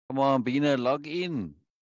Come on, Bina, log in.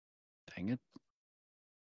 Dang it.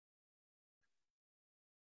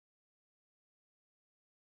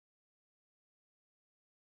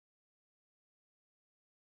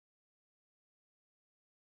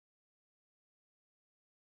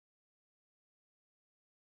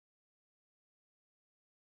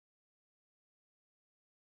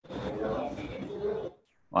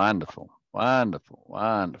 Wonderful, wonderful,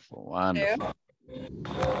 wonderful, wonderful.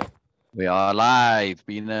 We are live,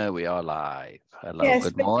 Bina. We are live. Hello, Yes,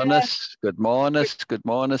 good morning. Good morning. Good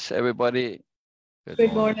morning, everybody.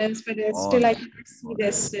 good morning, but still I cannot see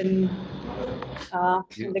this in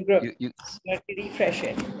the group. So let me refresh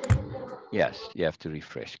it. Yes, you have to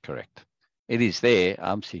refresh, correct. It is there.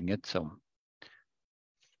 I'm seeing it. So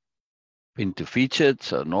pin to featured,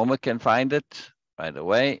 so Norma can find it right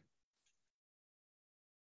away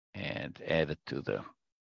and add it to the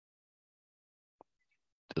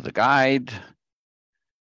guide.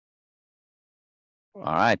 All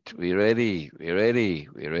right, we're ready. We're ready.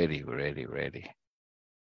 We're ready. We're ready. We're ready.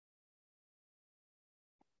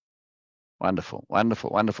 Wonderful,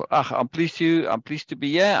 wonderful, wonderful. I'm pleased to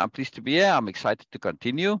be here. I'm pleased to be here. I'm excited to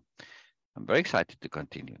continue. I'm very excited to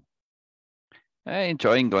continue.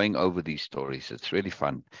 Enjoying going over these stories. It's really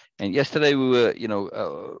fun. And yesterday we were,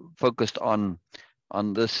 focused on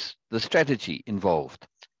the strategy involved,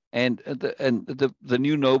 and the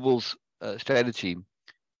new nobles strategy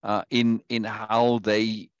in how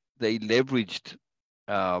they leveraged,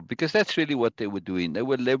 because that's really what they were doing. They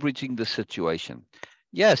were leveraging the situation.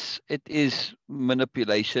 Yes, it is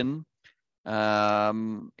manipulation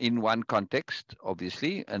in one context,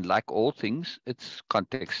 obviously, and like all things, it's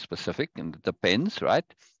context specific and it depends, right?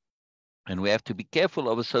 And we have to be careful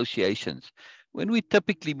of associations. When we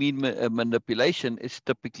typically mean manipulation, it's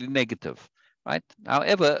typically negative, right?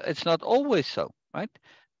 However, it's not always so, right?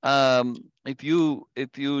 If you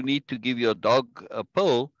need to give your dog a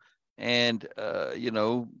pill, and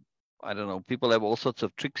I don't know, people have all sorts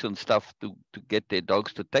of tricks and stuff to get their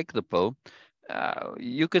dogs to take the pill.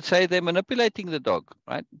 You could say they're manipulating the dog,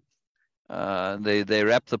 right? They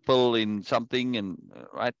wrap the pill in something, and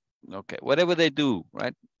right, okay, whatever they do,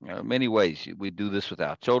 right? Many ways we do this with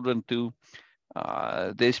our children too.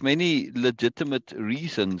 There's many legitimate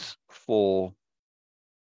reasons for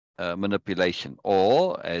manipulation,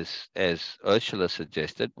 or as Ursula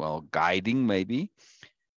suggested, well, guiding maybe,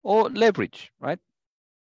 or leverage, right?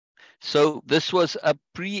 So this was a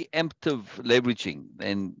preemptive leveraging,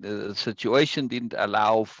 and the situation didn't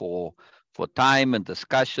allow for time and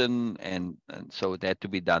discussion, and so it had to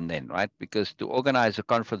be done then, right? Because to organize a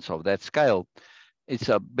conference of that scale, it's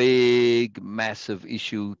a big, massive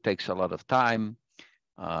issue, takes a lot of time,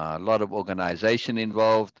 a lot of organization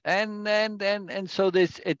involved, and so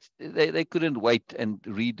they couldn't wait and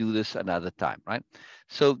redo this another time, right?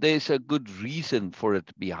 So there's a good reason for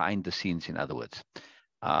it behind the scenes, in other words.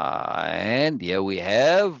 And here we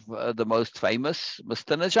have the most famous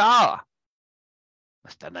Mr. Najjar.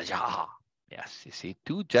 Mr. Najjar. Yes, you see,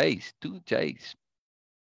 two J's, two J's.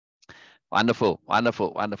 Wonderful,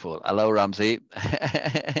 wonderful, wonderful. Hello, Ramsey.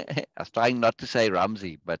 I was trying not to say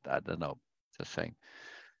Ramsey, but I don't know. Just saying.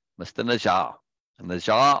 Mr. Najjar.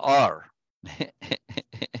 Najjar R.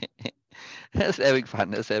 That's having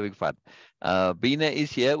fun. That's having fun. Bina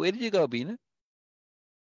is here. Where did you go, Bina?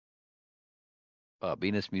 Oh,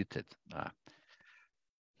 Bina's muted.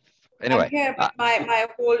 Anyway, I'm here, but my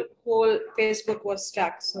whole Facebook was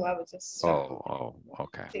stuck, so I was just.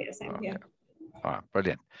 Okay. Yes, I'm here. All right,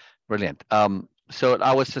 brilliant, brilliant. So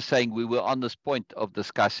I was just saying we were on this point of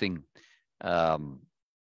discussing, going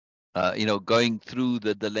through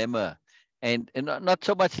the dilemma, and not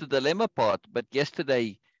so much the dilemma part, but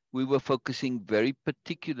yesterday we were focusing very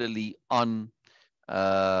particularly on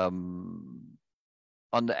the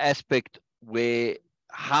aspect where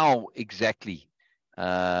how exactly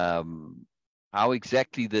the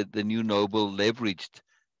new noble leveraged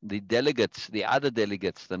the delegates, the other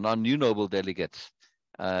delegates, the non-new noble delegates,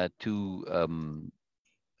 to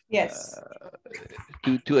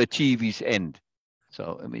achieve his end.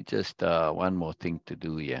 So let me just one more thing to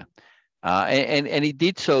do here. And he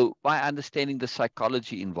did so by understanding the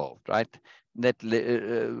psychology involved, right? That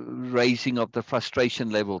raising of the frustration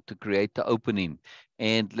level to create the opening,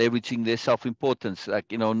 and leveraging their self-importance,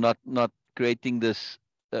 like, not creating this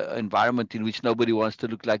environment in which nobody wants to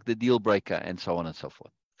look like the deal breaker, and so on and so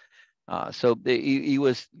forth. So he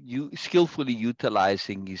was skillfully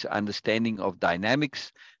utilizing his understanding of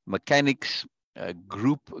dynamics, mechanics,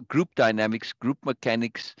 group dynamics, group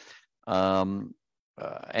mechanics, and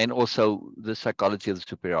also the psychology of the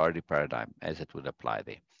superiority paradigm as it would apply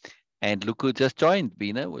there. And look who just joined.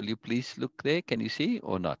 Bina, will you please look there? Can you see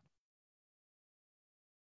or not?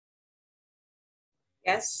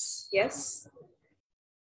 Yes, yes.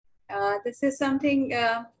 This is something,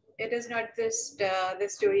 it is not just the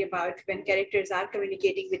story about when characters are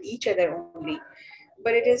communicating with each other only,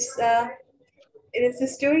 but it is a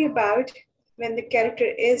story about when the character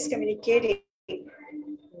is communicating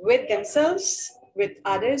with themselves, with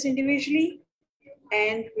others individually,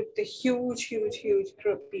 and with the huge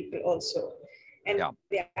group people also. And Yeah.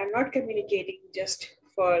 they are not communicating just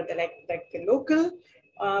for the like the local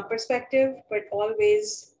perspective, but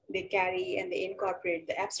always they carry and they incorporate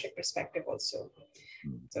the abstract perspective also.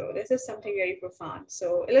 So this is something very profound.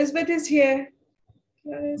 So Elizabeth is here.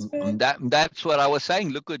 Elizabeth. That's what I was saying.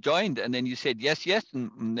 Look who joined, and then you said yes, yes,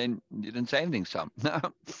 and then you didn't say anything. So,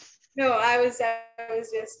 No, I was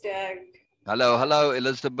just. hello,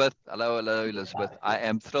 Elizabeth. Hello, Elizabeth. I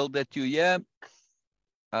am thrilled that you're here.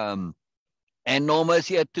 And Norma's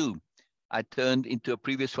here too. I turned into a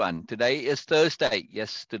previous one. Today is Thursday.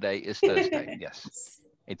 Yes, today is Thursday. Yes,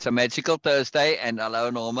 it's a magical Thursday. And hello,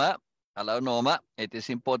 Norma. Hello, Norma. It is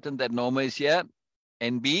important that Norma is here.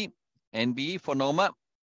 NB for Norma,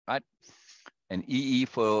 right? And EE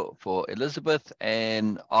for Elizabeth,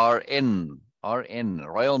 and RN,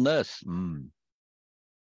 Royal Nurse.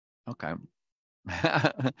 Okay.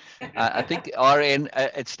 I think RN,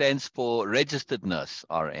 it stands for registered nurse,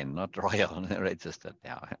 RN, not royal, registered.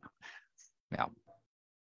 Yeah. Yeah.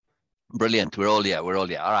 Brilliant. We're all here. All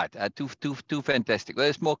right. Two fantastic. Well,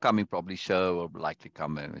 there's more coming, probably. Show will likely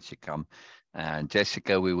come when she come. And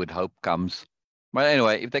Jessica, we would hope, comes. But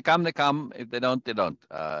anyway, if they come, they come. If they don't, they don't.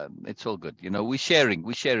 It's all good. We're sharing.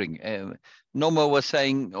 Norma was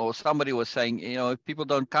saying, or somebody was saying, if people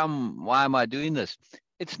don't come, why am I doing this?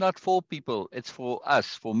 It's not for people. It's for us,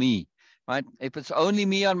 for me. Right? If it's only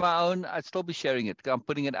me on my own, I'd still be sharing it. I'm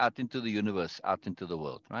putting it out into the universe, out into the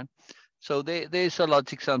world. Right? So there's a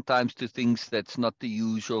logic sometimes to things that's not the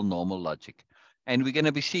usual normal logic. And we're going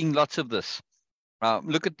to be seeing lots of this.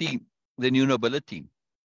 Look at the new nobility.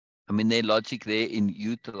 I mean, their logic there in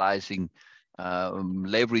utilizing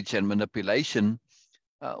leverage and manipulation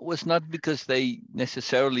was not because they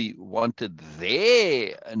necessarily wanted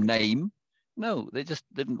their name. No, they just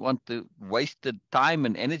didn't want to waste the time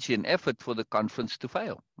and energy and effort for the conference to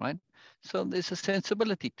fail, right? So there's a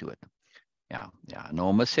sensibility to it. Yeah.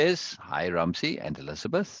 Norma says, hi, Ramsey and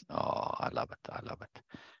Elizabeth. Oh, I love it.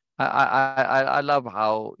 I love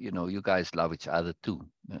how, you guys love each other too.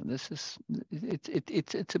 This is,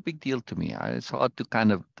 it's a big deal to me. It's hard to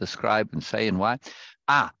kind of describe and say and why.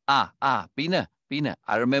 Bina,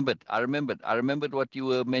 I remembered what you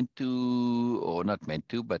were meant to, or not meant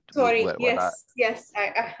to, but Sorry. what Yes.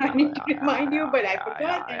 I need to remind you, but I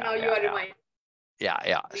forgot, and now you are reminding.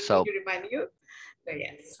 Yeah. So to remind you. So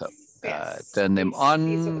yes. So yes. turn them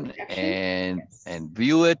on and Yes.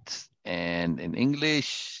 view it, and in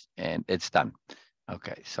English, and it's done.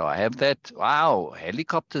 Okay, so I have that. Wow,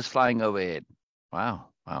 helicopters flying overhead. Wow.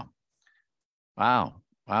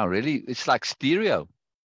 Really, it's like stereo.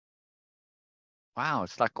 Wow,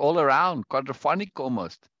 it's like all around, quadraphonic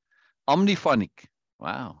almost, omniphonic.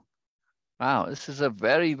 Wow, this is a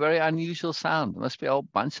very, very unusual sound. There must be a whole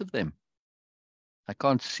bunch of them. I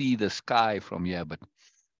can't see the sky from here, but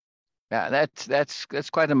yeah,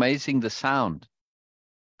 that's quite amazing, the sound.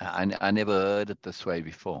 I never heard it this way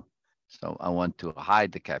before. So I want to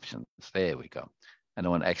hide the captions. There we go. I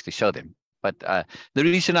don't want to actually show them. But the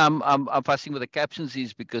reason I'm fussing with the captions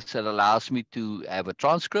is because it allows me to have a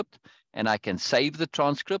transcript, and I can save the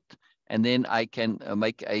transcript, and then I can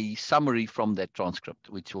make a summary from that transcript,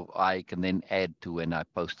 which I can then add to when I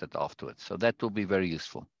post it afterwards. So that will be very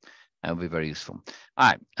useful. That will be very useful.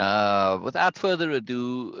 All right. Without further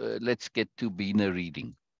ado, let's get to Bina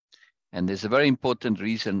reading. And there's a very important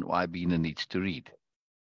reason why Bina needs to read.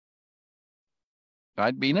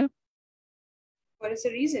 Right, Bina? What is the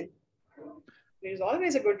reason? There's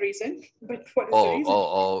always a good reason, but what is the reason?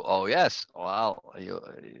 Oh, yes. Well,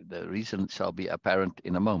 the reason shall be apparent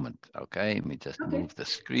in a moment. Okay, let me just move the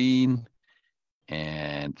screen.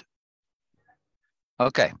 And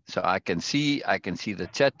okay, so I can see the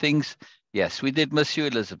chat things. Yes, we did miss you,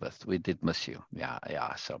 Elizabeth. We did miss you. Yeah.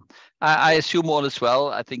 So I assume all is well.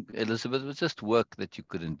 I think, Elizabeth, it was just work that you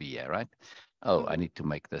couldn't be here, right? Oh, I need to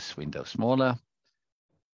make this window smaller.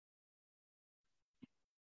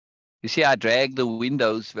 You see, I drag the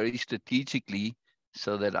windows very strategically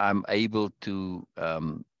so that I'm able to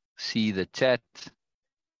see the chat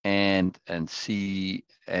and see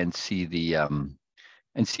the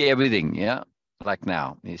and see everything. Yeah, like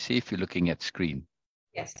now. You see, if you're looking at screen.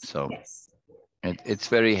 Yes. So yes. it's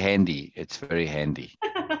very handy. It's very handy.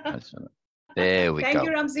 There we Thank go.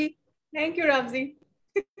 you, Ramzi. Thank you, Ramzi.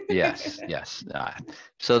 Yes, yes.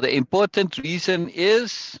 So the important reason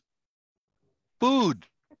is food.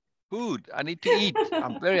 Food. I need to eat.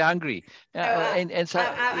 I'm very hungry. And so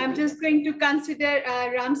I'm just going to consider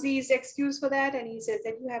Ramzi's excuse for that. And he says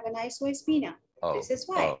that you have a nice voice, Meena. This is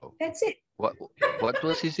why. That's it. What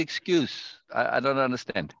was his excuse? I don't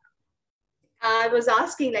understand. I was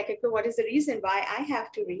asking, like, what is the reason why I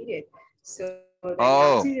have to read it? So then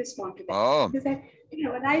Ramzi responded to that. He said,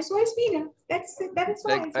 you have a nice voice, Meena. That's it. That is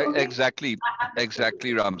why. So, okay. Exactly,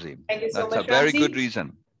 Ramzi. Thank you so That's much, a very Ramzi. good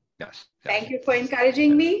reason. Yes. Thank you for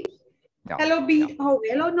encouraging me. Yeah. Hello, B. Yeah. Oh,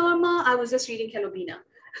 hello, Norma. I was just reading Hello, Beena.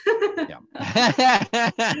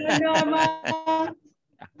 Hello, Norma.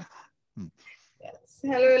 Yes.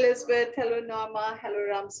 Hello, Elizabeth. Hello, Norma. Hello,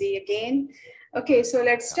 Ramzi again. Okay, so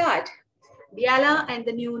let's start. Biella and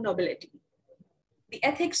the new nobility. The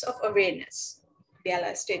ethics of awareness,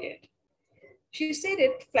 Biella stated. She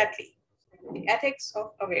stated flatly, the ethics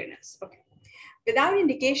of awareness. Okay. Without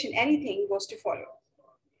indication, anything was to follow.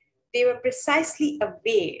 They were precisely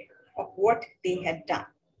aware of what they had done.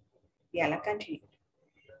 Biella continued.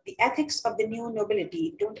 The ethics of the new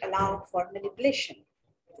nobility don't allow for manipulation.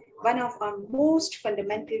 One of our most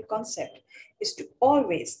fundamental concepts is to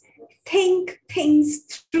always think things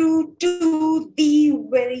through to the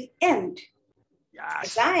very end. Yes.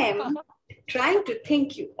 As I am trying to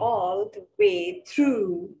think you all the way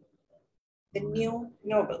through the new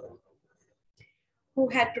noble, who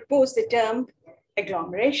had proposed the term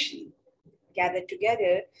agglomeration, gathered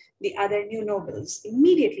together the other new nobles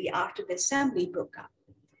immediately after the assembly broke up,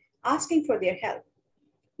 asking for their help.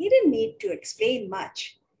 He didn't need to explain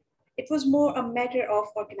much. It was more a matter of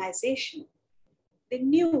organization. They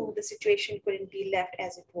knew the situation couldn't be left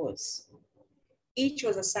as it was. Each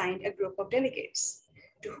was assigned a group of delegates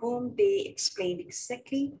to whom they explained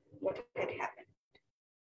exactly what had happened.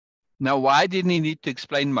 Now, why didn't he need to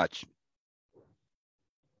explain much?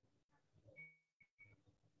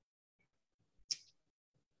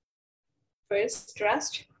 First,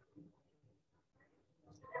 trust.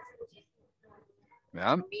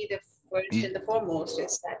 Yeah. Be the first and the foremost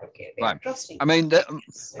is that, okay, they right. are trusting. I mean,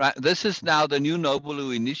 this is now the new noble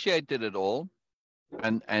who initiated it all,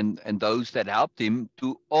 and those that helped him,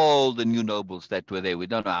 to all the new nobles that were there. We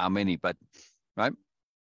don't know how many, but right.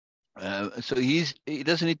 So he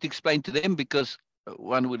doesn't need to explain to them, because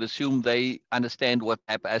one would assume they understand what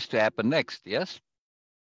has to happen next. Yes.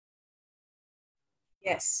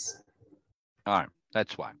 Yes. All right.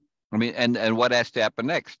 That's why. I mean, and what has to happen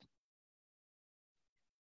next?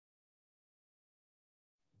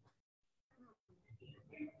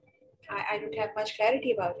 I don't have much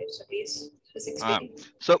clarity about it, so please explain.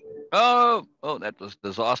 So, that was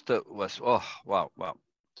disaster. Wow.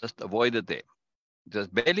 Just avoided there.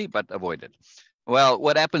 Just barely, but avoided. Well,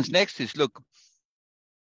 what happens next is, look,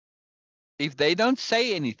 if they don't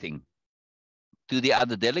say anything to the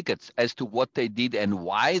other delegates as to what they did and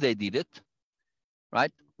why they did it,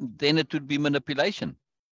 right, then it would be manipulation.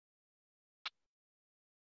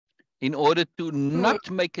 In order to not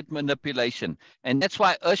make it manipulation. And that's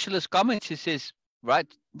why Ursula's comment, she says, right,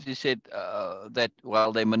 she said that,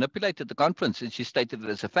 well, they manipulated the conference, and she stated it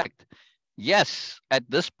as a fact. Yes, at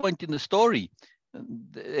this point in the story,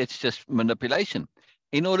 it's just manipulation.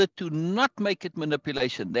 In order to not make it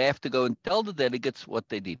manipulation, they have to go and tell the delegates what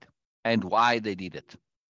they did and why they did it.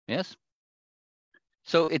 Yes?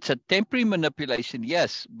 So it's a temporary manipulation,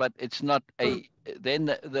 yes, but it's not a,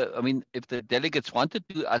 then I mean, if the delegates wanted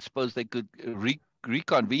to, I suppose they could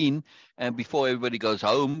reconvene and before everybody goes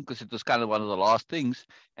home, because it was kind of one of the last things,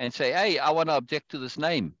 and say, hey, I want to object to this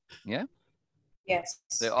name. Yeah. Yes.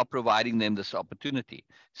 They are providing them this opportunity.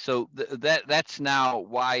 So that's now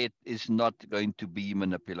why it is not going to be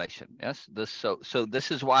manipulation. Yes. So this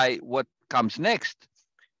is why what comes next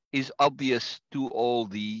is obvious to all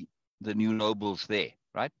the new nobles there,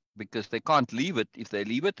 right? Because they can't leave it. If they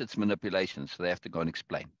leave it, it's manipulation. So they have to go and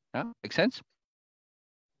explain. Yeah? Make sense?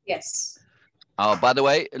 Yes. Oh, by the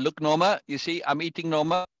way, look, Norma, you see, I'm eating,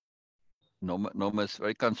 Norma. Norma is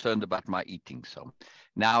very concerned about my eating. So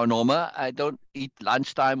now, Norma, I don't eat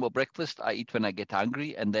lunchtime or breakfast. I eat when I get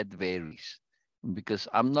hungry, and that varies because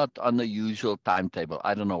I'm not on the usual timetable.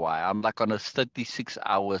 I don't know why. I'm like on a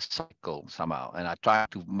 36-hour cycle somehow, and I try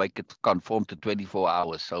to make it conform to 24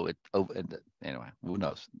 hours. So anyway, who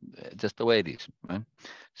knows? Just the way it is. Right?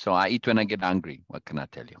 So I eat when I get hungry. What can I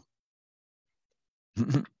tell you?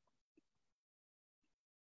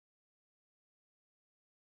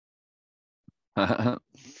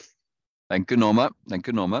 Thank you, Norma. Thank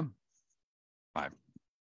you, Norma. All right.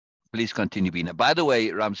 Please continue, Bina. By the way,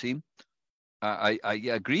 Ramzi, I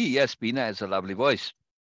agree. Yes, Bina has a lovely voice.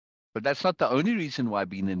 But that's not the only reason why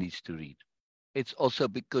Bina needs to read. It's also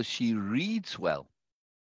because she reads well.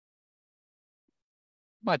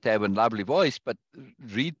 Might have a lovely voice, but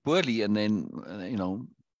read poorly, and then,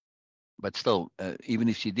 but still, even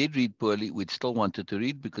if she did read poorly, we'd still want her to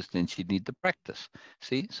read because then she'd need the practice.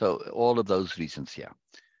 See? So all of those reasons, yeah.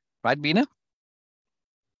 Right, Bina?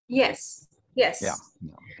 Yes, Yeah, yes.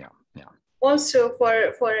 yeah. Also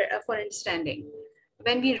for understanding,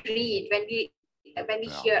 when we read, when we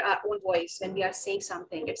hear Yeah, our own voice, when we are saying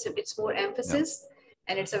something, it's more yeah, emphasis,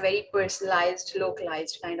 and it's a very personalized,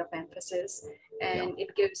 localized kind of emphasis, yeah. and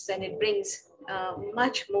it brings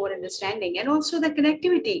much more understanding, and also the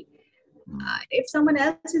connectivity. Mm. If someone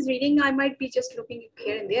else is reading, I might be just looking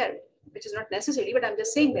here and there, which is not necessary, but I'm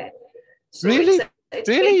just saying that. So Really? it's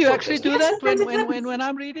very Really? You focused. actually Yes, do that sometimes it happens. when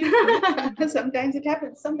I'm reading? Really? You do? Sometimes it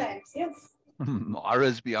happens. Sometimes, yes.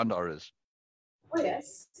 Auras beyond auras. Oh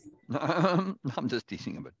yes. I'm just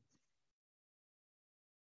teasing a bit.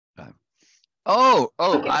 Okay.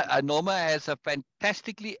 Norma has a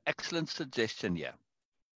fantastically excellent suggestion here.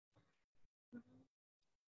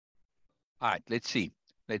 All right, let's see.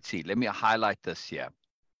 Let me highlight this here.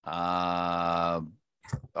 All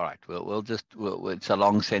right, it's a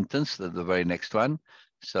long sentence, the very next one.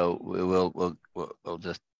 So we'll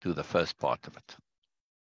just do the first part of it.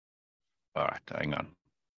 All right, hang on.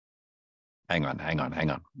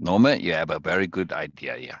 Norma, you have a very good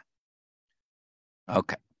idea here.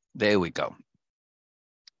 Okay, there we go.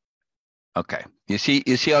 Okay, you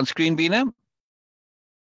see on screen, Bina?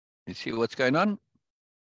 You see what's going on?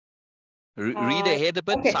 Read ahead a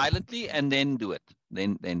bit Okay. silently and then do it.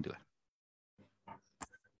 Then do it.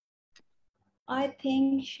 I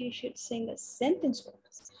think she should sing a sentence for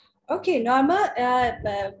us. Okay, Norma.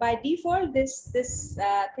 By default, this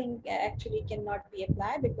thing actually cannot be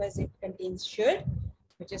applied because it contains should,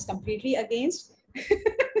 which is completely against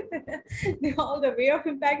all the way of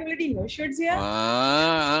impeccability. No shoulds here.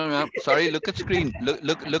 I don't know. Sorry, look at screen.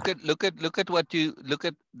 Look at what you look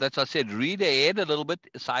at. That's what I said. Read ahead a little bit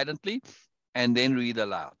silently, and then read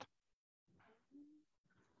aloud.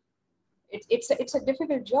 It's a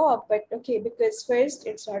difficult job, but okay, because first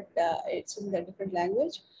it's not it's in a different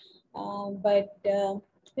language, but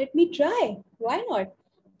let me try. Why not?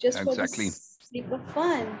 Just for the Exactly. sake of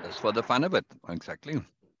fun. That's for the fun of it. Exactly.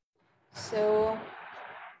 So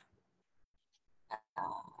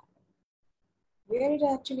where it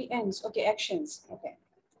actually ends? Okay, actions. Okay.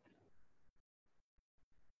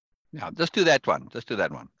 Yeah, just do that one. Just do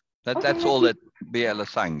that one. Okay, That's let all me. that Biella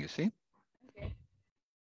sang. You see. Okay.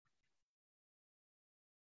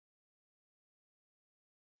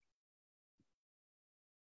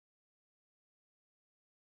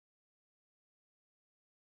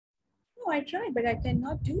 No, I tried, but I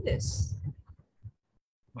cannot do this.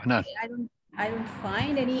 Why not? I don't. I don't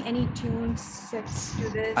find any tune sets to I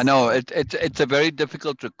this. know it's a very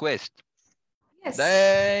difficult request. Yes.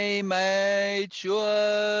 They made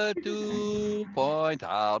sure to point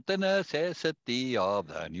out the necessity of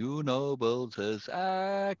the new nobles'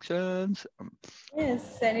 actions.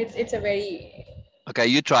 Yes, and it's a very. Okay,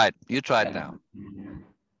 you try it. You try it now. I don't know.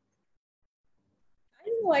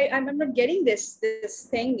 I'm not getting this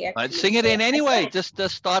thing actually. Sing So it in I anyway. tried. Just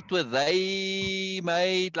start with they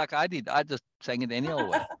made like I did. I just sang it any old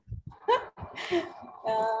way.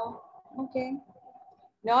 Okay.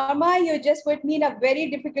 Norma, you just put me in a very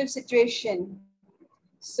difficult situation.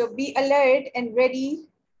 So be alert and ready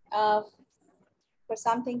uh, for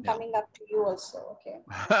something Yeah. coming up to you also. Okay.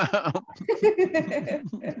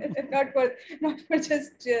 not for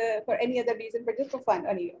just for any other reason, but just for fun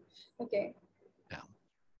on you. Okay. Yeah.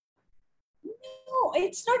 No,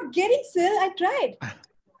 it's not getting, Sil. I tried.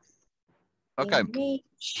 Okay.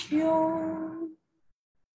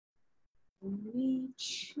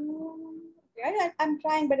 Yeah, I'm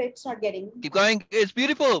trying, but it's not getting. Keep going. It's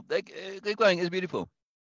beautiful. Keep going. It's beautiful.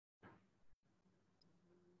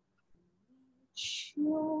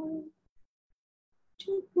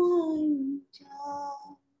 To point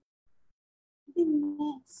out the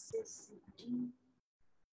necessity.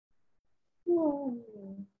 Oh,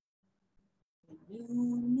 you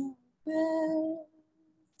know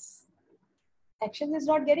best. Action is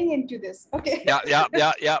not getting into this. Okay.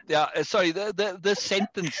 Yeah. Sorry, the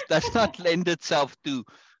sentence does not lend itself to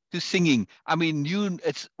singing. I mean,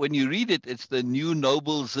 it's when you read it, it's the new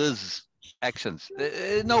nobles' actions.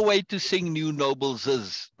 There's no way to sing new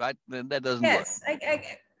nobles', right? That doesn't work. Yes,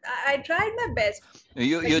 I tried my best.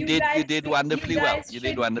 You did wonderfully well. You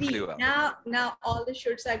did wonderfully well. Now all the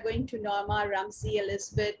shoots are going to Norma, Ramsey,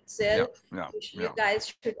 Elizabeth, Yeah, Sil. yeah, You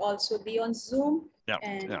guys should also be on Zoom. yeah,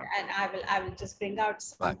 and yeah. and I will just bring out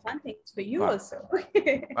some Right. fun things for you Right. also.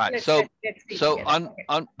 Right. let's So be so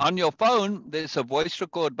together. on your phone, there's a voice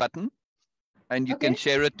record button, and you can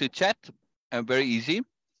share it to chat. Very easy.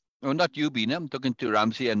 Oh, not you, Bina. I'm talking to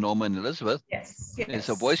Ramsey and Norma and Elizabeth. Yes. There's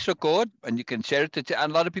a voice record, and you can share it to chat.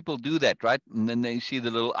 And a lot of people do that, right? And then they see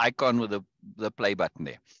the little icon with the play button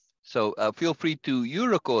there. So feel free to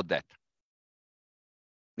record that.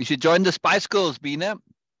 You should join the Spice Girls, Bina.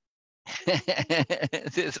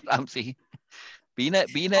 This is Ramsey. Bina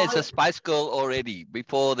is a Spice Girl already.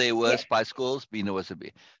 Before there were Spice Girls, Bina was a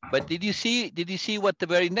bit. But did you see what the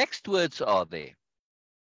very next words are there?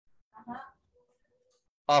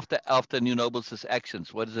 After New Nobles'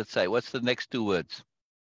 actions, what does it say? What's the next two words?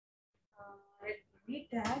 Let me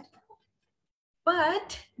read that.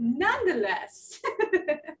 But nonetheless,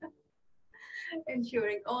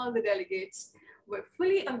 ensuring all the delegates were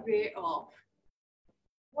fully aware of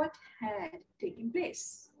what had taken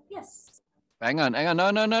place. Yes. Hang on.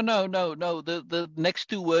 No. The next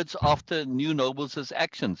two words after New Nobles'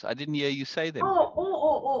 actions. I didn't hear you say them.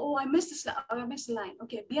 Oh, I missed the line.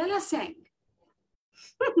 Okay, Biella sang.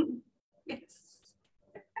 Yes.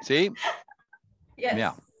 See?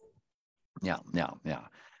 Yes. Yeah.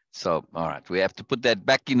 So, all right, we have to put that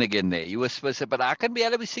back in again there. You were supposed to say, but how can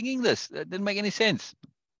Biella be singing this? That didn't make any sense.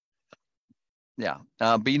 Yeah,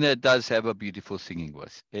 Bina does have a beautiful singing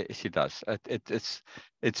voice. She does. It's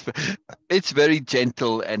very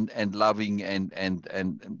gentle and loving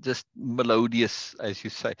and just melodious, as you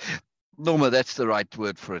say. Norma, that's the right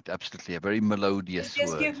word for it. Absolutely, a very melodious word.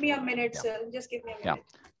 Just give me a minute, sir. Just give me a minute.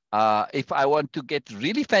 Yeah. If I want to get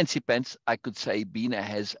really fancy pants, I could say Bina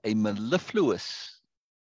has a mellifluous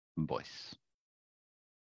voice.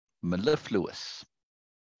 Mellifluous.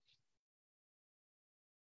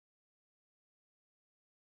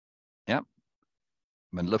 Yeah.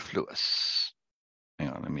 Mellifluous. Hang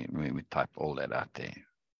on, let me type all that out there.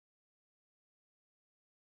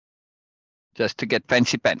 Just to get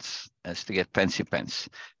fancy pants. Just to get fancy pants.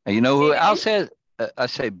 And you know who else has? I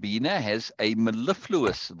say Bina has a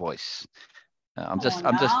mellifluous voice. I'm just,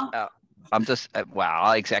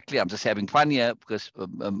 wow, exactly. I'm just having fun here because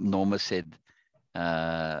Norma said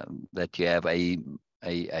that you have a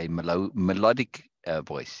melodic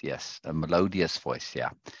voice. Yes, a melodious voice. Yeah,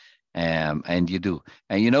 and you do.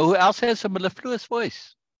 And you know who else has a mellifluous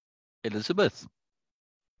voice? Elizabeth.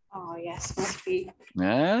 Oh yes, must be.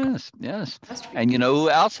 Yes. And you know who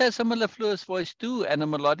else has a mellifluous voice too, and a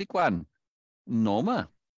melodic one? Norma.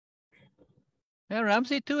 Yeah,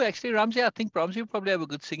 Ramsey too. Actually, I think Ramsey probably have a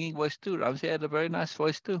good singing voice too. Ramsey had a very nice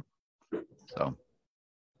voice too. So,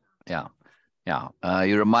 yeah.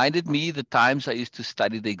 You reminded me the times I used to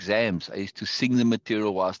study the exams. I used to sing the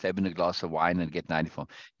material whilst having a glass of wine and get 94.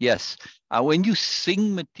 Yes, when you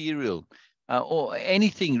sing material or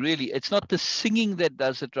anything really, it's not the singing that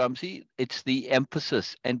does it, Ramsey. It's the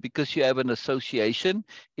emphasis. And because you have an association,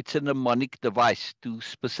 it's a mnemonic device to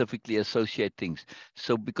specifically associate things.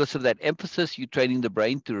 So because of that emphasis, you're training the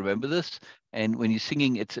brain to remember this. And when you're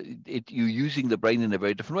singing, you're using the brain in a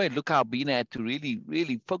very different way. Look how Bina had to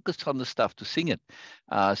really focus on the stuff to sing it.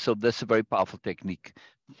 So that's a very powerful technique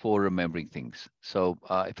for remembering things. So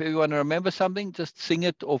if you want to remember something, just sing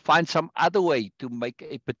it or find some other way to make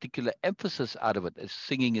a particular emphasis out of it.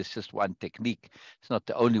 Singing is just one technique. It's not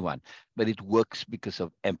the only one, but it works because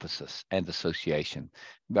of emphasis and association.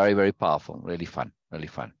 Very, very powerful. Really fun.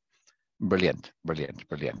 Brilliant.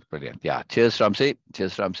 Yeah. Cheers, Ramsey.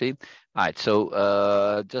 All right.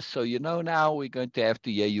 So just so you know now, we're going to have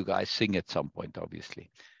to hear you guys sing at some point, obviously.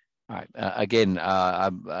 All right. Again,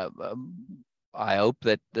 I hope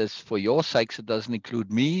that this, for your sakes, it doesn't include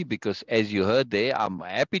me, because as you heard there, I'm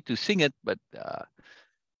happy to sing it, but I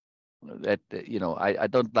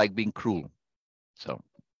don't like being cruel. So.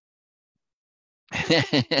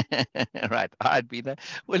 Right. All right, Bina.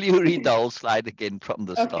 Will you read the whole slide again from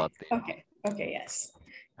the start? Okay, yes.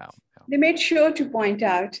 Yeah. They made sure to point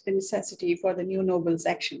out the necessity for the new noble's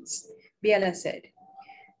actions, Biella said,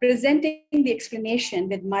 presenting the explanation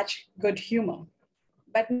with much good humor,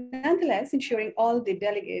 but nonetheless ensuring all the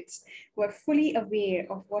delegates were fully aware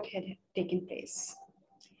of what had taken place.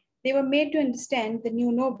 They were made to understand the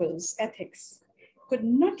new noble's ethics could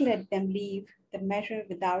not let them leave the matter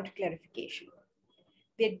without clarification.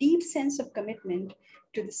 Their deep sense of commitment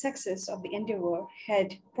to the success of the endeavor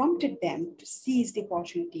had prompted them to seize the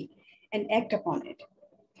opportunity and act upon it.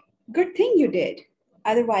 Good thing you did,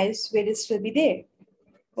 otherwise we'd still be there.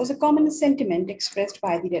 was a common sentiment expressed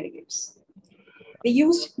by the delegates. They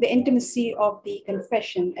used the intimacy of the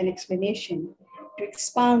confession and explanation to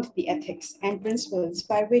expound the ethics and principles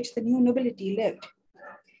by which the new nobility lived.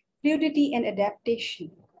 Fluidity and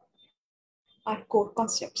adaptation are core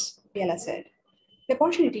concepts, Biella said. The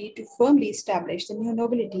opportunity to firmly establish the new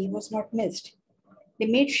nobility was not missed. They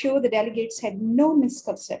made sure the delegates had no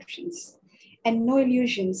misconceptions and no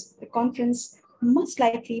illusions the conference most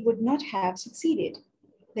likely would not have succeeded.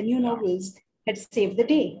 The new nobles had saved the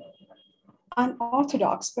day.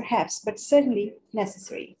 Unorthodox, perhaps, but certainly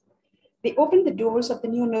necessary. They opened the doors of the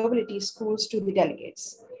new nobility schools to the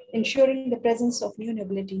delegates, ensuring the presence of new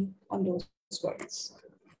nobility on those worlds.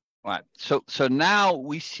 Right. So now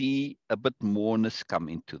we see a bit moreness come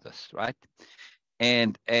into this, right?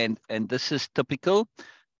 And this is typical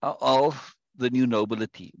of the new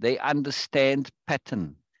nobility. They understand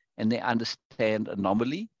pattern and they understand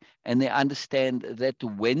anomaly, and they understand that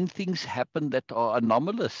when things happen that are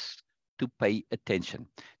anomalous, to pay attention.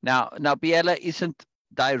 Now Biella isn't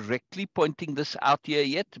directly pointing this out here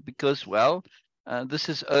yet because, well, this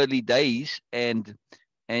is early days, and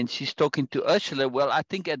she's talking to Ursula. Well, I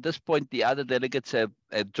think at this point the other delegates have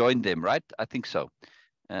joined them, right? I think so,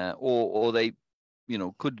 or they,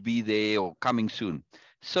 could be there or coming soon.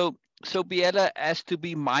 So Biella has to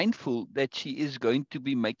be mindful that she is going to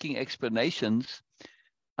be making explanations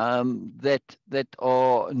that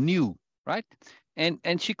are new, right?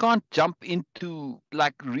 And she can't jump into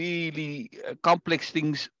like really complex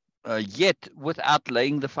things yet without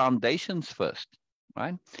laying the foundations first,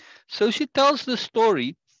 right? So she tells the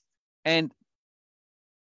story, and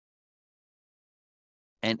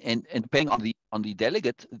depending on the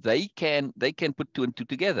delegate, they can put two and two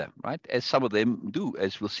together, right? As some of them do,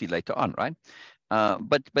 as we'll see later on, right?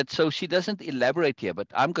 But so she doesn't elaborate here, but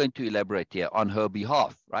I'm going to elaborate here on her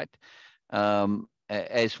behalf, right?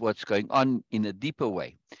 As what's going on in a deeper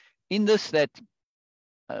way. In this, that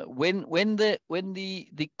when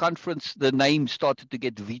the conference, the names started to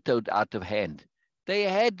get vetoed out of hand, they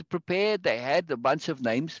had prepared, they had a bunch of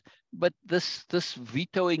names, but this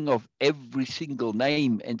vetoing of every single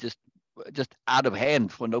name and just out of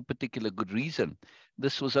hand for no particular good reason,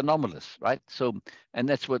 this was anomalous, right? So, and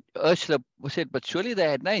that's what Ursula said, but surely they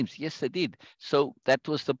had names. Yes, they did. So that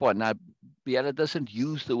was the point. Now, Biella doesn't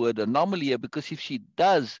use the word anomaly here, because if she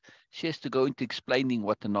does, she has to go into explaining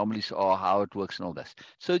what anomalies are, how it works, and all this.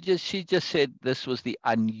 So she just said this was the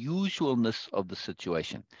unusualness of the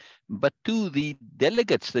situation. But to the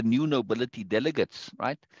delegates, the new nobility delegates,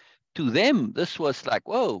 right? To them, this was like,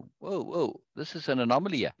 whoa, this is an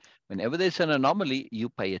anomaly here. Whenever there's an anomaly, you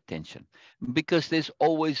pay attention, because there's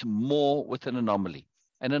always more with an anomaly.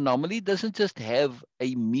 An anomaly doesn't just have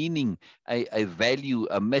a meaning, a value,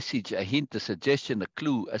 a message, a hint, a suggestion, a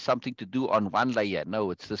clue, something to do on one layer.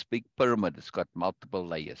 No, it's this big pyramid. It's got multiple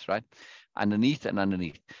layers, right? Underneath and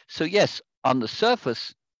underneath. So yes, on the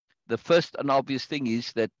surface, the first and obvious thing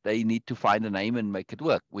is that they need to find a name and make it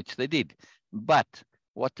work, which they did. But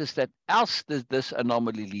what does this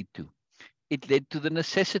anomaly lead to? It led to the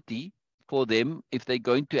necessity for them, if they're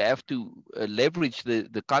going to have to leverage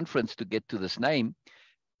the conference to get to this name,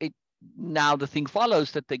 now the thing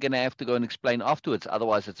follows that they're going to have to go and explain afterwards.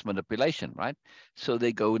 Otherwise, it's manipulation, right? So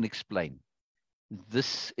they go and explain.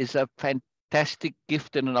 This is a fantastic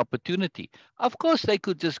gift and an opportunity. Of course, they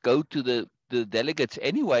could just go to the delegates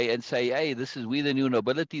anyway and say, hey, this is we the new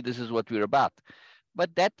nobility. This is what we're about. But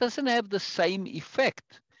that doesn't have the same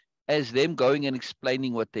effect as them going and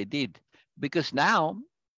explaining what they did. Because now,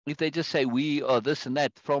 if they just say we are this and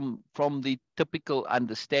that, from the typical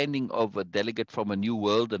understanding of a delegate from a new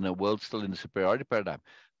world and a world still in the superiority paradigm,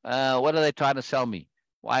 what are they trying to sell me?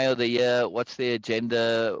 Why are they here? What's their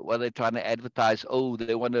agenda? What are they trying to advertise? Oh,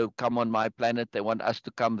 they want to come on my planet. They want us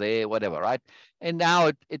to come there, whatever, right? And now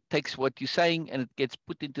it takes what you're saying and it gets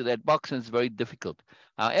put into that box, and it's very difficult.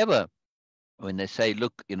 However, when they say,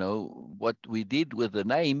 look, what we did with the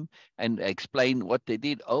name, and explain what they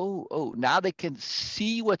did, now they can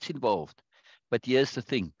see what's involved. But here's the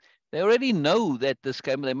thing. They already know that this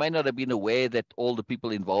came, they may not have been aware that all the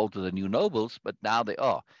people involved are the new nobles, but now they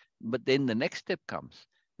are. But then the next step comes.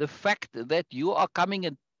 The fact that you are coming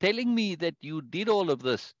and telling me that you did all of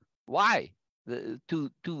this. Why?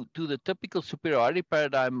 To the typical superiority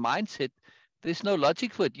paradigm mindset, there's no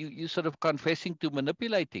logic for it. You sort of confessing to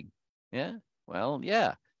manipulating. Yeah. Well,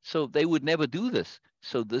 yeah. So they would never do this.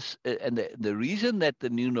 So this, and the reason that the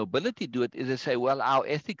new nobility do it is they say, well, our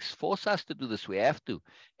ethics force us to do this. We have to.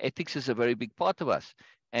 Ethics is a very big part of us.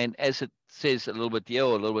 And as it says a little bit here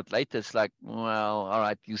or a little bit later, it's like, well, all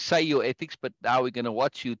right, you say your ethics, but now we're going to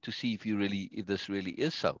watch you to see if this really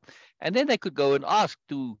is so. And then they could go and ask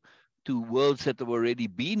to worlds that have already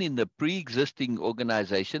been in the pre-existing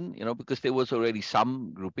organization, because there was already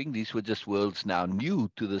some grouping. These were just worlds now new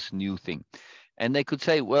to this new thing. And they could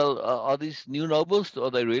say, well, are these new nobles, are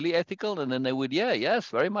they really ethical? And then they would, yes,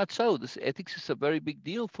 very much so. This ethics is a very big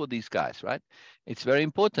deal for these guys, right? It's very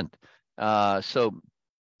important.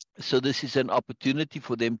 So this is an opportunity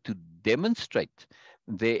for them to demonstrate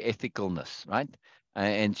their ethicalness, right?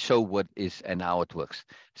 And show what is and how it works.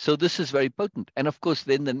 So this is very potent. And of course,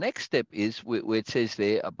 then the next step is where it says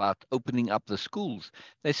there about opening up the schools.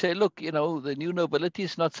 They say, look, the new nobility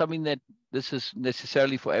is not something that this is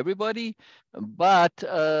necessarily for everybody, but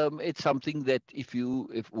it's something that if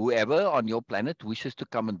whoever on your planet wishes to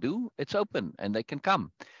come and do, it's open and they can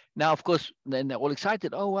come. Now, of course, then they're all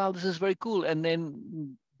excited. Oh, wow, this is very cool. And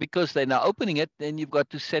then because they're now opening it, then you've got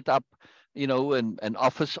to set up, an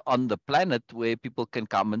office on the planet where people can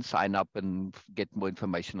come and sign up and get more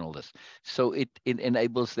information on all this. So it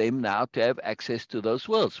enables them now to have access to those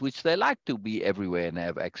worlds, which they like to be everywhere and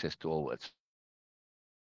have access to all worlds.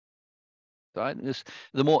 Right? Because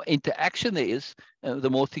the more interaction there is, the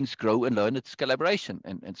more things grow and learn. It's collaboration,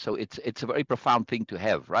 and so it's a very profound thing to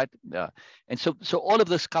have, right? And so all of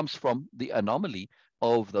this comes from the anomaly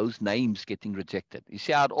of those names getting rejected. You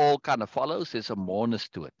see how it all kind of follows. There's a moreness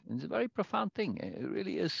to it. It's a very profound thing. It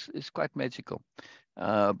really is quite magical.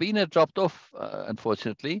 Bina dropped off,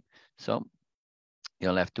 unfortunately, so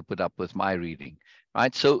you'll have to put up with my reading,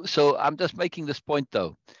 right? So I'm just making this point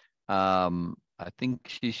though. I think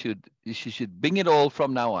she should bring it all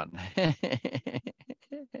from now on.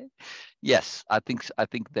 Yes, I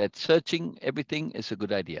think that searching everything is a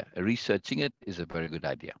good idea. Researching it is a very good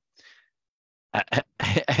idea.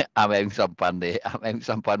 I'm having some fun there. I'm having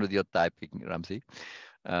some fun with your typing, Ramsey.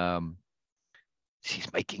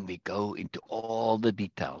 She's making me go into all the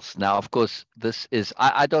details. Now, of course, this is,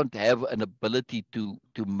 I don't have an ability to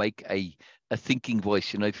make a thinking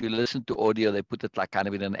voice. If you listen to audio, they put it like kind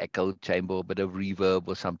of in an echo chamber, a bit of reverb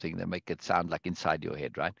or something. They make it sound like inside your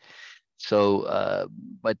head, right? So,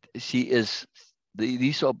 but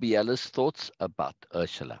these are Biella's thoughts about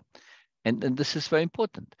Ursula. And this is very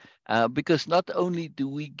important because not only do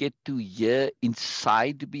we get to hear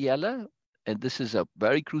inside Biella, and this is a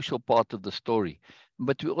very crucial part of the story,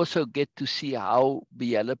 but we also get to see how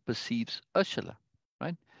Biella perceives Ursula,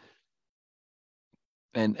 right?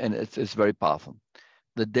 And it's very powerful.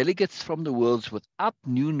 The delegates from the worlds without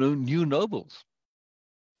new nobles,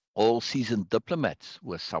 all seasoned diplomats,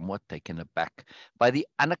 were somewhat taken aback by the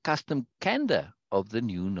unaccustomed candor of the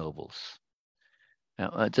new nobles.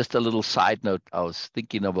 Now, just a little side note, I was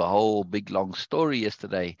thinking of a whole big long story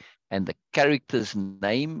yesterday, and the character's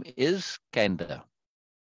name is Candor.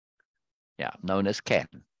 Yeah, known as Can.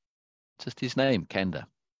 Just his name, Candor.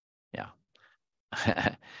 Yeah.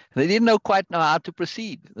 They didn't quite know how to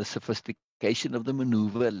proceed. The sophistication of the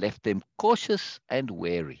maneuver left them cautious and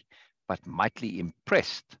wary, but mightily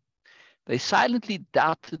impressed. They silently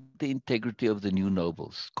doubted the integrity of the new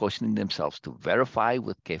nobles, cautioning themselves to verify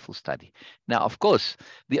with careful study. Now, of course,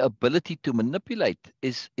 the ability to manipulate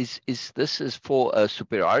this is for a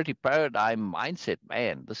superiority paradigm mindset.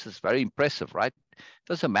 Man, this is very impressive, right? It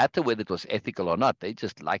doesn't matter whether it was ethical or not. They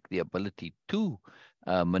just like the ability to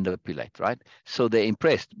manipulate, right? So they're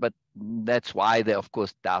impressed, but that's why they, of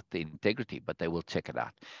course, doubt the integrity, but they will check it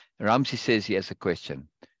out. Ramsey says he has a question.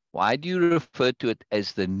 Why do you refer to it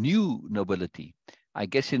as the new nobility? I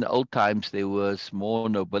guess in old times there was more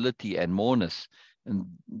nobility and moreness, and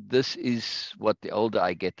this is what the older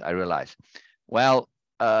I get, I realize. Well,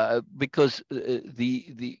 because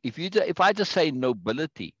if I just say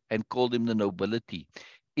nobility and call them the nobility,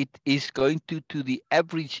 it is going to the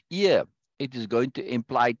average ear, it is going to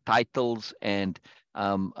imply titles and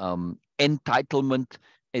entitlement.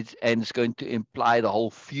 It's going to imply the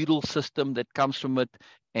whole feudal system that comes from it.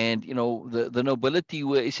 And, the nobility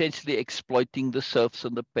were essentially exploiting the serfs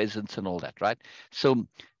and the peasants and all that, right? So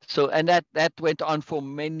and that went on for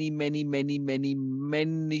many, many, many, many,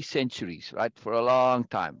 many centuries, right? For a long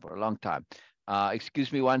time.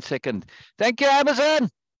 Excuse me 1 second. Thank you, Amazon.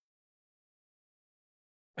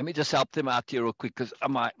 Let me just help them out here real quick because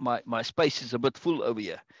my space is a bit full over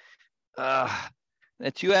here.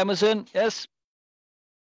 That's you, Amazon. Yes.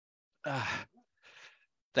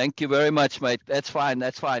 Thank you very much, mate. That's fine.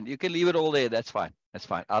 You can leave it all there. That's fine.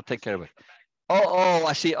 I'll take care of it. Oh,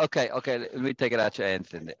 I see. Okay. Let me take it out your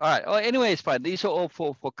hands then. All right. Oh, anyway, it's fine. These are all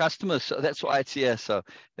for customers, so that's why it's here. So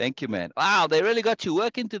thank you, man. Wow, they really got you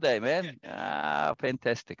working today, man.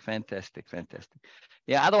 Fantastic.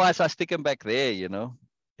 Yeah, otherwise I stick him back there, you know.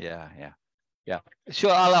 Yeah, yeah, yeah.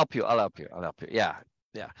 Sure, I'll help you. I'll help you. I'll help you. Yeah,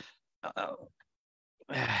 yeah.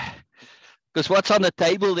 Because what's on the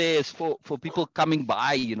table there is for people coming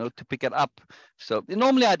by, you know, to pick it up. So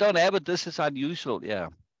normally I don't have it. This is unusual. Yeah,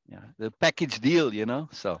 yeah. The package deal, you know.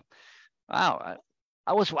 So wow.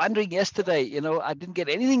 I was wondering yesterday, you know, I didn't get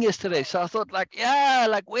anything yesterday. So I thought like, yeah,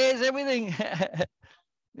 like where's everything?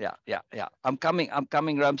 Yeah, yeah, yeah. I'm coming,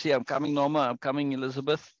 Ramsey. I'm coming, Norma. I'm coming,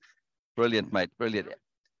 Elizabeth. Brilliant, mate. Brilliant.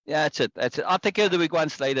 Yeah, that's it. That's it. I'll take care of the big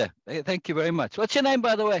ones later. Hey, thank you very much. What's your name,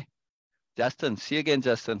 by the way? Justin. See you again,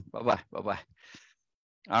 Justin. Bye-bye. Bye-bye.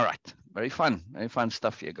 All right. Very fun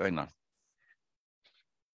stuff here going on.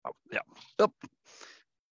 Oh, yeah. Up.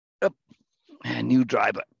 Up. New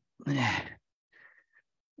driver.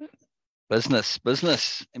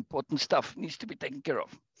 Business. Important stuff needs to be taken care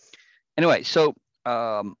of. Anyway, so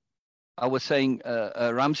I was saying,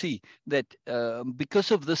 Ramsey, that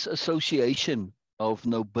because of this association of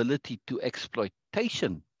nobility to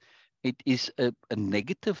exploitation, it is a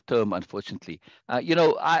negative term, unfortunately. You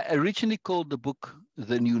know, I originally called the book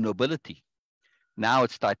The New Nobility. Now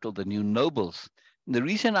it's titled The New Nobles. And the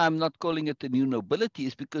reason I'm not calling it The New Nobility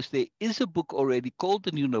is because there is a book already called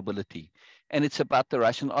The New Nobility, and it's about the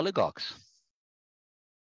Russian oligarchs,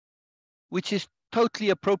 which is totally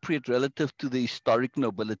appropriate relative to the historic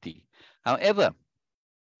nobility. However,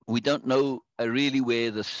 we don't know really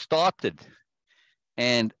where this started.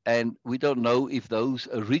 And we don't know if those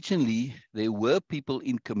originally, there were people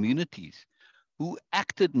in communities who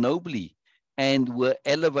acted nobly and were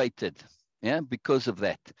elevated, yeah, because of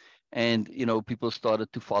that. And, you know, people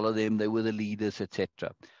started to follow them. They were the leaders,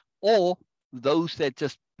 etc. Or those that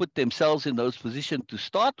just put themselves in those positions to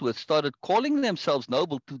start with started calling themselves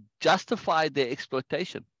noble to justify their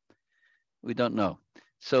exploitation. We don't know.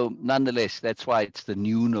 So nonetheless, that's why it's the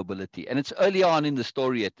new nobility. And it's early on in the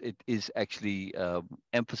story, it is actually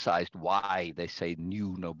emphasized why they say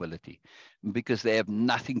new nobility, because they have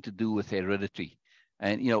nothing to do with hereditary.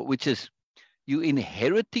 And, you know, which is you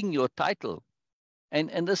inheriting your title.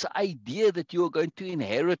 And this idea that you are going to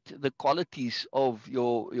inherit the qualities of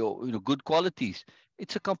your you know, good qualities,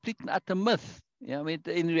 it's a complete and utter myth. Yeah, I mean,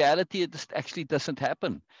 in reality, it just actually doesn't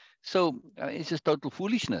happen. So it's just total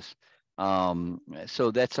foolishness.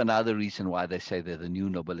 So that's another reason why they say they're the new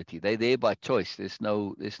nobility. They're there by choice. There's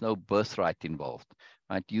no birthright involved,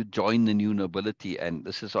 right? You join the new nobility, and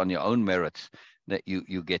this is on your own merits that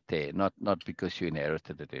you get there, not because you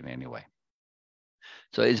inherited it in any way.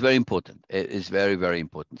 So it's very important. It is very, very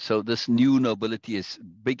important. So this new nobility is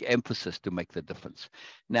big emphasis to make the difference.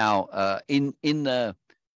 Now, in the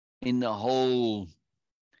whole,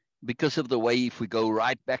 because of the way, if we go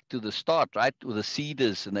right back to the start, right, with the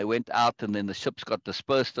cedars, and they went out, and then the ships got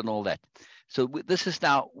dispersed and all that. So this is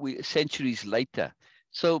now centuries later.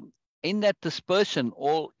 So in that dispersion,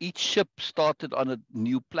 each ship started on a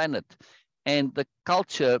new planet, and the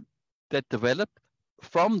culture that developed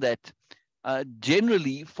from that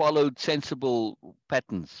generally followed sensible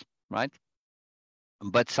patterns, right?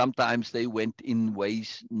 But sometimes they went in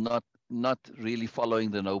ways not really following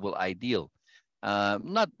the noble ideal.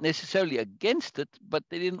 Not necessarily against it, but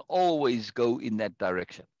they didn't always go in that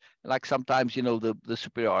direction. Like sometimes, you know, the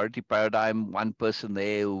superiority paradigm, one person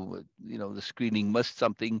there who, you know, the screening missed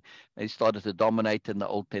something, they started to dominate and the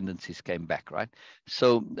old tendencies came back, right?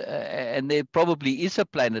 So, and there probably is a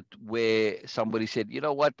planet where somebody said, you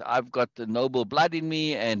know what, I've got the noble blood in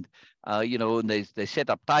me, and, you know, and they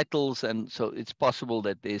set up titles. And so it's possible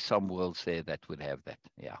that there's some worlds there that would have that.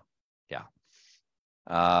 Yeah. Yeah.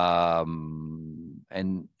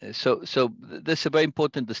 And so this is a very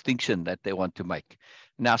important distinction that they want to make.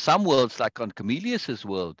 Now, some worlds, like on Camelius's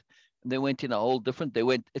world, they went in a whole different,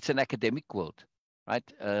 it's an academic world, right?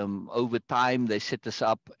 Over time, they set this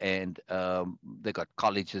up, and they got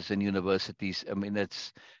colleges and universities. I mean,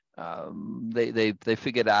 it's, they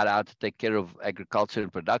figured out how to take care of agriculture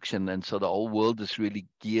and production. And so the whole world is really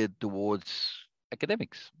geared towards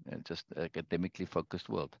academics, and just academically focused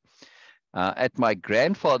world. At my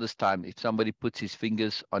grandfather's time, if somebody puts his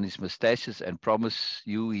fingers on his mustaches and promise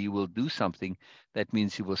you he will do something, that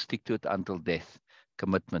means he will stick to it until death.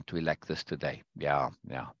 Commitment, we lack this today. Yeah,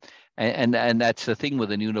 yeah. And that's the thing with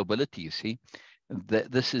the new nobility, you see.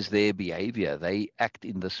 This is their behavior. They act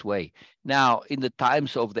in this way. Now, in the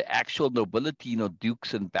times of the actual nobility, you know,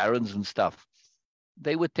 dukes and barons and stuff,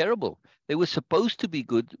 they were terrible. They were supposed to be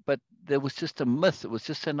good, but there was just a myth. It was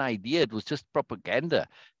just an idea. It was just propaganda.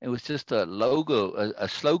 It was just a logo, a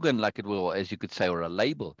slogan, like it were, as you could say, or a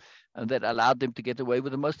label, and that allowed them to get away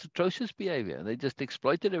with the most atrocious behavior. They just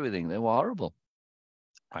exploited everything. They were horrible.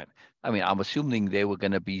 Right. I mean, I'm assuming there were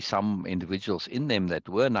going to be some individuals in them that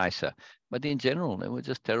were nicer, but in general, they were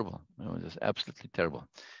just terrible. They were just absolutely terrible.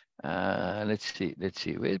 Let's see. Let's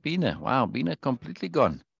see. Where's Bina? Wow, Bina completely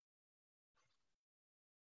gone.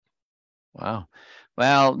 Wow.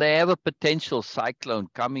 Well, they have a potential cyclone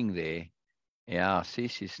coming there. Yeah, see,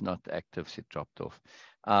 she's not active. She dropped off.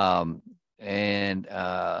 And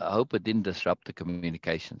I hope it didn't disrupt the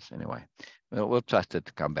communications anyway. Well, we'll trust it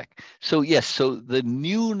to come back. So, yes, so the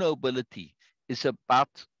new nobility is about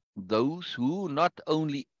those who not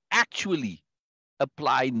only actually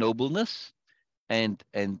apply nobleness and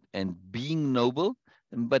being noble,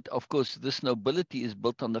 but of course, this nobility is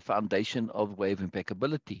built on the foundation of way of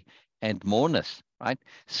impeccability and moreness, right?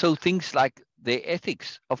 So things like their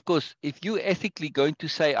ethics. Of course, if you're ethically going to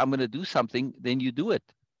say, I'm going to do something, then you do it.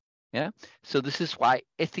 Yeah. So this is why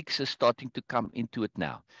ethics is starting to come into it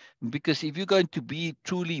now. Because if you're going to be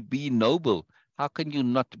truly be noble, how can you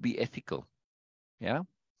not be ethical? Yeah.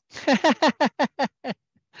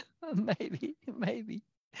 maybe, maybe,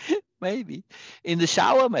 maybe. In the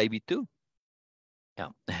shower, maybe too.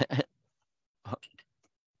 Yeah.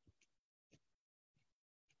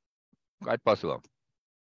 Quite possible.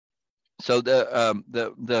 So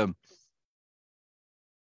the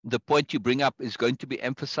point you bring up is going to be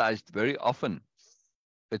emphasized very often.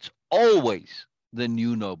 It's always the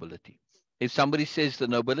new nobility. If somebody says the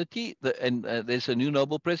nobility, and there's a new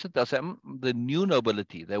noble present, they'll say the new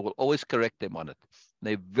nobility. They will always correct them on it.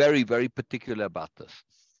 They're very, very particular about this,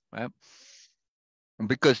 right?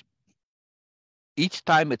 Because each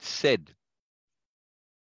time it's said,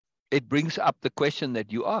 it brings up the question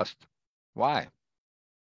that you asked. Why?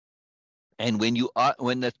 And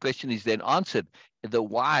when that question is then answered, the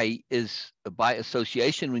why is by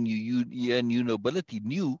association. When you hear new nobility,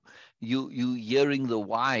 you hearing the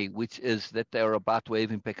why, which is that they are about way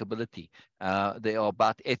of impeccability. They are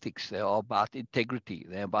about ethics. They are about integrity.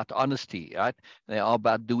 They're about honesty, right? They are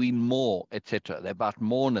about doing more, etc. They're about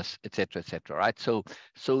moreness, etc., etc. Right? So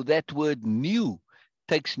that word new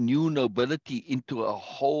takes new nobility into a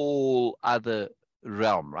whole other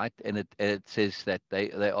realm, right? And it says that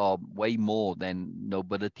they are way more than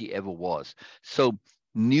nobility ever was. So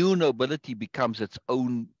new nobility becomes its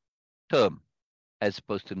own term as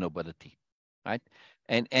opposed to nobility, right?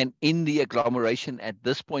 And in the agglomeration at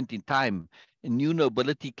this point in time, new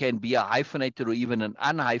nobility can be a hyphenated or even an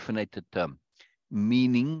unhyphenated term,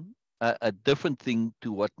 meaning a different thing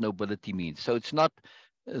to what nobility means. So it's not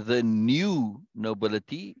the new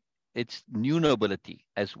nobility, it's new nobility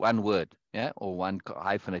as one word, yeah, or one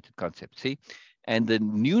hyphenated concept. See, and the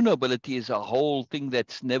new nobility is a whole thing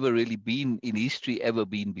that's never really been in history ever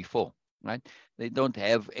been before, right? They don't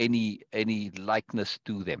have any likeness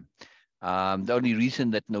to them. The only reason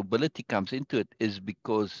that nobility comes into it is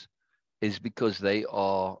because they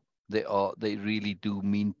really do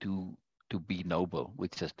mean to be noble,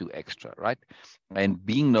 which is too extra, right? And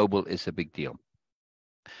being noble is a big deal.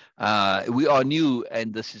 We are new,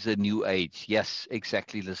 and this is a new age. Yes,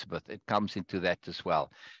 exactly, Elizabeth. It comes into that as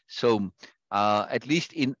well. So at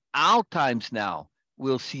least in our times now,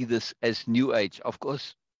 we'll see this as new age. Of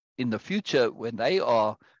course, in the future, when they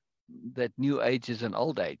are, that new age is an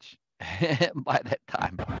old age by that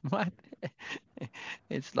time, right?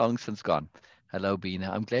 It's long since gone. Hello,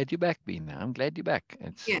 Bina. I'm glad you're back, Bina. I'm glad you're back.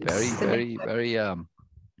 It's very, Yes. The very, network. very,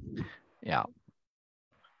 yeah.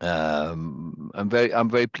 I'm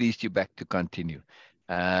very pleased you're back to continue.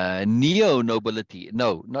 Neo nobility.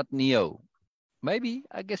 No, not neo. Maybe,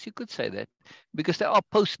 I guess you could say that, because they are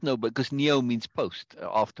post noble, because neo means post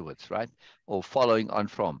afterwards, right? Or following on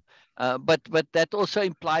from. But that also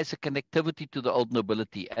implies a connectivity to the old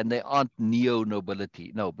nobility, and they aren't neo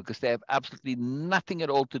nobility. No, because they have absolutely nothing at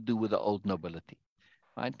all to do with the old nobility,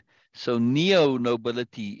 right? So neo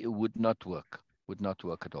nobility would not work. Would not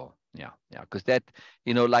work at all. Yeah, yeah, because that,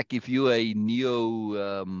 like if you're a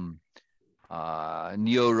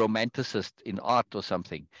neo-romanticist in art or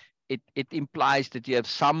something, it implies that you have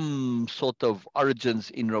some sort of origins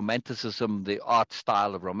in romanticism, the art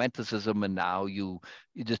style of romanticism, and now you're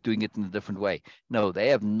just doing it in a different way. No, they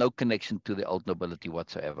have no connection to the old nobility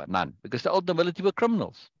whatsoever, none, because the old nobility were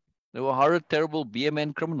criminals. They were horrid, terrible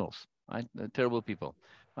BMN criminals, right? They're terrible people,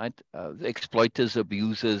 right? Exploiters,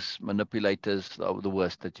 abusers, manipulators are the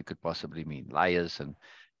worst that you could possibly mean. Liars, and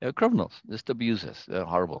they're criminals, just abusers. They're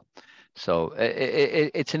horrible. So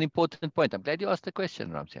it's an important point. I'm glad you asked the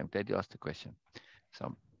question, Ramsey. I'm glad you asked the question.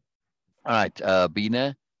 So, all right,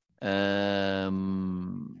 Bina.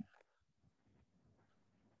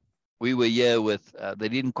 We were here with, they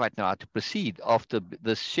didn't quite know how to proceed after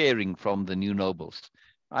this sharing from the new nobles.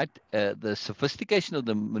 right? The sophistication of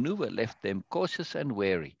the maneuver left them cautious and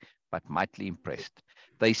wary, but mightily impressed.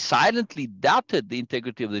 They silently doubted the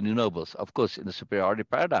integrity of the new nobles. Of course, in the superiority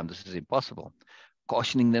paradigm, this is impossible.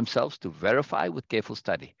 Cautioning themselves to verify with careful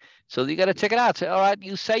study. So you got to check it out. Say, all right,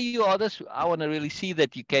 you say you are this. I want to really see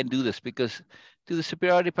that you can do this, because to the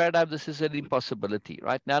superiority paradigm, this is an impossibility,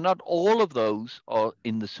 right? Now, not all of those are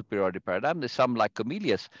in the superiority paradigm. There's some like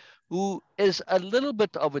Cornelius, who is a little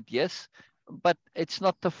bit of it, yes, but it's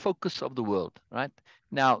not the focus of the world, right?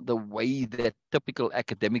 Now, the way that typical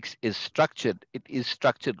academics is structured, it is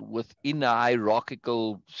structured within a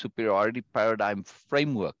hierarchical superiority paradigm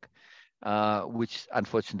framework, which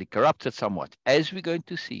unfortunately corrupts it somewhat, as we're going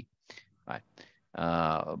to see, right?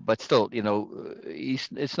 But still, you know,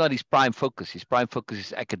 it's not his prime focus. His prime focus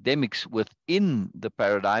is academics within the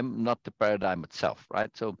paradigm, not the paradigm itself,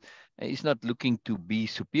 right? So he's not looking to be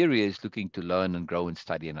superior. He's looking to learn and grow and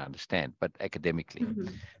study and understand, but academically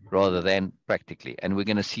rather than practically. And we're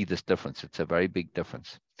going to see this difference. It's a very big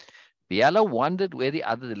difference. Biella wondered where the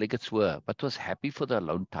other delegates were, but was happy for the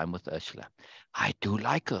alone time with Ursula. I do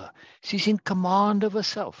like her. She's in command of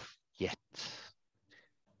herself. Yet,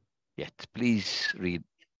 please read,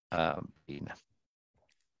 Ina.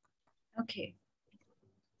 Okay.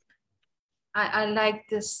 I like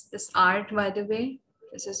this art, by the way.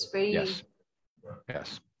 This is very Yes.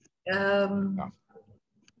 Yes.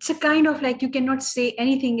 It's a kind of like you cannot say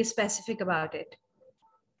anything specific about it.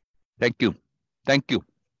 Thank you. Thank you.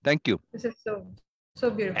 Thank you. This is so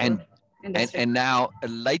beautiful. And now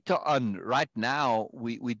later on, right now,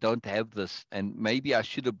 we don't have this, and maybe I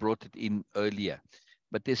should have brought it in earlier,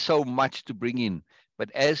 but there's so much to bring in.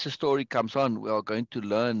 But as the story comes on, we are going to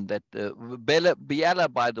learn that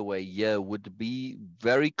Biella, by the way, would be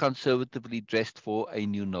very conservatively dressed for a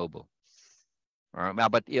new noble. Now,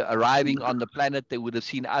 but arriving on the planet, they would have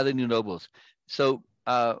seen other new nobles. So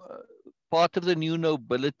part of the new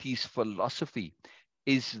nobility's philosophy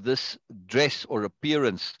is this dress or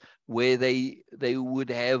appearance, where they would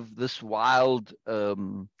have this wild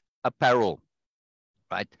apparel,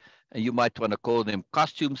 right? And you might want to call them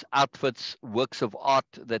costumes, outfits, works of art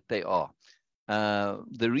that they are.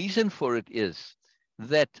 The reason for it is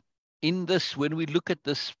that in this, when we look at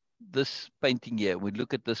this painting here, we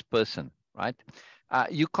look at this person, right?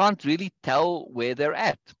 You can't really tell where they're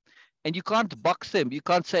at. And you can't box them. You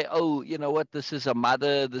can't say, oh, you know what, this is a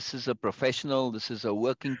mother, this is a professional, this is a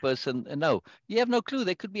working person. No, you have no clue.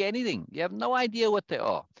 They could be anything. You have no idea what they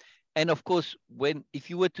are. And of course, if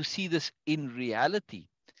you were to see this in reality,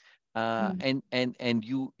 and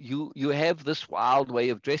you have this wild way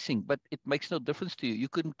of dressing, but it makes no difference to you. You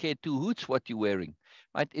couldn't care two hoots what you're wearing,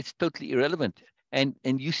 right? It's totally irrelevant. And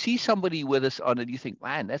you see somebody with this on, and you think,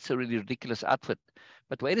 man, that's a really ridiculous outfit.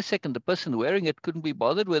 But wait a second, the person wearing it couldn't be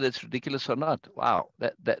bothered whether it's ridiculous or not. Wow,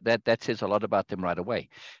 that says a lot about them right away.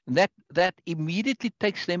 And that immediately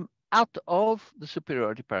takes them out of the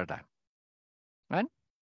superiority paradigm, right?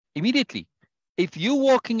 Immediately. If you're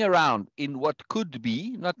walking around in what could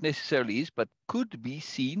be, not necessarily is, but could be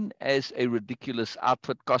seen as a ridiculous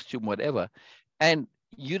outfit, costume, whatever, and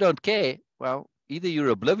you don't care, well, either you're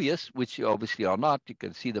oblivious, which you obviously are not, you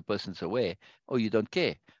can see the person's aware, or you don't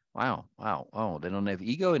care. Wow. Oh, they don't have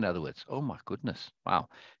ego, in other words. Oh my goodness. Wow.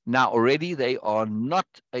 Now already they are not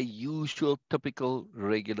a usual, typical,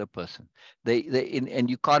 regular person. And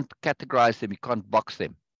you can't categorize them, you can't box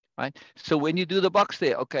them. Right. So when you do the box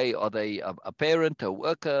there, okay, are they a parent, a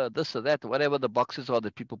worker, this or that, whatever the boxes are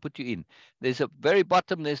that people put you in? There's a very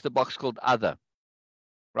bottom, there's the box called other.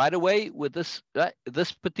 Right away with this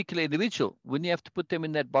particular individual, wouldn't you have to put them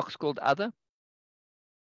in that box called other?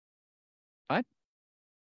 Right?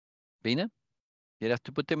 Bina, you'd have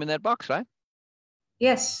to put them in that box, right?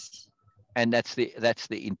 Yes. And that's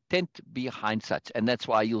the intent behind such, and that's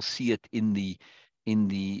why you'll see it in the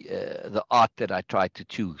art that I try to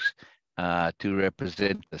choose to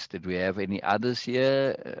represent this. Did we have any others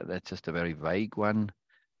here? That's just a very vague one.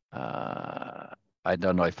 I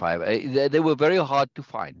don't know if I have. They were very hard to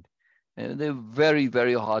find. They're very,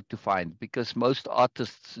 very hard to find because most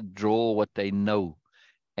artists draw what they know.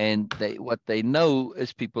 And what they know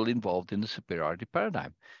is people involved in the superiority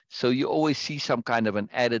paradigm. So you always see some kind of an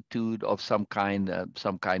attitude of some kind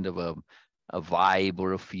of a vibe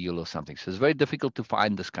or a feel or something. So it's very difficult to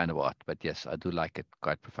find this kind of art. But yes, I do like it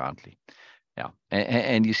quite profoundly. Yeah.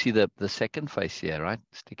 And you see the second face here, right?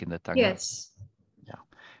 Sticking the tongue out. Yes. Yeah.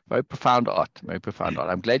 Very profound art. Very profound art.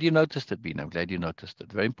 I'm glad you noticed it, Bean. I'm glad you noticed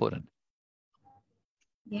it. Very important.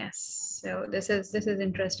 Yes. So this is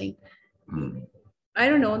interesting. I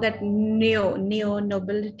don't know that neo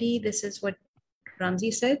nobility. This is what Ramsey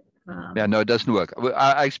said. Yeah, no, it doesn't work.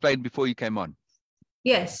 I explained before you came on.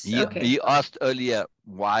 Yes. Okay. You asked earlier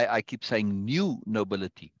why I keep saying new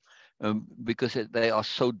nobility, because they are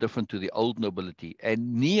so different to the old nobility.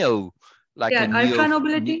 And neo, like a Yeah. neo, Ultra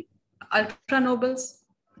nobility, ultra nobles.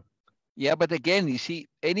 yeah. But again, you see,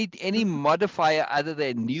 any modifier other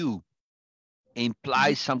than new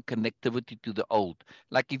implies some connectivity to the old.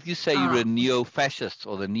 Like if you say you're a Ah. neo-fascist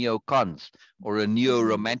or the neo-cons or a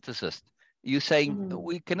neo-romanticist, you're saying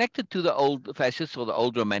we connected to the old fascists or the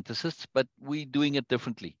old romanticists, but we're doing it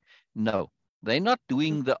differently. No, they're not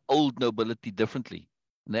doing the old nobility differently.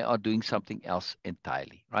 They are doing something else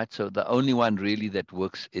entirely, right? So the only one really that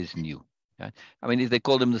works is new. Right? I mean, if they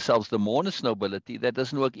call themselves the Moreness nobility, that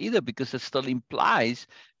doesn't work either because it still implies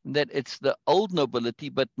that it's the old nobility,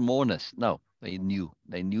 but Moreness. No, they knew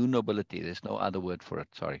nobility. There's no other word for it.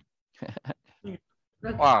 Sorry. Yeah.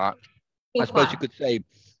 Okay. Or I So suppose far.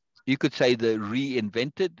 you could say the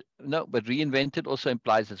reinvented. No, but reinvented also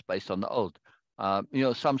implies it's based on the old.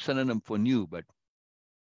 Some synonym for new, but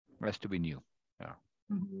it has to be new. Yeah.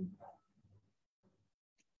 Mhm.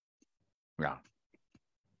 Yeah.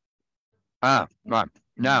 Right.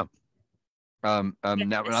 Now,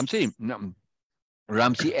 now Yes.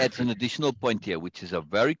 Ramsey adds an additional point here, which is a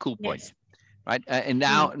very cool point, Yes. right? And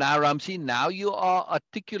now, Ramsey, now you are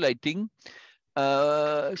articulating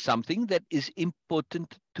something that is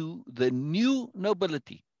important to the new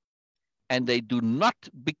nobility, and they do not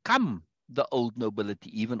become the old nobility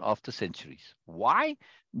even after centuries. Why?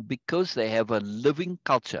 Because they have a living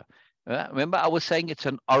culture. Remember, I was saying it's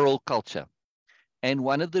an oral culture. And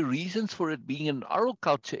one of the reasons for it being an oral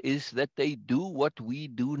culture is that they do what we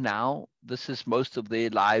do now. This is most of their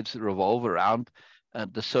lives revolve around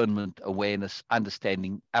discernment, awareness,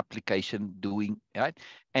 understanding, application, doing, right?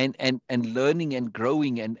 And learning and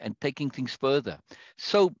growing and taking things further.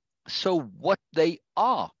 So what they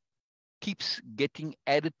are keeps getting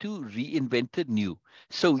added to, reinvented, new.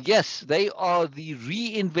 So yes, they are the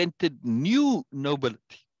reinvented new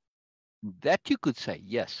nobility. That you could say,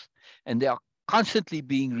 yes. And they are constantly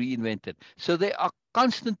being reinvented. So they are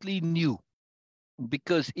constantly new.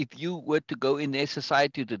 Because if you were to go in their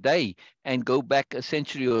society today and go back a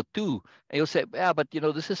century or two, and you'll say, yeah, but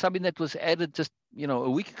this is something that was added just a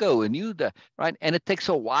week ago, and right? And it takes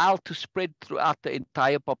a while to spread throughout the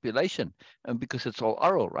entire population, and because it's all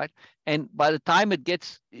oral, right? And by the time it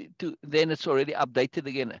gets to, then it's already updated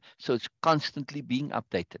again. So it's constantly being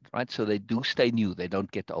updated, right? So they do stay new; they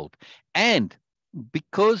don't get old, and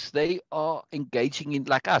because they are engaging in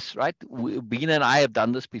like us, right? Bina and I have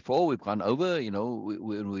done this before. We've gone over,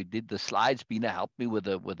 when we did the slides. Bina helped me with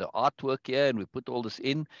the artwork here, and we put all this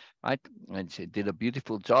in, right? And she did a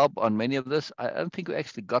beautiful job on many of this. I don't think we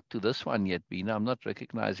actually got to this one yet, Bina. I'm not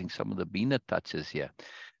recognizing some of the Bina touches here.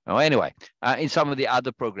 Oh, anyway, in some of the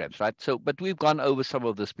other programs, right? So, but we've gone over some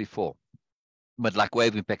of this before. But like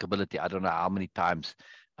Way-of-Impeccability, I don't know how many times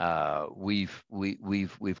we've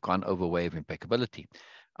gone over Way-of-Impeccability,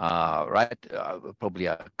 right? Probably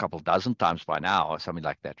a couple dozen times by now, or something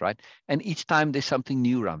like that, right? And each time there's something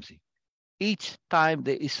new, Ramsey. Each time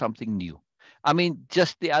there is something new. I mean,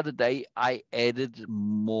 just the other day, I added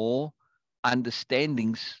more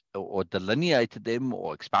understandings or delineated them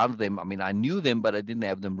or expounded them. I mean, I knew them, but I didn't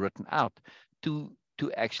have them written out to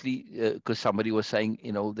actually, because somebody was saying,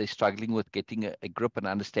 they're struggling with getting a grip and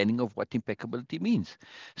understanding of what impeccability means.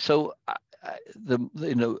 So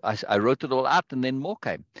I wrote it all out, and then more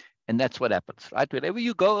came. And that's what happens, right? Whenever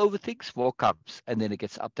you go over things, more comes, and then it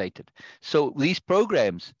gets updated. So these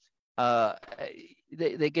programs, uh,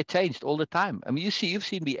 they get changed all the time. I mean, you've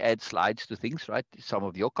seen me add slides to things, right? Some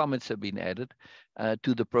of your comments have been added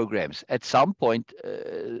to the programs. At some point,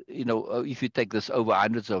 if you take this over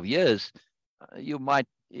hundreds of years, you might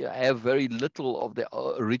have very little of the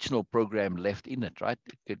original program left in it, right?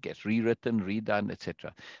 It could get rewritten, redone,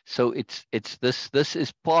 etc. So it's this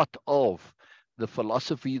is part of the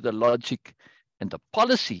philosophy, the logic, and the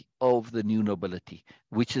policy of the new nobility,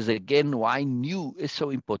 which is again why new is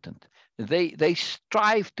so important. They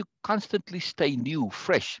strive to constantly stay new,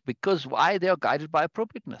 fresh, because why? They are guided by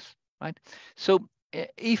appropriateness, right? So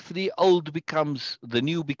if the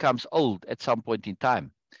new becomes old at some point in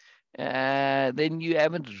time, then you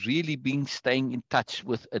haven't really been staying in touch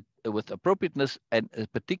with appropriateness, and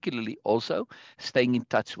particularly also staying in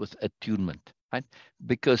touch with attunement, right?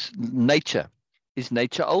 Because is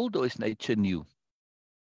nature old or is nature new,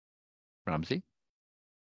 Ramsey?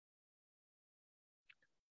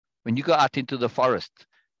 When you go out into the forest,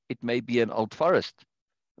 it may be an old forest,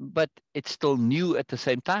 but it's still new at the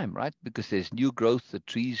same time, right? Because there's new growth, the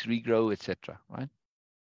trees regrow, etc., right?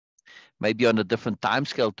 Maybe on a different time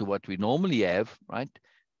scale to what we normally have, right?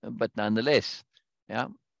 But nonetheless, yeah.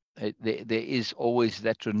 there is always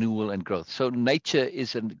that renewal and growth. So nature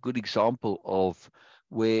is a good example of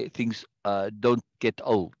where things don't get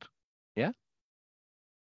old. Yeah,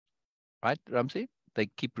 right, Ramsey? They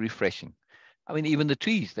keep refreshing. I mean, even the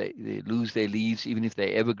trees, they lose their leaves, even if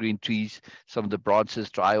they're evergreen trees. Some of the branches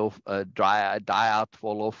dry off, die out,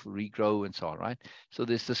 fall off, regrow, and so on, right? So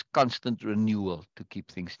there's this constant renewal to keep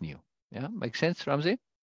things new. Yeah, makes sense, Ramsey?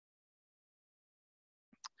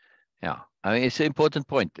 Yeah, I mean, it's an important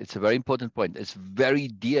point. It's a very important point. It's very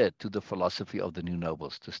dear to the philosophy of the New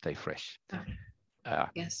Nobles to stay fresh. Okay. Uh,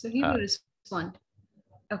 Yes. So he will respond.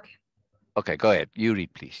 Okay. okay, go ahead. You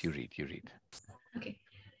read, please. You read. You read. Okay.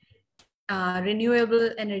 Renewable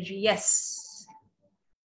energy. Yes.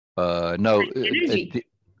 No. Like energy.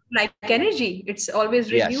 Like energy. It's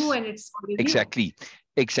always renew Yes. and it's always Exactly.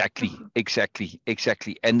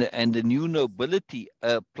 Exactly. And the new nobility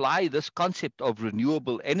apply this concept of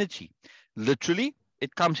renewable energy. Literally,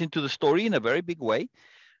 it comes into the story in a very big way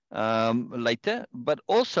later, but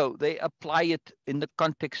also they apply it in the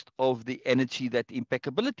context of the energy that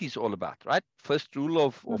impeccability is all about, right? First rule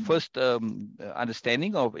of, or first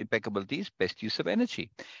understanding of impeccability is best use of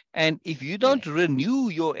energy. And if you don't renew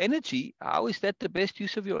your energy, how is that the best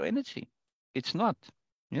use of your energy? It's not.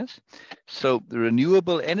 Yes. So the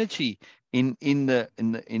renewable energy in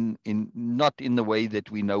not in the way that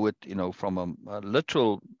we know it, from a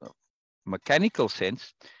literal mechanical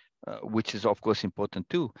sense, which is of course important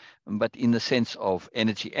too, but in the sense of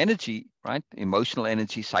energy, right? Emotional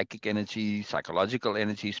energy, psychic energy, psychological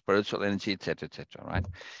energy, spiritual energy, etc., right?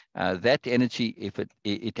 That energy, if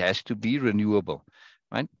it has to be renewable,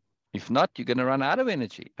 right? If not, you're going to run out of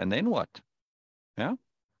energy, and then what? Yeah.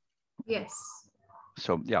 Yes.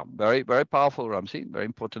 So yeah, very, very powerful, Ramsey. Very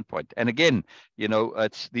important point. And again,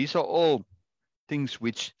 these are all things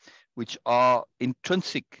which are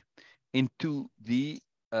intrinsic into the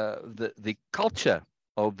culture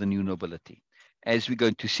of the new nobility, as we're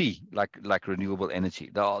going to see, like renewable energy.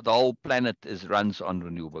 The whole planet runs on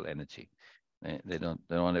renewable energy. They don't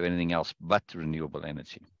have anything else but renewable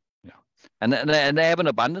energy. Yeah, and they have an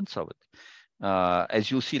abundance of it, as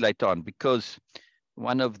you'll see later on, because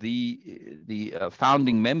one of the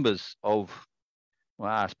founding members of, well,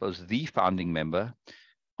 I suppose the founding member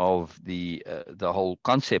of the whole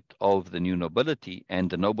concept of the new nobility and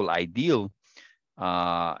the noble ideal,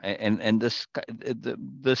 and this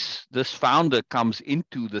founder comes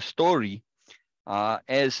into the story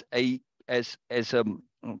as a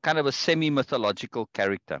kind of a semi-mythological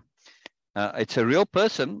character. It's a real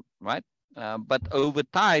person, right? But over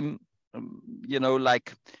time,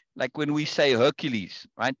 like when we say Hercules,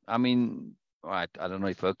 right? I mean, right, I don't know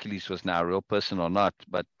if Hercules was now a real person or not,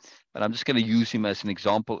 but I'm just going to use him as an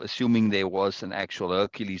example, assuming there was an actual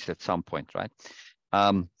Hercules at some point, right?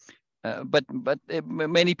 But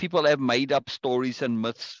many people have made up stories and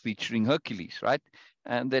myths featuring Hercules, right?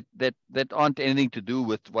 And that aren't anything to do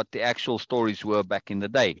with what the actual stories were back in the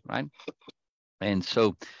day, right? And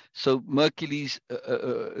so Hercules,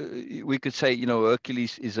 we could say,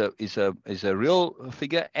 Hercules is a real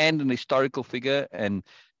figure and an historical figure, and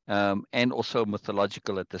also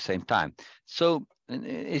mythological at the same time. So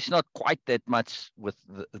it's not quite that much with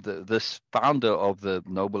this founder of the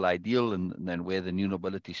noble ideal and then where the new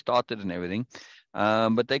nobility started and everything.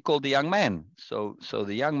 But they called the young man. So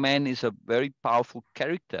the young man is a very powerful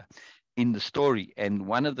character in the story. And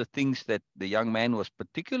one of the things that the young man was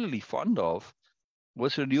particularly fond of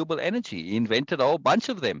was renewable energy. He invented a whole bunch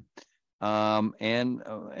of them, and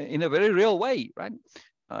in a very real way, right?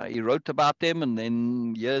 He wrote about them, and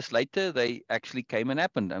then years later, they actually came and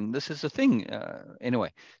happened. And this is the thing,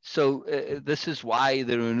 anyway. So this is why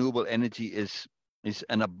the renewable energy is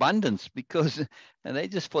an abundance, because, and they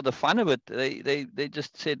just, for the fun of it, they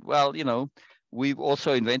just said, well, we've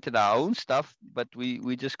also invented our own stuff, but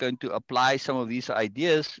we're just going to apply some of these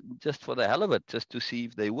ideas just for the hell of it, just to see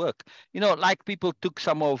if they work. Like people took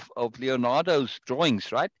some of Leonardo's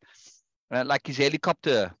drawings, right? Like his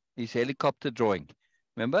helicopter drawing,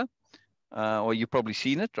 remember? Or you've probably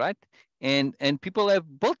seen it, right? And people have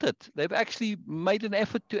built it. They've actually made an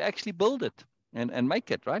effort to actually build it and make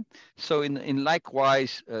it, right? So in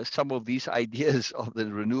likewise, some of these ideas of the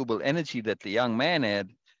renewable energy that the young man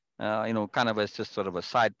had, kind of as just sort of a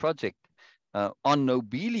side project on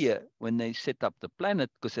Nobelia when they set up the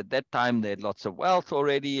planet, because at that time they had lots of wealth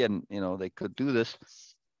already, and they could do this.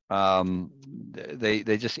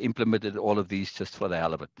 They just implemented all of these just for the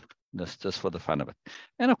hell of it, just for the fun of it.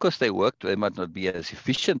 And of course they worked. They might not be as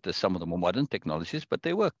efficient as some of the more modern technologies, but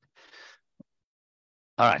they worked.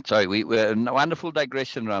 All right, sorry, we're a wonderful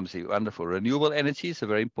digression, Ramsey. Wonderful. Renewable energy is a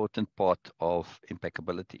very important part of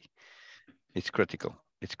impeccability. It's critical.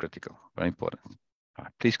 It's critical, very important. All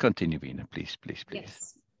right, please continue, Veena. Please.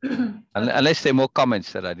 Yes. Unless there are more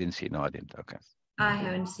comments that I didn't see. No, I didn't. Okay. I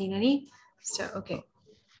haven't seen any. So, okay.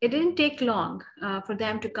 It didn't take long for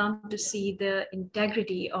them to come to see the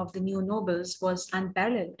integrity of the new nobles was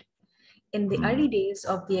unparalleled. In the early days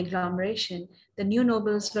of the agglomeration, the new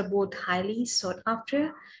nobles were both highly sought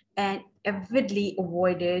after and avidly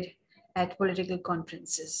avoided at political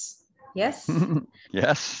conferences. Yes?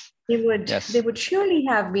 Yes. They Yes. would surely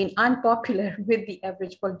have been unpopular with the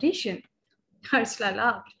average politician. Ursula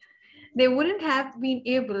laughed. They wouldn't have been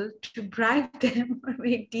able to bribe them or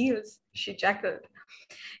make deals, she chuckled.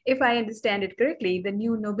 If I understand it correctly, the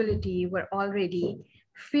new nobility were already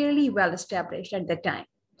fairly well established at that time.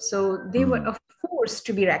 So they were a force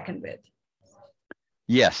to be reckoned with.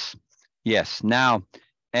 Yes. Yes. Now,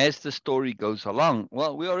 as the story goes along,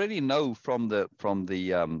 well, we already know from the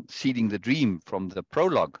Seeding the Dream, from the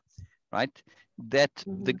prologue, right, that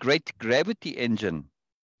the great gravity engine,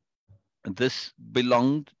 this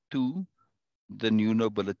belonged to the New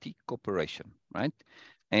Nobility Corporation, right?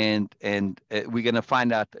 And we're going to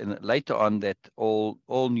find out later on that all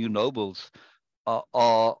new nobles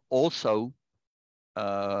are also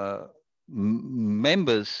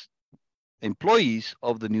members, employees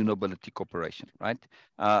of the New Nobility Corporation, right?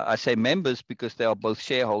 I say members because they are both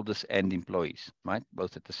shareholders and employees, right?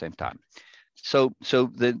 Both at the same time. So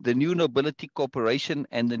the New Nobility Corporation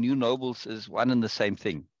and the new nobles is one and the same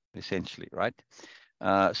thing, essentially, right?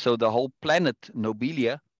 So the whole planet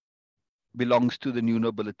Nobelia belongs to the New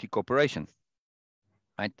Nobility Corporation,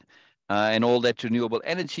 right? And all that renewable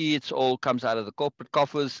energy, it's all comes out of the corporate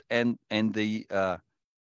coffers, and the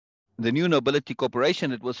New Nobility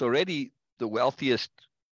Corporation, it was already the wealthiest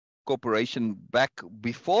corporation back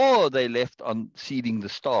before they left on Seeding the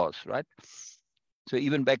Stars, right? So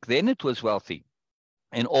even back then it was wealthy.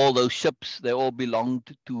 And all those ships, they all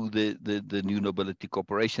belonged to the New Nobility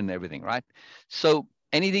Corporation and everything, right? So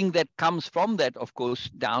anything that comes from that, of course,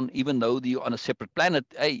 down, even though you're on a separate planet,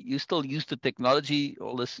 hey, you still use the technology,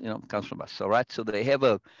 all this, comes from us. All right. So they have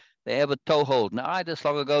a toehold. Now, just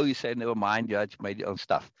long ago, you say, never mind, you made your own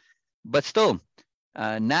stuff. But still,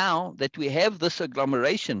 now that we have this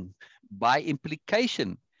agglomeration, by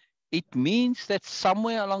implication, it means that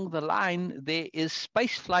somewhere along the line, there is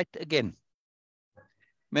space flight again.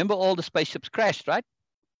 Remember, all the spaceships crashed, right?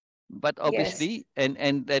 But obviously, yes.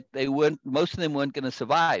 and that most of them weren't going to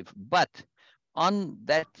survive. But on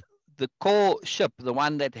that, the core ship, the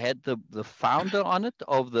one that had the founder on it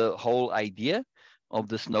of the whole idea of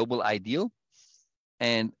this noble ideal,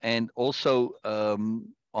 and also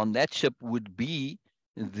on that ship would be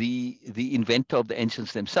the inventor of the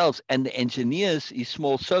engines themselves and the engineers, a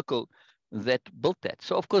small circle that built that.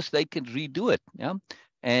 So of course they could redo it, yeah.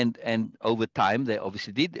 And over time they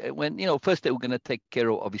obviously did. When first they were going to take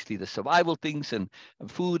care of obviously the survival things and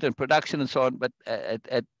food and production and so on, but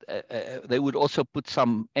they would also put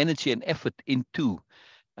some energy and effort into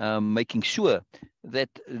making sure that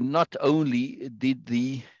not only did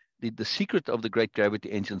the secret of the great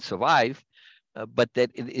gravity engine survive, but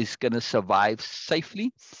that it is going to survive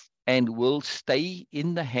safely and will stay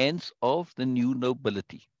in the hands of the new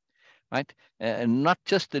nobility, right? And not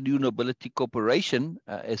just the New Nobility Corporation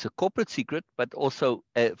as a corporate secret, but also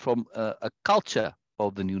from a culture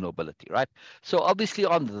of the new nobility, right? So obviously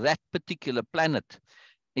on that particular planet,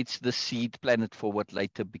 it's the seed planet for what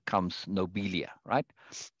later becomes Nobelia, right?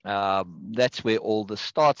 That's where all this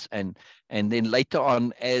starts, and then later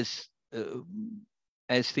on, as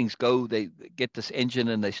things go, they get this engine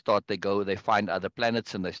and they find other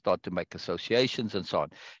planets and they start to make associations and so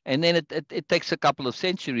on. And then it takes a couple of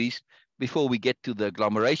centuries before we get to the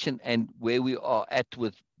agglomeration, and where we are at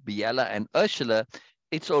with Biella and Ursula,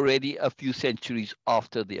 it's already a few centuries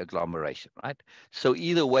after the agglomeration, right? So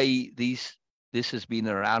either way, this has been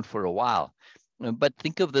around for a while. But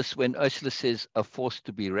think of this when Ursula says a force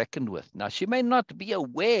to be reckoned with. Now, she may not be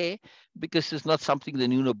aware, because it's not something the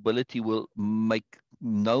new nobility will make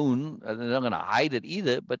known. They're not going to hide it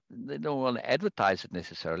either, but they don't want to advertise it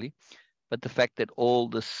necessarily. But the fact that all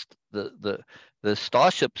this, the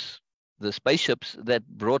starships, the spaceships that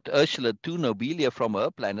brought Ursula to Nobelia from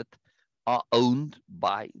her planet are owned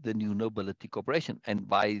by the New Nobility Corporation, and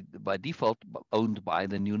by default owned by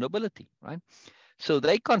the New Nobility, right? So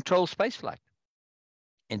they control spaceflight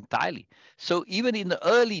entirely. So even in the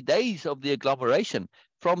early days of the agglomeration,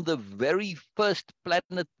 from the very first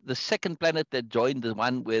planet, the second planet that joined the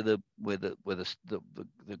one where the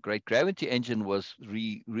great gravity engine was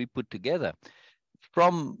re-put together,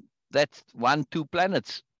 from that 1-2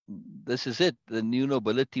 planets, this is it. The new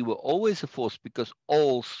nobility were always a force because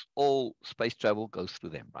all space travel goes through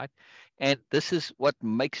them, right? And this is what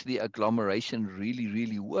makes the agglomeration really,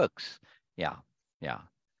 really works. Yeah, yeah.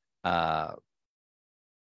 Oh,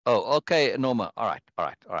 okay, Norma. All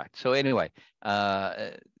right. So anyway,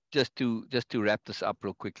 just to wrap this up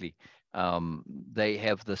real quickly, they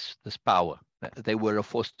have this power. They were a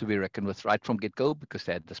force to be reckoned with right from get-go because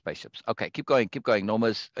they had the spaceships. Okay, keep going.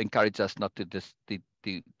 Norma's encouraged us not to just to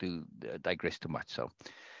digress too much. So,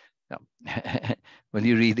 yeah. Will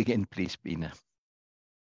you read again, please, Bina?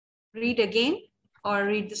 Read again or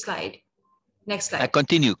read the slide? Next slide.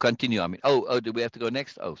 Continue. I mean, oh, do we have to go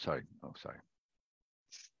next? Oh, sorry.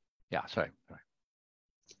 Yeah, sorry.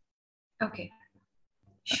 Okay.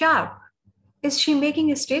 Sharp. Is she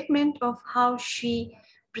making a statement of how she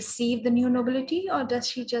perceived the new nobility, or does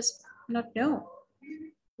she just not know?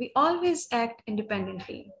 We always act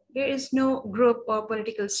independently. There is no group or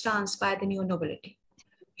political stance by the new nobility.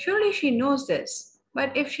 Surely she knows this,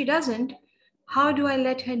 but if she doesn't, how do I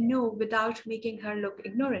let her know without making her look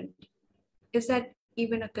ignorant? Is that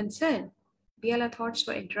even a concern? Biella thoughts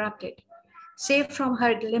were interrupted, saved from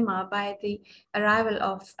her dilemma by the arrival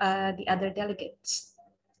of the other delegates.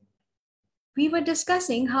 We were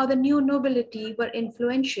discussing how the new nobility were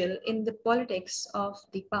influential in the politics of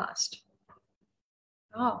the past.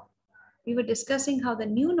 Oh, we were discussing how the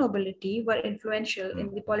new nobility were influential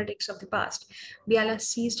in the politics of the past. Biella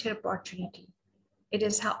seized her opportunity. It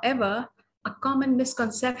is, however, a common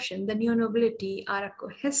misconception the new nobility are a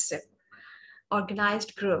cohesive,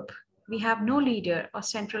 organized group. We have no leader or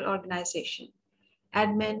central organization.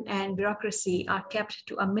 Admin and bureaucracy are kept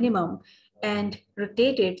to a minimum and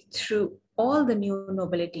rotated through all the new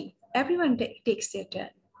nobility. Everyone takes their turn.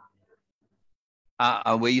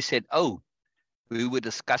 Where you said, oh, we were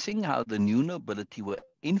discussing how the new nobility were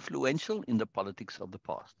influential in the politics of the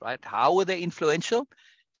past, right? How were they influential?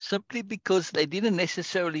 Simply because they didn't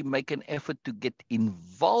necessarily make an effort to get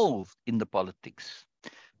involved in the politics.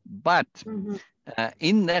 But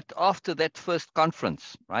in that, after that first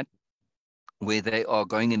conference, right, where they are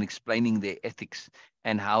going and explaining their ethics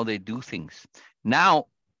and how they do things, now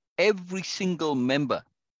every single member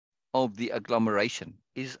of the agglomeration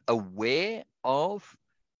is aware of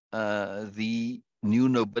the new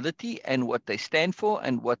nobility and what they stand for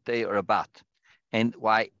and what they are about, and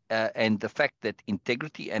why, and the fact that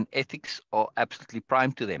integrity and ethics are absolutely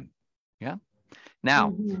prime to them. Yeah.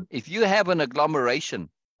 Now, if you have an agglomeration,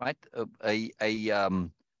 right?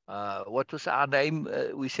 What was our name?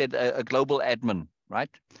 We said a global admin, right?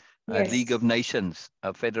 A Yes. League of Nations,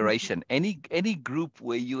 a federation, any group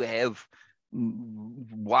where you have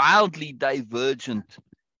wildly divergent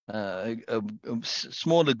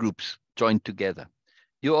smaller groups joined together,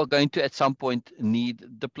 you are going to at some point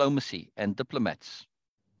need diplomacy and diplomats.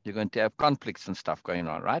 You're going to have conflicts and stuff going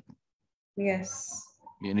on, right? Yes.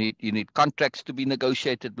 You need contracts to be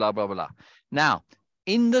negotiated, blah, blah, blah. Now,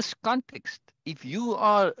 in this context, if you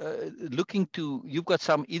are looking to, you've got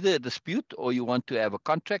some either a dispute or you want to have a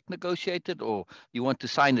contract negotiated or you want to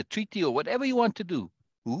sign a treaty or whatever you want to do,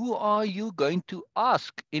 who are you going to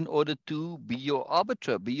ask in order to be your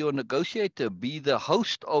arbiter, be your negotiator, be the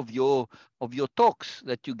host of your talks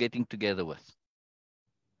that you're getting together with?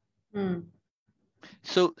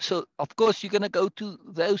 So of course you're going to go to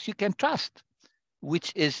those you can trust,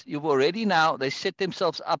 which is you've already now, they set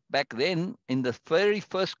themselves up back then in the very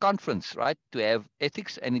first conference, right, to have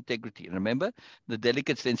ethics and integrity. And remember, the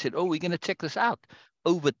delegates then said, oh, we're going to check this out.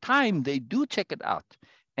 Over time, they do check it out.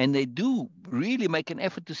 And they do really make an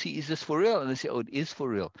effort to see, is this for real? And they say, oh, it is for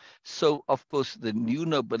real. So, of course, the new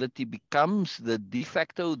nobility becomes the de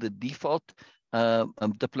facto, the default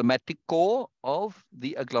diplomatic core of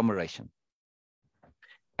the agglomeration.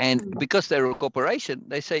 And because they're a corporation,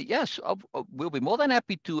 they say, yes, we'll be more than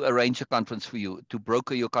happy to arrange a conference for you, to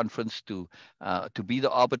broker your conference, to be the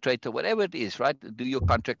arbitrator, whatever it is, right? Do your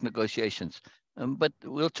contract negotiations. But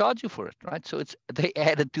we'll charge you for it, right? So they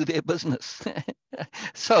added to their business.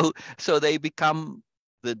 so they become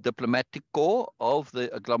the diplomatic core of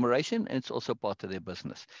the agglomeration, and it's also part of their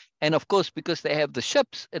business. And of course, because they have the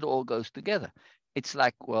ships, it all goes together. It's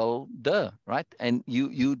like, well, duh, right? And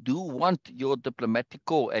you do want your diplomatic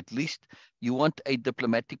corps, at least you want a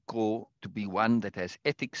diplomatic corps to be one that has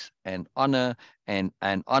ethics and honor and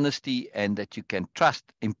honesty and that you can trust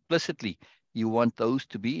implicitly. You want those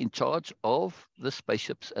to be in charge of the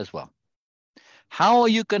spaceships as well. How are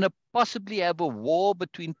you going to possibly have a war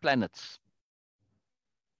between planets?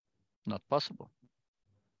 Not possible.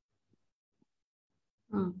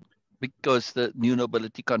 Because the new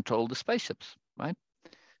nobility control the spaceships, right?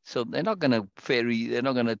 So they're not going to ferry, they're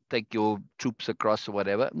not going to take your troops across or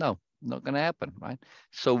whatever. No, not going to happen, right?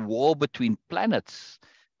 So war between planets,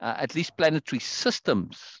 at least planetary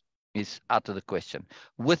systems, is out of the question.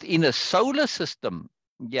 Within a solar system,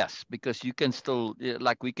 yes, because you can still,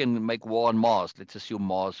 like we can make war on Mars. Let's assume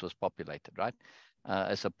Mars was populated, right,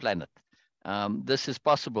 as a planet. This is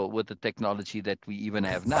possible with the technology that we even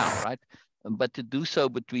have now, right? But to do so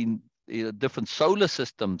between different solar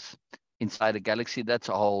systems inside a galaxy, that's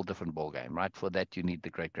a whole different ballgame, right? For that, you need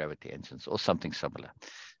the great gravity engines or something similar.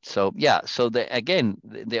 So yeah, so again,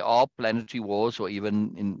 there are planetary wars, or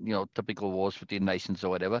even in typical wars between nations or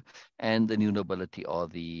whatever. And the new nobility are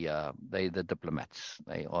the diplomats.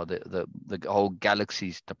 They are the whole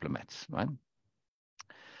galaxy's diplomats, right?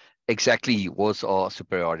 Exactly, was our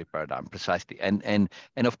superiority paradigm, precisely. And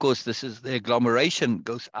of course, this is the agglomeration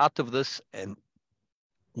goes out of this, and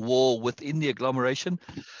war within the agglomeration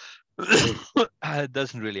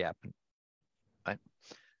doesn't really happen, right?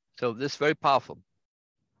 So this is very powerful.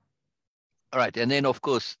 All right, and then of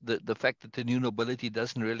course the fact that the new nobility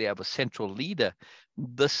doesn't really have a central leader,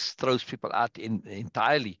 this throws people out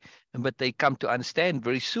entirely. But they come to understand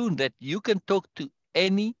very soon that you can talk to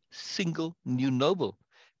any single new noble,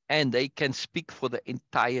 and they can speak for the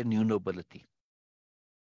entire new nobility.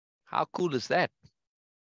 How cool is that?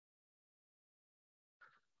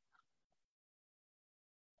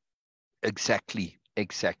 Exactly,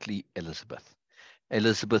 Elizabeth.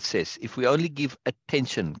 Elizabeth says, if we only give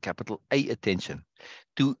attention, capital A attention,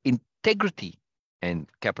 to integrity, and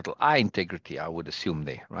capital I integrity, I would assume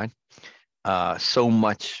there, right? So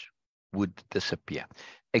much would disappear.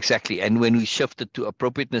 Exactly. And when we shift it to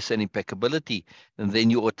appropriateness and impeccability,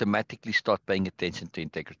 then you automatically start paying attention to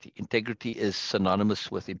integrity. Integrity is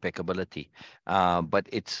synonymous with impeccability, but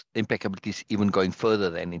impeccability is even going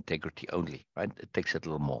further than integrity only, right? It takes it a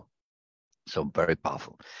little more. So very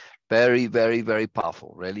powerful, very, very, very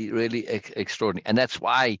powerful, really, really extraordinary. And that's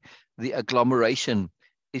why the agglomeration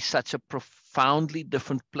is such a profoundly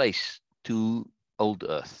different place to old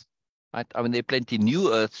Earth, right? I mean, there are plenty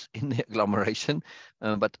new Earths in the agglomeration,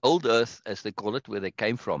 but old Earth, as they call it, where they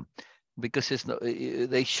came from, because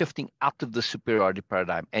they're shifting out of the superiority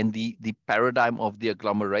paradigm, and the paradigm of the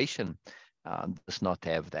agglomeration does not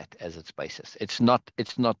have that as its basis. It's not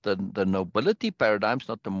the nobility paradigm, it's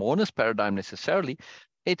not the Moreness paradigm necessarily.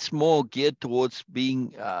 It's more geared towards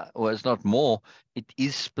being, or it's not more, it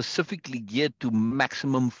is specifically geared to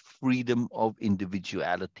maximum freedom of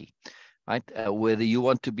individuality, right? Whether you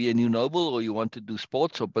want to be a new noble, or you want to do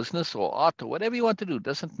sports or business or art or whatever you want to do,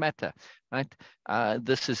 doesn't matter, right?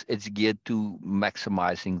 It's geared to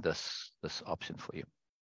maximizing this option for you.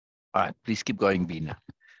 All right, please keep going, Bina.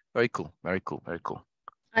 Very cool, very cool, very cool.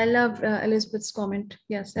 I love Elizabeth's comment.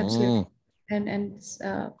 Yes, absolutely. And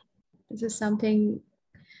this is something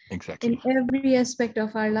Exactly. in every aspect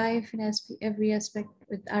of our life, in every aspect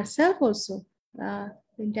with ourselves also.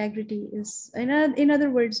 Integrity is, in other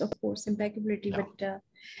words, of course, impeccability, but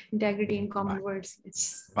integrity in common words,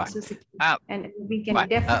 it's the key. And we can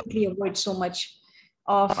definitely avoid so much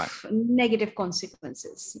of negative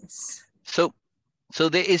consequences. Yes. So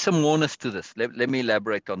there is some moreness to this. Let me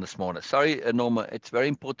elaborate on this moreness. Sorry, Norma, it's very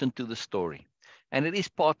important to the story. And it is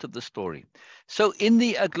part of the story. So in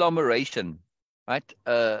the agglomeration, right,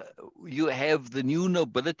 you have the new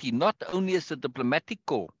nobility, not only as the diplomatic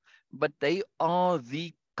corps, but they are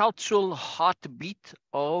the cultural heartbeat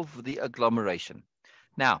of the agglomeration.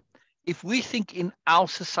 Now, if we think in our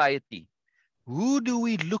society, who do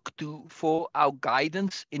we look to for our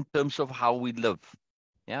guidance in terms of how we live?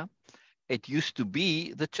 Yeah. It used to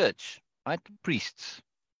be the church, right? Priests,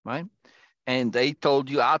 right? And they told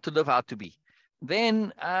you how to live, how to be.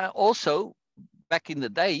 Then also, back in the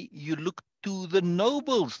day, you looked to the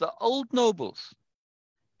nobles, the old nobles.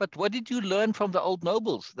 But what did you learn from the old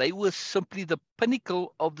nobles? They were simply the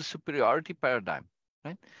pinnacle of the superiority paradigm,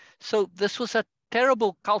 right? So this was a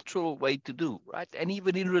terrible cultural way to do, right? And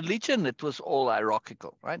even in religion, it was all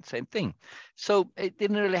hierarchical, right? Same thing. So it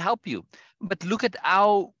didn't really help you. But look at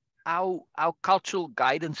our cultural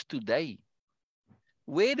guidance today.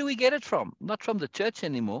 Where do we get it from? Not from the church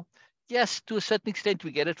anymore. Yes, to a certain extent,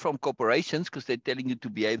 we get it from corporations because they're telling you to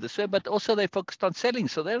behave this way, but also they're focused on selling.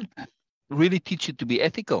 So they'll really teach you to be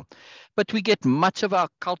ethical. But we get much of our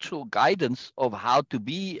cultural guidance of how to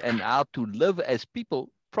be and how to live as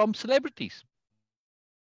people from celebrities.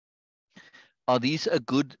 Are these a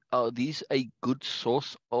good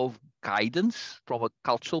source of guidance from a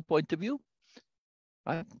cultural point of view?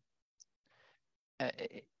 Right?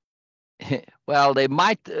 Well, they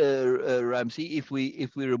might, Ramsey, if we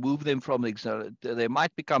remove them from the, they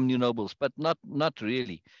might become new nobles, but not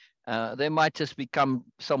really. They might just become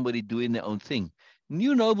somebody doing their own thing.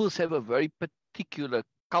 New nobles have a very particular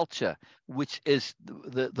culture, which is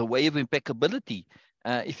the way of impeccability.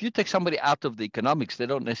 If you take somebody out of the economics, they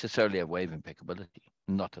don't necessarily have way of impeccability,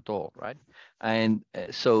 not at all, right? And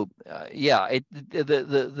yeah,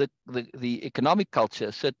 the economic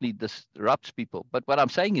culture certainly disrupts people. But what I'm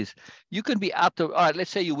saying is, you can be out of, all right, let's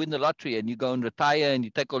say you win the lottery and you go and retire and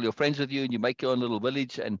you take all your friends with you and you make your own little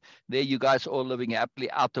village, and there you guys all living happily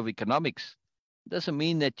out of economics. Doesn't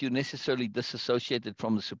mean that you're necessarily disassociated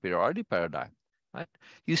from the superiority paradigm, right?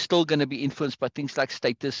 You're still going to be influenced by things like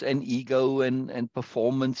status and ego and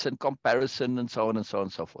performance and comparison and so on and so on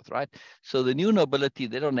and so forth, right? So the new nobility,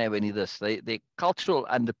 they don't have any of this. Their cultural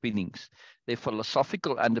underpinnings, their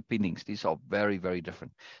philosophical underpinnings, these are very, very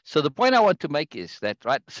different. So the point I want to make is that,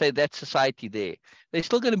 right, say that society there, they're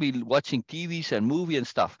still going to be watching TVs and movie and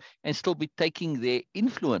stuff and still be taking their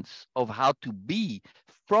influence of how to be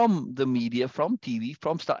from the media, from TV,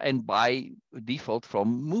 from star, and by default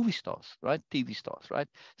from movie stars, right? TV stars, right?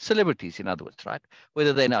 Celebrities, in other words, right?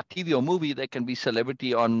 Whether they're now TV or movie, they can be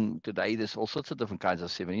celebrity on today. There's all sorts of different kinds of,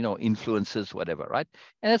 influencers, whatever, right?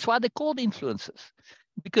 And that's why they're called influencers,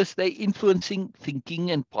 because they're influencing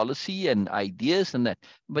thinking and policy and ideas and that.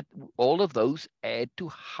 But all of those add to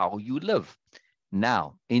how you live.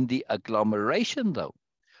 Now, in the agglomeration, though,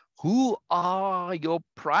 who are your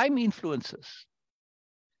prime influences?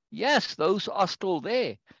 Yes, those are still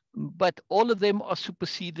there, but all of them are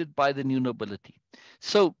superseded by the new nobility.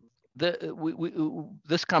 So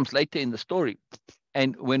this comes later in the story.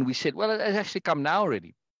 And when we said, well, it has actually come now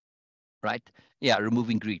already, right? Yeah,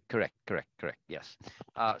 removing greed. Correct. Yes.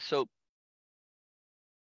 So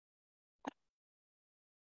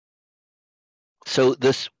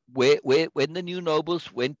this where when the new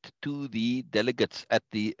nobles went to the delegates at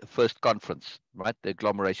the first conference, right, the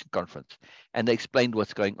agglomeration conference, and they explained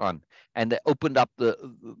what's going on, and they opened up the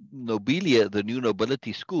Nobelia, the new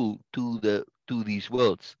nobility school, to these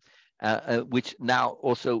worlds, which now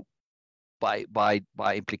also by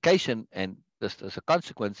implication and just as a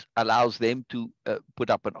consequence allows them to put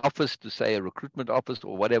up an office, to say a recruitment office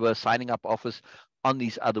or whatever, signing up office on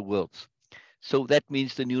these other worlds. So that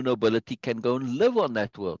means the new nobility can go and live on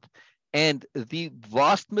that world. And the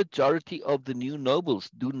vast majority of the new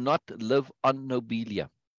nobles do not live on Nobelia.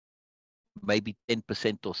 Maybe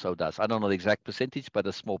 10% or so does. I don't know the exact percentage, but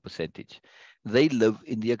a small percentage. They live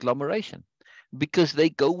in the agglomeration because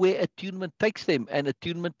they go where attunement takes them, and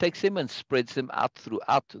attunement takes them and spreads them out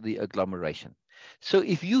throughout the agglomeration. So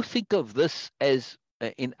if you think of this as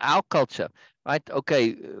in our culture, right?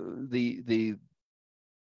 Okay, the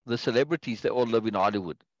celebrities, they all live in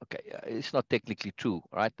Hollywood. Okay, it's not technically true,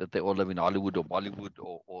 right? That they all live in Hollywood or Bollywood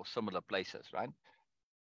or similar places, right?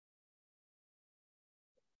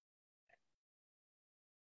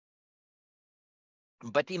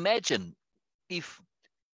 But imagine if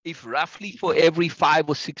roughly for every 5,000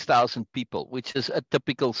 or 6,000 people, which is a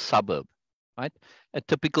typical suburb, right? A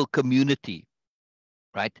typical community,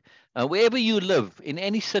 right? Wherever you live in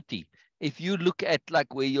any city, if you look at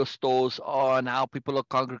like where your stores are and how people are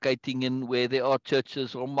congregating and where there are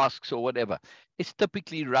churches or mosques or whatever, it's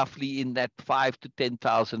typically roughly in that 5 to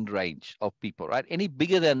 10,000 range of people, right? Any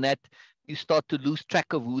bigger than that, you start to lose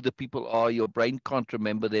track of who the people are. Your brain can't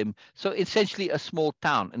remember them. So essentially a small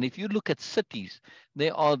town. And if you look at cities,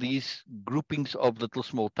 there are these groupings of little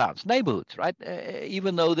small towns, neighborhoods, right?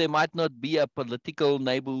 Even though there might not be a political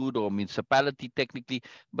neighborhood or municipality technically,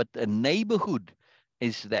 but a neighborhood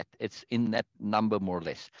is that. It's in that number more or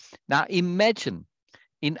less. Now imagine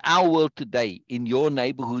in our world today, in your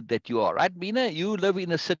neighborhood that you are, right, Mina? You live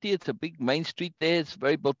in a city, it's a big main street there, it's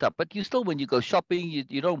very built up, but you still, when you go shopping,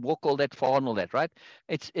 you don't walk all that far and all that, right?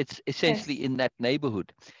 It's essentially Yes. in that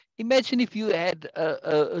neighborhood. Imagine if you had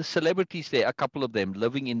celebrities there, a couple of them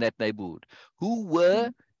living in that neighborhood, who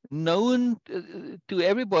were known to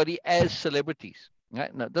everybody as celebrities.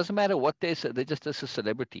 Right? No, it doesn't matter what they're just as a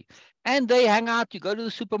celebrity. And they hang out, you go to the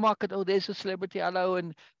supermarket, oh, there's a celebrity, hello,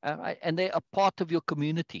 and they are part of your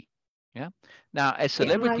community. Yeah. Now, as They are.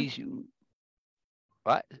 celebrities, you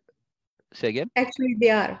right? Say again. Actually,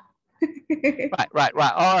 they are. Right.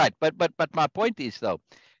 All right. But my point is though,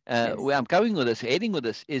 where Yes. I'm coming with this, heading with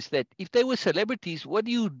this, is that if they were celebrities, what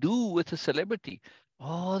do you do with a celebrity?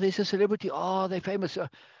 Oh, there's a celebrity. Oh, they're famous.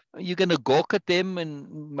 You're gonna gawk at them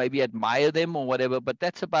and maybe admire them or whatever, but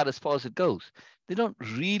that's about as far as it goes. They don't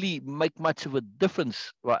really make much of a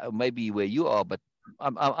difference. Right, maybe where you are, but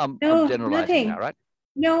I'm No, generalizing now, nothing. right?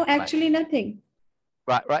 No, Right. actually nothing.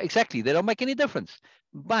 Right, exactly. They don't make any difference.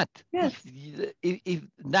 But Yes. if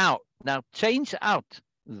now change out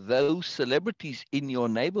those celebrities in your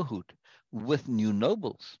neighborhood with new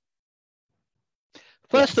nobles.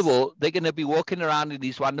 First of Yes. all, they're going to be walking around in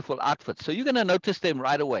these wonderful outfits. So you're going to notice them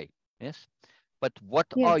right away. Yes. But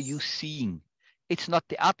what are you Yes. seeing? It's not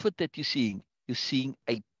the outfit that you're seeing. You're seeing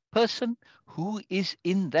a person who is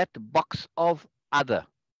in that box of other.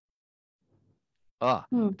 Ah,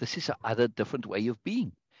 Hmm. this is a other different way of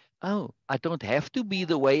being. Oh, I don't have to be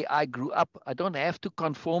the way I grew up. I don't have to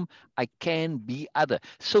conform. I can be other.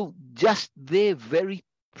 So just their very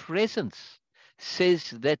presence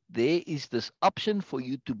says that there is this option for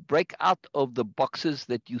you to break out of the boxes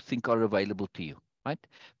that you think are available to you, right?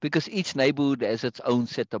 Because each neighborhood has its own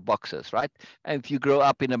set of boxes, right? And if you grow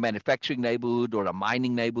up in a manufacturing neighborhood or a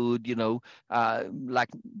mining neighborhood, like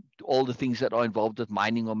all the things that are involved with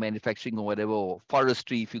mining or manufacturing or whatever, or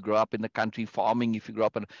forestry if you grow up in the country, farming if you grow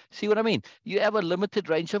up in, see what I mean? You have a limited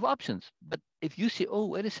range of options. But if you say, oh,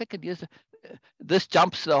 wait a second, this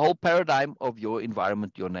jumps the whole paradigm of your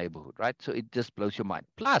environment, your neighborhood, right? So it just blows your mind.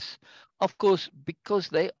 Plus, of course, because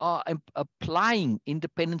they are applying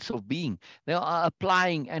independence of being, they are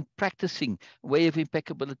applying and practicing way of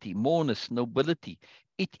impeccability, moreness, nobility.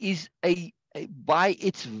 It is by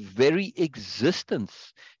its very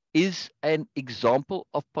existence, is an example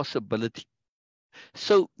of possibility.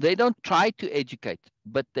 So they don't try to educate,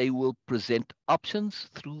 but they will present options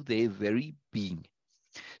through their very being.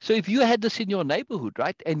 So if you had this in your neighborhood,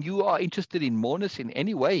 right, and you are interested in moreness in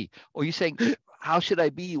any way, or you're saying, how should I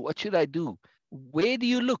be? What should I do? Where do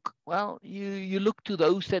you look? Well, you look to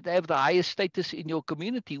those that have the highest status in your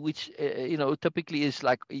community, which typically is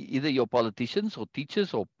like either your politicians or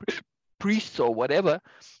teachers or priests or whatever.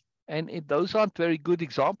 And if those aren't very good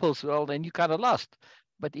examples, well, then you kind of lost.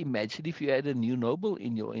 But imagine if you had a new noble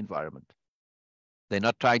in your environment. They're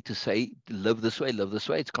not trying to say, live this way, live this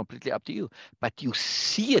way. It's completely up to you. But you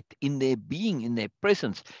see it in their being, in their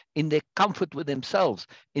presence, in their comfort with themselves,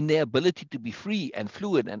 in their ability to be free and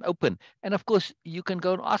fluid and open. And of course, you can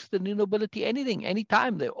go and ask the new nobility anything,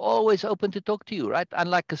 anytime. They're always open to talk to you, right?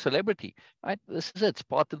 Unlike a celebrity, right? This is it. It's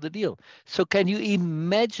part of the deal. So can you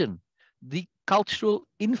imagine the cultural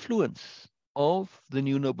influence of the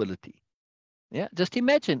new nobility? Yeah, just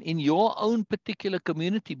imagine in your own particular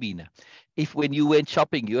community, Bina, if when you went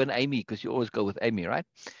shopping, you and Amy, because you always go with Amy, right?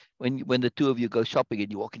 When the two of you go shopping and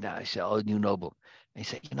you're walking down, I say, "Oh, new noble," and you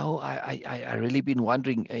say, I really been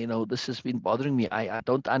wondering, this has been bothering me. I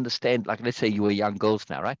don't understand. Like, let's say you were young girls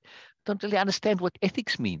now, right? Don't really understand what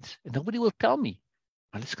ethics means, and nobody will tell me.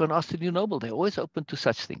 Well, let's go and ask the new noble. They're always open to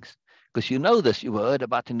such things. Because you know this, you've heard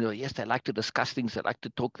about it. Yes, they like to discuss things, they like to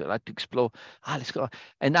talk, they like to explore. Let's go.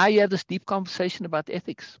 And now you have this deep conversation about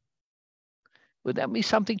ethics. Would that be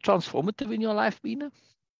something transformative in your life, Bina?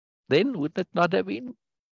 Then would that not have been?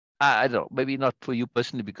 I don't know, maybe not for you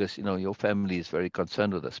personally, because your family is very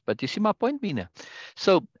concerned with this. But you see my point, Bina.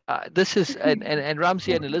 So this is and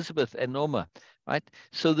Ramsey and Elizabeth and Norma, right?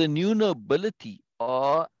 So the new nobility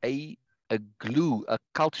are a glue, a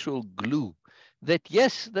cultural glue. That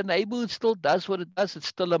yes, the neighborhood still does what it does. It's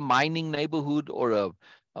still a mining neighborhood or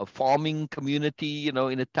a farming community, in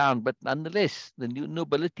a town. But nonetheless, the new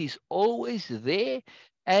nobility is always there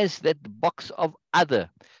as that box of other,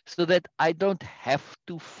 so that I don't have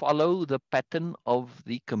to follow the pattern of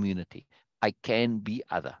the community. I can be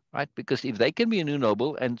other, right? Because if they can be a new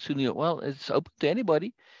noble and soon, well, it's open to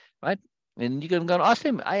anybody, right? And you can go and ask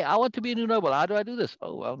them, I want to be a new noble. How do I do this?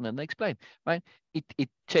 Oh, well, then they explain, right? It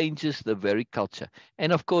changes the very culture.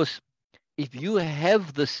 And of course, if you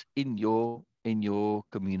have this in your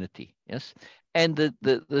community, yes, and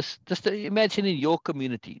this, just imagine in your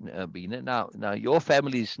community, Bina. Now your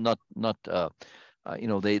family is not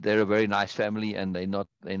they're a very nice family, and they're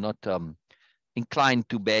not inclined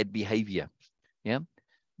to bad behavior, yeah.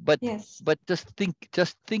 But Yes. just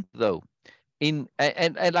think though, and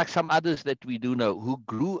like some others that we do know who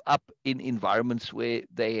grew up in environments where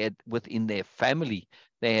they had within their family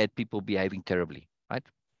they had people behaving terribly, right?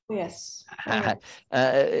 Oh, yes. Oh, yes.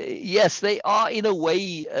 Yes, they are in a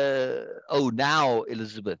way. Oh, now,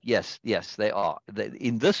 Elizabeth. Yes, they are.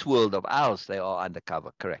 In this world of ours, they are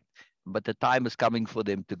undercover, correct. But the time is coming for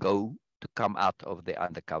them to come out of their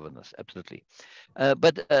undercoverness. Absolutely.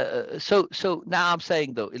 So now I'm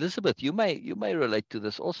saying though, Elizabeth, you may relate to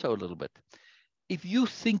this also a little bit. If you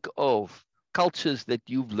think of cultures that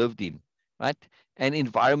you've lived in, right, and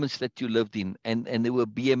environments that you lived in, and there were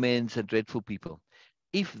BMNs and dreadful people,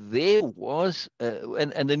 if there was,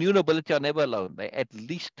 and the new nobility are never alone, they at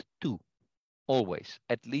least two, always,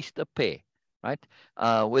 at least a pair, right?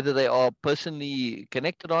 Whether they are personally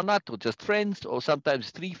connected or not, or just friends, or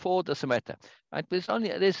sometimes three, four, doesn't matter, right? But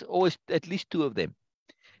there's always at least two of them.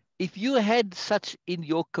 If you had such in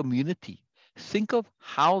your community, Think of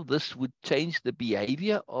how this would change the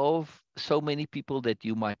behavior of so many people that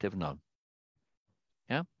you might have known.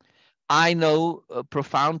 Yeah. I know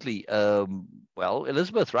profoundly, well,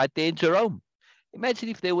 Elizabeth, right there in Jerome. Imagine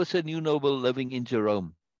if there was a new noble living in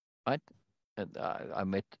Jerome, right? And I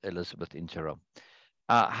met Elizabeth in Jerome.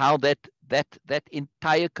 How that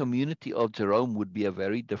entire community of Jerome would be a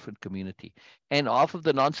very different community, and half of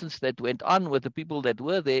the nonsense that went on with the people that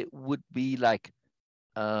were there would be like,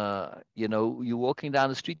 you're walking down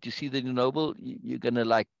the street, you see the new noble, you're gonna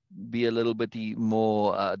like be a little bit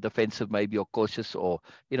more defensive, maybe, or cautious, or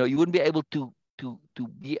you wouldn't be able to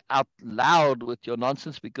be out loud with your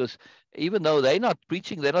nonsense, because even though they're not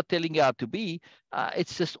preaching, they're not telling you how to be,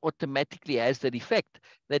 it's just automatically has that effect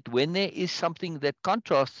that when there is something that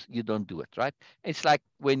contrasts, you don't do it, right? It's like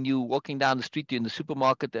when you're walking down the street, you're in the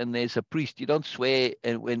supermarket, and there's a priest, you don't swear,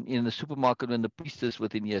 and when in the supermarket when the priest is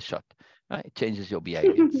within earshot. Right? It changes your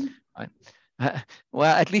behavior. Right?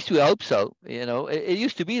 Well, at least we hope so. It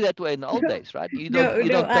used to be that way in the old days, right? You don't No, you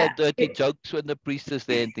no. don't tell dirty jokes when the priest is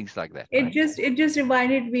there and things like that, right? It just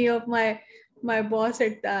reminded me of my boss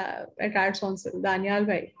at Arts Council, Daniel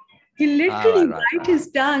Bhai. He All literally right, right, bites right.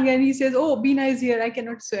 his tongue and he says, "Oh, Bina is here. I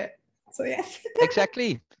cannot swear." So yes.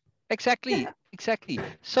 Exactly, exactly.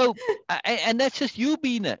 So, and that's just you,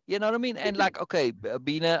 Bina. You know what I mean? And like, okay,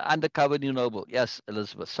 Bina, undercover new noble. Yes,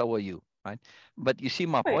 Elizabeth, so are you, right? But you see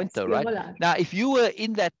my Oh point, yes, though, we right? all are. Now, if you were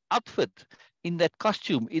in that outfit, in that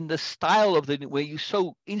costume, in the style of where you're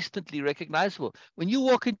so instantly recognizable, when you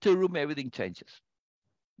walk into a room, everything changes.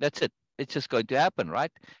 That's it. It's just going to happen,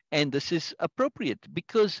 right? And this is appropriate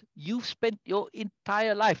because you've spent your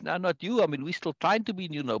entire life. Now, not you. I mean, we're still trying to be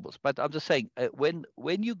new nobles, but I'm just saying, when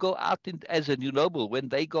you go out as a new noble, when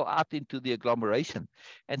they go out into the agglomeration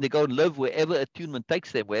and they go and live wherever attunement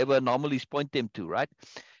takes them, wherever anomalies point them to, right?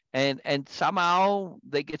 And somehow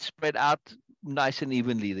they get spread out nice and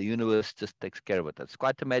evenly. The universe just takes care of it. That's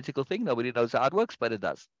quite a magical thing. Nobody knows how it works, but it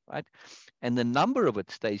does, right? And the number of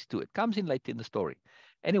it stays too. It comes in late in the story.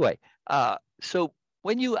 Anyway, so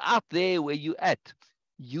when you're out there where you at,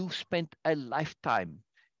 you've spent a lifetime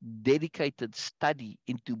dedicated study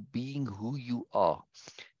into being who you are.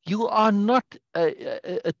 You are not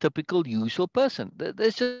a typical usual person.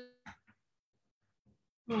 There's just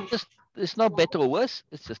Hmm. it's not better or worse.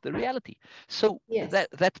 It's just the reality. So that's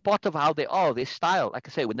Yes. part of how they are, their style. Like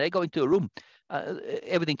I say, when they go into a room,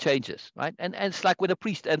 everything changes, right? And it's like when a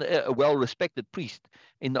priest and a well-respected priest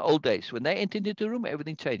in the old days, when they entered into a room,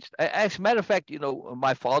 everything changed. As a matter of fact,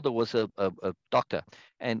 my father was a doctor,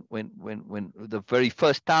 and when the very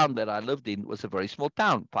first town that I lived in was a very small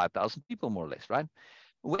town, 5,000 people more or less, right?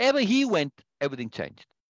 Wherever he went, everything changed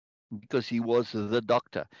because he was the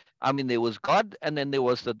doctor. I mean, there was God, and then there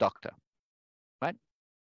was the doctor, right?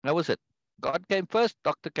 That was it. God came first,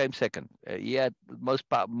 doctor came second. He had most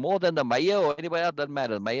power, more than the mayor or anybody else, doesn't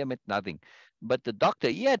matter. The mayor meant nothing. But the doctor,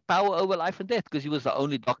 he had power over life and death because he was the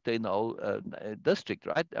only doctor in the whole district,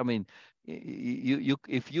 right? I mean,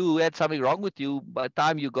 if you had something wrong with you, by the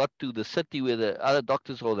time you got to the city where the other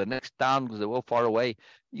doctors or the next town, because they were far away,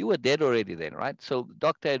 you were dead already then, right? So the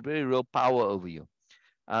doctor had very real power over you.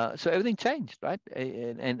 So everything changed, right?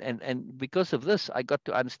 And because of this, I got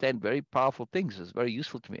to understand very powerful things. It's very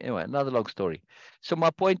useful to me. Anyway, another long story. So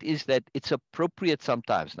my point is that it's appropriate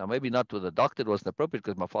sometimes. Now, maybe not with the doctor, it wasn't appropriate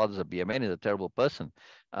because my father's a BMN and a terrible person.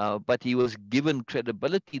 But he was given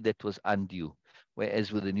credibility that was undue.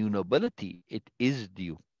 Whereas with the new nobility, it is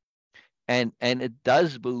due. And it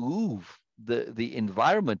does behoove the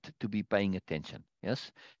environment to be paying attention.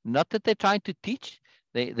 Yes, not that they're trying to teach.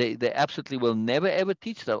 They absolutely will never ever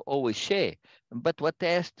teach. They'll always share. But what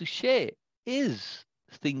they have to share is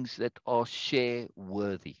things that are share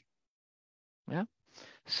worthy. Yeah.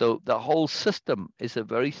 So the whole system is a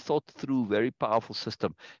very thought through, very powerful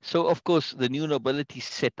system. So of course the new nobility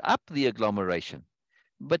set up the agglomeration,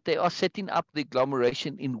 but they are setting up the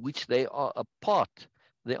agglomeration in which they are a part.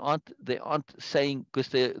 They aren't saying, because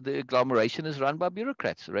the agglomeration is run by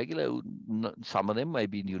bureaucrats, regular. Some of them may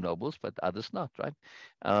be new nobles, but others not, right?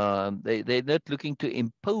 They're not looking to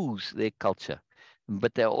impose their culture,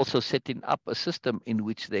 but they're also setting up a system in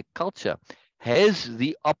which their culture has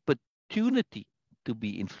the opportunity to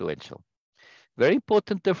be influential. Very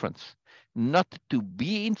important difference. Not to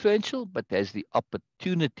be influential, but there's the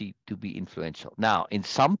opportunity to be influential. Now, in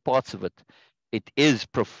some parts of it, it is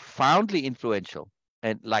profoundly influential,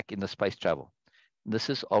 and like in the space travel, this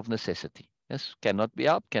is of necessity. Yes, cannot be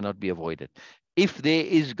helped, cannot be avoided. If there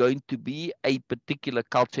is going to be a particular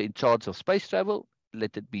culture in charge of space travel,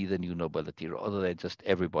 let it be the new nobility rather than just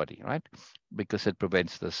everybody, right? Because it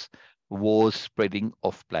prevents this wars spreading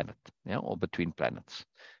off planet, yeah, or between planets.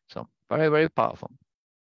 So very, very powerful.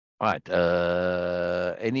 All right.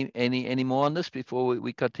 Any more on this before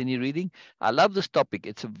we continue reading? I love this topic.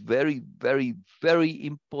 It's a very, very, very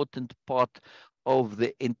important part of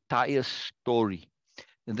the entire story.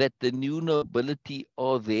 That the new nobility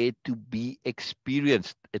are there to be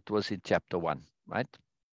experienced. It was in chapter 1, right?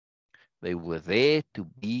 They were there to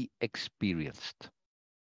be experienced.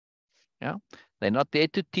 Yeah. They're not there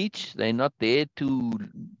to teach. They're not there to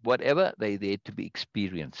whatever. They're there to be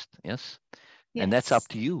experienced. Yes. And that's up Yes.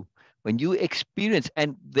 to you. When you experience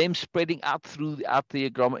and them spreading out throughout the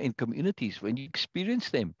agama in communities, when you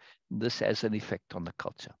experience them, this has an effect on the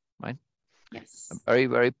culture, right? A Yes. very,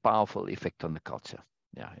 very powerful effect on the culture.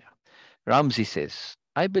 Yeah, yeah. Ramsey says,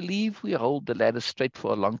 I believe we hold the ladder straight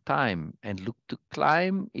for a long time and look to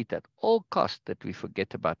climb it at all costs that we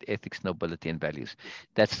forget about ethics, nobility, and values.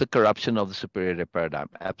 That's the corruption of the superior paradigm.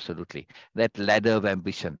 Absolutely. That ladder of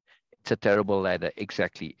ambition. It's a terrible ladder.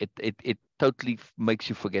 Exactly. It totally makes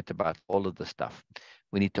you forget about all of the stuff.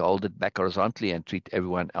 We need to hold it back horizontally and treat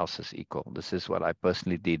everyone else as equal. This is what I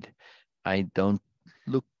personally did. I don't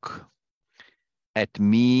look at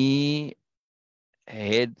me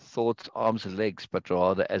head, thoughts, arms, and legs, but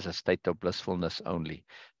rather as a state of blissfulness only.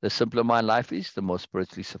 The simpler my life is, the more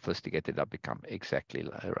spiritually sophisticated I become. Exactly,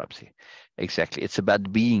 Rabsi. Exactly. It's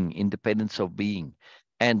about being, independence of being.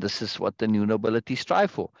 And this is what the new nobility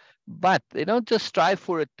strive for. But they don't just strive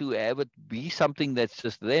for it to have it be something that's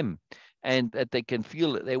just them and that they can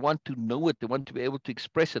feel it. They want to know it. They want to be able to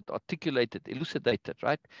express it, articulate it, elucidate it,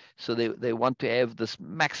 right? So they want to have this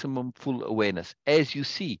maximum full awareness. As you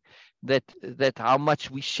see, that how much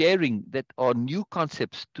we sharing that are new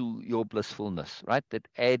concepts to your blissfulness, right? That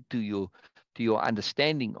add to your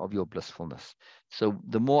understanding of your blissfulness. So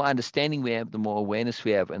the more understanding we have, the more awareness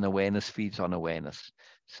we have, and awareness feeds on awareness.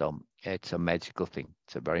 So it's a magical thing.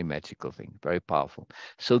 It's a very magical thing, very powerful.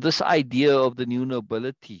 So this idea of the new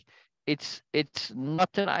nobility, it's not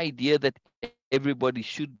an idea that everybody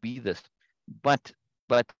should be this, but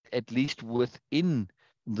at least within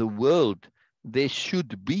the world there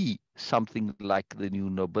should be something like the new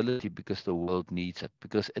nobility because the world needs it,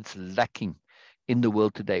 because it's lacking in the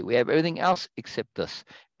world today. We have everything else except this.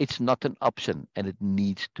 It's not an option, and it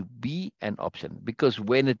needs to be an option, because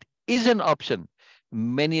when it is an option,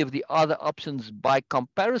 many of the other options by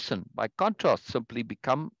comparison, by contrast, simply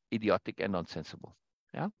become idiotic and nonsensical.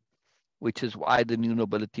 Yeah. Which is why the new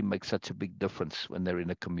nobility makes such a big difference when they're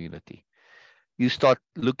in a community. You start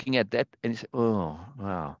looking at that and you say, oh,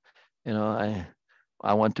 wow,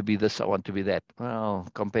 I want to be this, I want to be that. Well,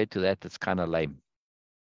 compared to that, it's kind of lame.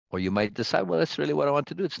 Or you might decide, well, that's really what I want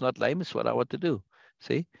to do. It's not lame, it's what I want to do.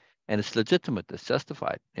 See? And it's legitimate, it's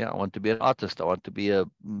justified. Yeah, I want to be an artist, I want to be a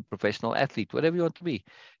professional athlete, whatever you want to be.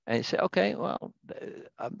 And you say, okay, well,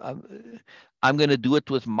 I'm going to do it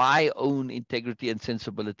with my own integrity and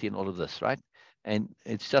sensibility and all of this, right? And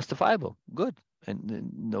it's justifiable. Good. And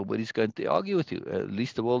nobody's going to argue with you,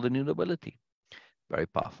 least of all the new nobility. Very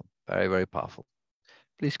powerful. Very, very powerful.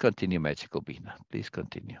 Please continue, Magical Bina. Please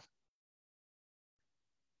continue.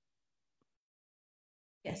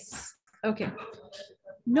 Yes. Okay.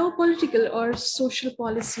 No political or social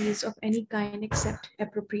policies of any kind except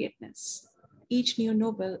appropriateness. Each new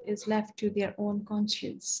noble is left to their own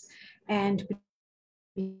conscience and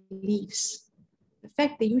beliefs. The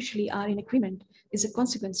fact they usually are in agreement is a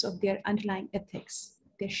consequence of their underlying ethics,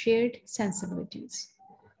 their shared sensibilities.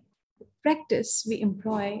 Practice we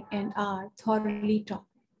employ and are thoroughly taught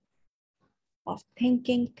of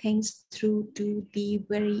thinking things through to the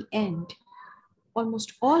very end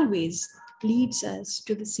almost always leads us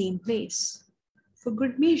to the same place. For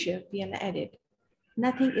good measure, Biella added,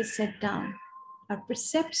 nothing is set down. Our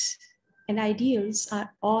precepts and ideals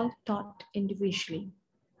are all taught individually,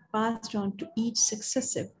 passed on to each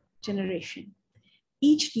successive generation,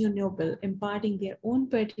 each new noble imparting their own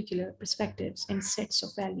particular perspectives and sets of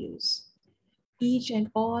values. Each and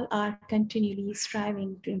all are continually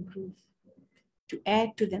striving to improve, to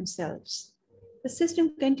add to themselves. The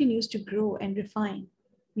system continues to grow and refine.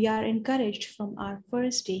 We are encouraged from our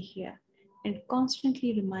first day here and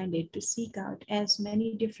constantly reminded to seek out as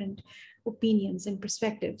many different opinions and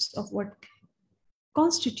perspectives of what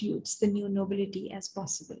constitutes the new nobility as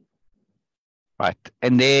possible. Right.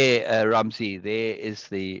 And there, Ramsey, there is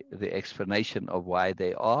the explanation of why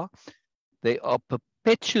they are. They are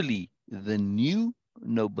perpetually the new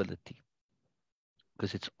nobility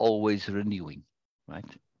because it's always renewing, right?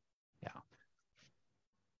 Yeah.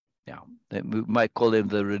 Yeah. We might call them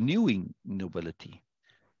the renewing nobility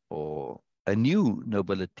or a new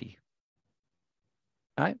nobility,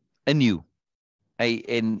 right? A new,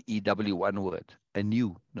 A-N-E-W, one word. a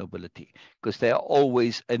new nobility, because they are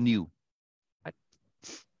always anew. Right?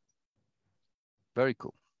 Very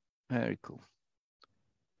cool. Very cool.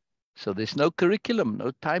 So there's no curriculum,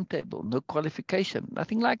 no timetable, no qualification,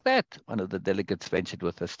 nothing like that. One of the delegates ventured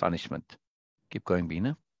with astonishment. Keep going,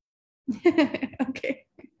 Bina. Okay.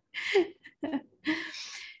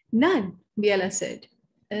 None, Biella said,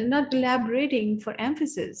 not elaborating for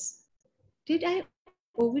emphasis. Did I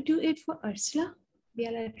overdo it for Ursula?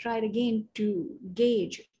 Biella tried again to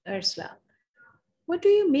gauge Ursula. What do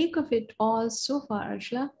you make of it all so far,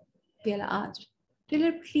 Ursula? Biella asked,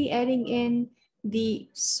 deliberately adding in the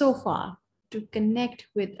so far to connect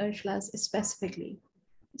with Ursula's specifically.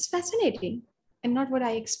 It's fascinating and not what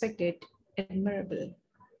I expected. Admirable,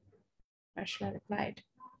 Ursula replied.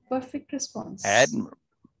 Perfect response. Admirable,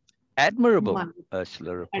 Admirable,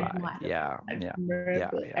 Ursula replied. Yeah, yeah, yeah,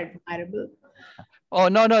 admirable, yeah. admirable. Oh,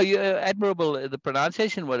 no, no, you admirable. The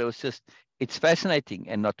pronunciation, what it was just, it's fascinating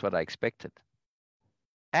and not what I expected.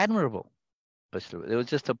 Admirable. There was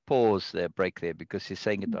just a pause there, break there, because he's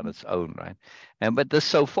saying it on its own, right? And but this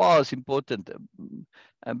so far is important.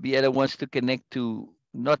 Biella wants to connect to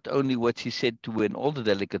not only what she said to when all the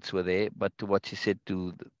delegates were there, but to what she said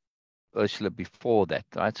to Ursula before that,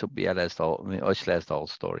 right? So Biella has Ursula has the whole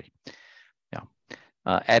story. Yeah,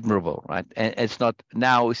 admirable, right? And it's not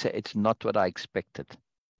now. We say it's not what I expected.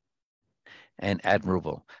 And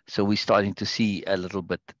admirable. So we're starting to see a little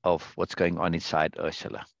bit of what's going on inside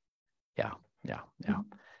Ursula. Yeah, yeah, yeah,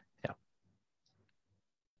 yeah.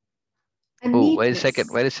 And Oh, wait a second.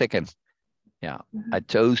 neatness. Wait a second. Yeah, I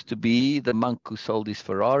chose to be the monk who sold his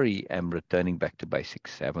Ferrari and returning back to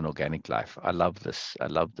basics, have an organic life. I love this. I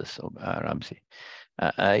love this, Ramsey.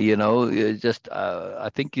 You know, I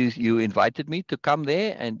think you invited me to come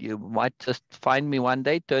there, and you might just find me one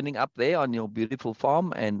day turning up there on your beautiful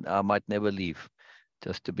farm, and I might never leave,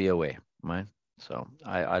 just to be aware, right? So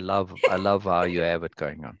I love how you have it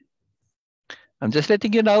going on. I'm just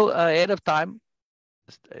letting you know ahead of time.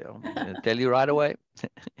 Just, tell you right away.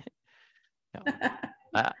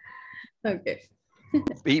 Yeah. Okay.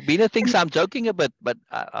 Bina thinks I'm joking a bit, but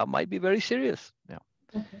I might be very serious. Yeah.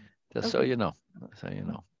 Okay. Just so Okay. you know. So you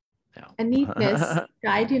know. And neatness, Yeah.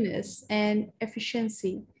 tidiness, and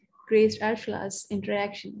efficiency graced Ursula's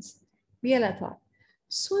interactions. Biella thought,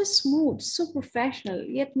 so smooth, so professional,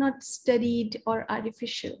 yet not studied or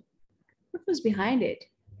artificial. What was behind it?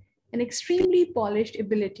 An extremely polished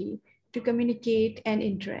ability to communicate and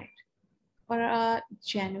interact, or a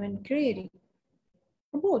genuine creativity,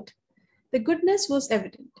 or both. The goodness was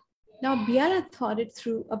evident. Now Biala thought it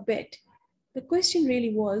through a bit. The question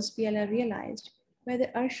really was, Biala realized,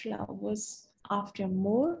 whether Ursula was after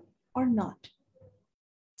more or not.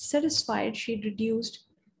 Satisfied, she reduced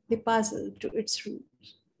the puzzle to its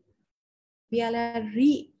roots. Biala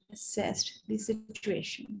reassessed the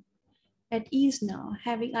situation. At ease now,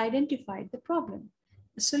 having identified the problem,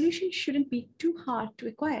 the solution shouldn't be too hard to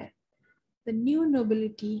acquire. The new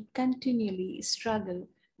nobility continually struggle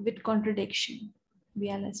with contradiction,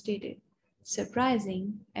 Biala stated,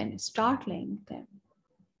 surprising and startling them.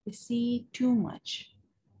 They see too much.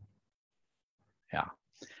 Yeah.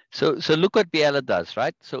 So look what Biella does,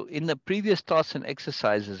 right? So in the previous tasks and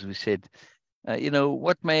exercises, we said,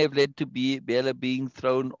 what may have led to Biella being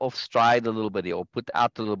thrown off stride a little bit, or put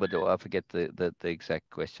out a little bit, or I forget the exact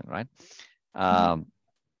question, right?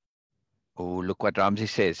 Oh, look what Ramsey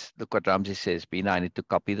says. Look what Ramsey says. Bina, I need to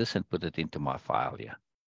copy this and put it into my file here.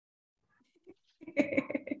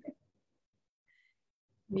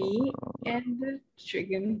 Me and the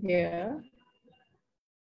chicken here.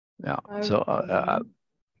 Yeah. So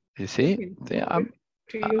you see, I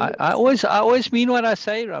I always mean what I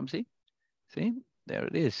say, Ramsey. See, there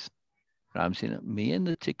it is. Ramsey, me and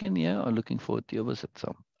the chicken here are looking forward to your visit. So,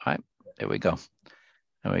 all right, there we go.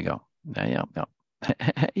 There we go. Yeah.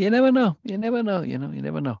 You never know. You never know. You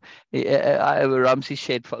never know. Ramsey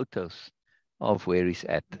shared photos of where he's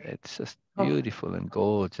at. It's just beautiful and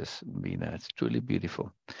gorgeous, Bina. It's truly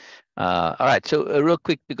beautiful. All right. So real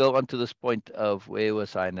quick to go on to this point of where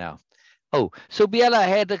was I now? Oh, so Biella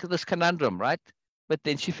had this conundrum, right? But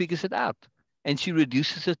then she figures it out and she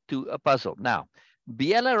reduces it to a puzzle. Now,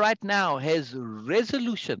 Biella right now has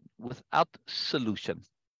resolution without solution.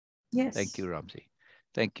 Yes. Thank you, Ramsey.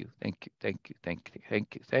 Thank you,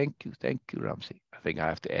 Ramsey. I think I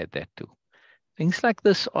have to add that too. Things like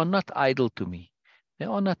this are not idle to me. They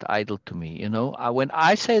are not idle to me. When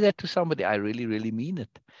I say that to somebody, I really, really mean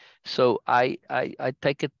it. So I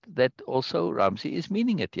take it that also Ramsey is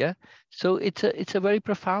meaning it. Yeah. So it's a very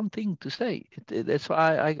profound thing to say. That's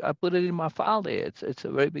why I put it in my file there. It's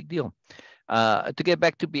a very big deal. To get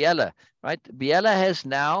back to Biella, right? Biella has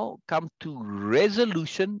now come to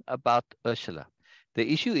resolution about Ursula.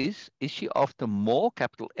 The issue is she after more,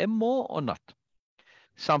 capital M more or not?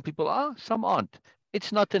 Some people are, some aren't.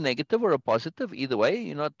 It's not a negative or a positive either way.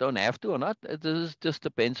 You don't have to or not. It just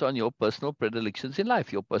depends on your personal predilections in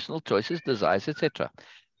life, your personal choices, desires, etc.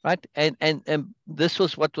 Right? And this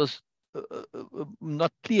was what was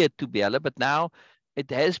not clear to Biella, but now it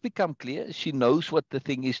has become clear. She knows what the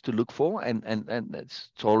thing is to look for, and it's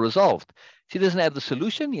all resolved. She doesn't have the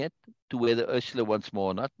solution yet to whether Ursula wants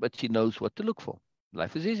more or not, but she knows what to look for.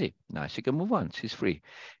 Life is easy. Now she can move on. She's free.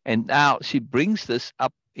 And now she brings this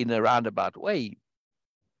up in a roundabout way,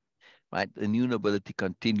 right? The new nobility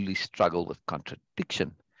continually struggle with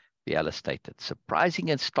contradiction, Biella stated, surprising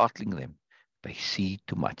and startling them. They see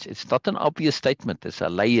too much. It's not an obvious statement. It's a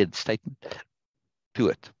layered statement to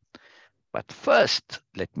it. But first,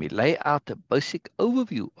 let me lay out a basic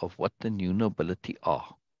overview of what the new nobility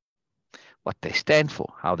are, what they stand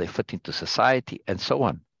for, how they fit into society, and so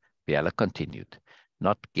on. Biella continued,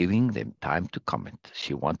 not giving them time to comment.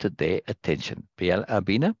 She wanted their attention.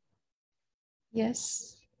 Bina?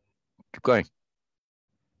 Yes. Keep going.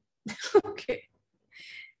 Okay.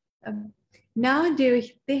 Now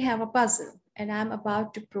they have a puzzle, and I'm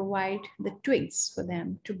about to provide the twigs for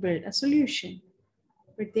them to build a solution.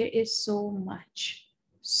 But there is so much,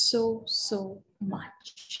 so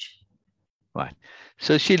much. Right.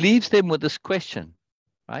 So she leaves them with this question,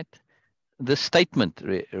 right? This statement,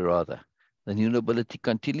 rather. The new nobility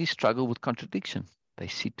continually struggle with contradiction. They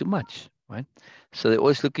see too much, right? So they're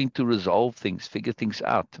always looking to resolve things, figure things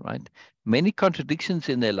out, right? Many contradictions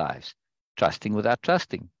in their lives, trusting without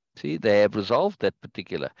trusting. See, they have resolved that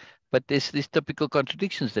particular, but there's these typical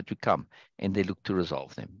contradictions that become, and they look to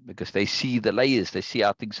resolve them because they see the layers, they see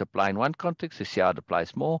how things apply in one context, they see how it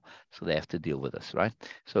applies more, so they have to deal with this, right?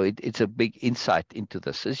 So it's a big insight into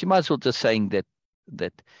this. As you might as well just saying that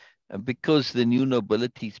because the new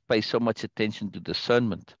nobilities pay so much attention to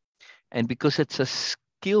discernment, and because it's a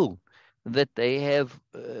skill that they have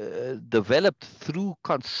developed through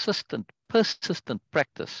consistent, persistent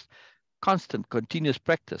practice, constant, continuous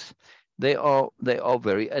practice, they are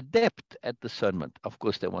very adept at discernment. Of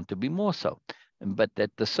course, they want to be more so, but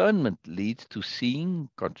that discernment leads to seeing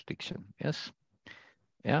contradiction. Yes,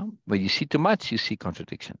 yeah. When you see too much, you see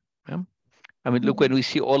contradiction. Yeah. I mean, look, when we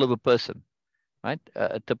see all of a person, right?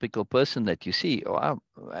 A typical person that you see,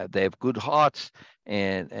 they have good hearts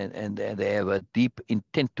and they have a deep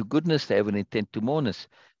intent to goodness, they have an intent to moreness,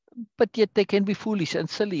 but yet they can be foolish and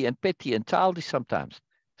silly and petty and childish sometimes.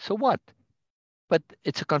 So what? But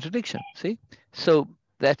it's a contradiction, see? So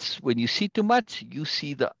that's when you see too much, you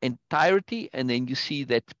see the entirety, and then you see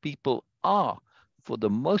that people are, for the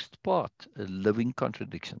most part, living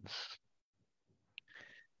contradictions.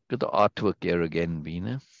 Look at the artwork here again,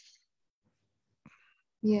 Bina.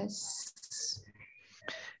 Yes.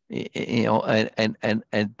 You know,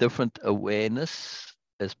 and different awareness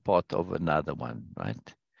as part of another one,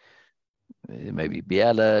 right? Maybe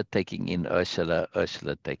Biella taking in Ursula,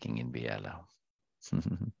 Ursula taking in Biella.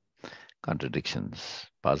 Contradictions,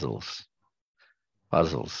 puzzles.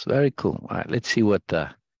 Very cool. All right, let's see what the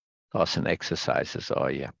tasks and exercises are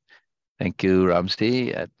here. Thank you,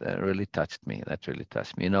 Ramsey. That really touched me. That really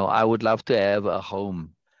touched me. You know, I would love to have a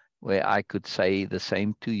home where I could say the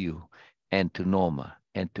same to you and to Norma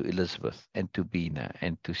and to Elizabeth and to Bina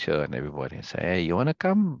and to Sher and everybody and say, hey, you want to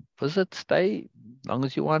come visit, stay, as long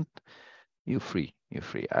as you want, you're free. You're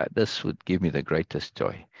free. This would give me the greatest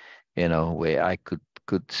joy, you know, where I could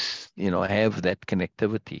you know, have that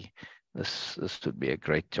connectivity. This would be a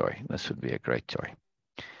great joy. This would be a great joy.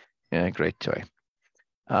 Yeah, great joy.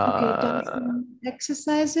 Okay,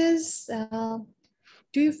 exercises.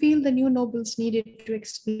 Do you feel the new nobles needed to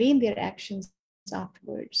explain their actions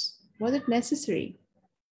afterwards? Was it necessary?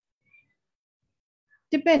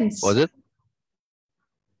 Depends. Was it?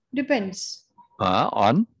 Depends.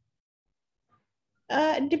 On?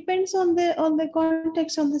 Depends on the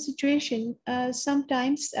context, on the situation.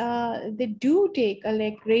 Sometimes they do take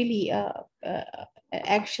like really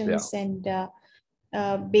actions and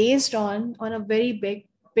based on a very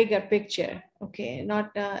bigger picture. Okay,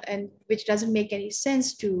 not and which doesn't make any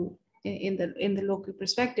sense to in the local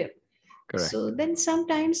perspective. Correct. So then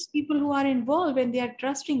sometimes people who are involved, when they are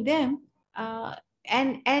trusting them,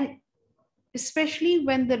 and especially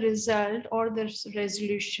when the result or the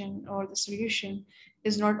resolution or the solution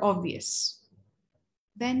is not obvious,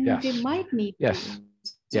 then they Yes. might need Yes. to.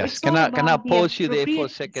 So Yes. it's all Can I about the pause you there for a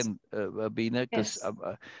appropriate. second, Bina? Because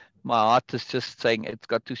Yes. my heart is just saying it's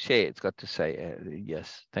got to share. It's got to say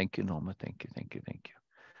yes. Thank you, Norma. Thank you. Thank you. Thank you.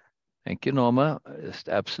 Thank you, Norma. It's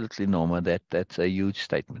absolutely, Norma. That's a huge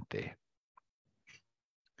statement there.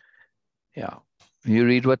 Yeah. You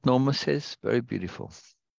read what Norma says? Very beautiful.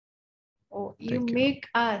 Oh, you Thank you, Norma. make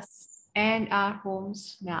us and our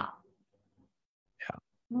homes now.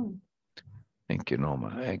 Yeah. Hmm. Thank you,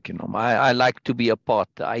 Norma. Thank you, Norma. I like to be a part.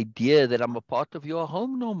 The idea that I'm a part of your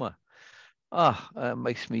home, Norma,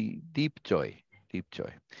 makes me deep joy. Deep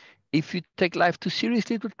joy. If you take life too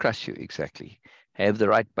seriously, it would crush you. Exactly. Have the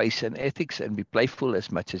right base and ethics and be playful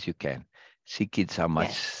as much as you can. See kids how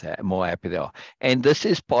much Yes. more happy they are. And this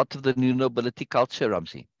is part of the new nobility culture,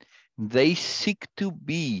 Ramzi. They seek to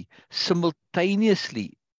be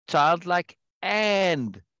simultaneously childlike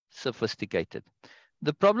and sophisticated.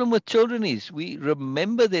 The problem with children is we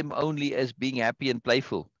remember them only as being happy and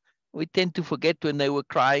playful. We tend to forget when they were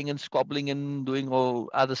crying and squabbling and doing all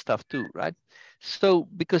other stuff too, right? So,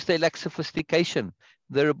 because they lack sophistication,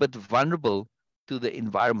 they're a bit vulnerable to the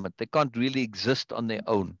environment. They can't really exist on their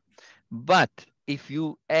own. But if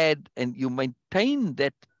you add and you maintain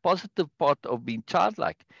that positive part of being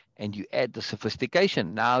childlike and you add the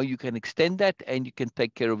sophistication, now you can extend that and you can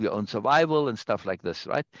take care of your own survival and stuff like this,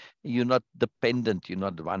 right? You're not dependent, you're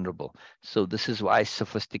not vulnerable. So this is why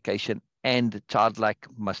sophistication and childlike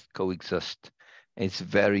must coexist. It's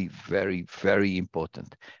very, very, very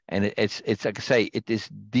important. And it's like I say, it is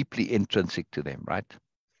deeply intrinsic to them, right?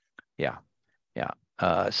 Yeah. Yeah.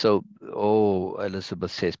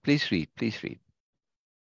 Elizabeth says, please read, please read.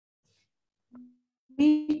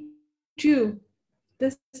 Me too.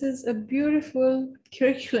 This is a beautiful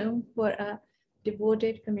curriculum for a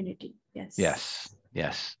devoted community. Yes, Yes.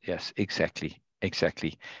 yes, yes, exactly,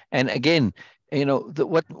 exactly. And again,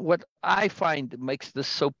 what I find makes this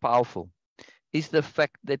so powerful is the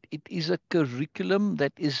fact that it is a curriculum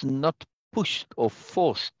that is not pushed or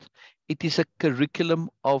forced. It is a curriculum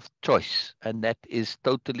of choice, and that is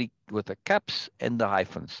totally with the caps and the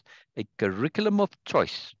hyphens. A curriculum of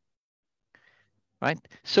choice, right?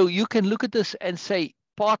 So you can look at this and say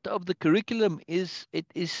part of the curriculum is it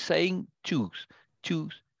is saying choose,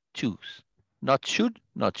 choose, choose. Not should,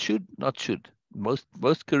 not should, not should.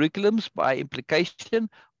 Most curriculums by implication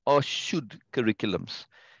are should curriculums,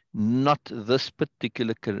 not this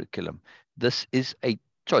particular curriculum. This is a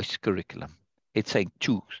choice curriculum. It's saying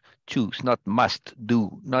choose, choose, not must,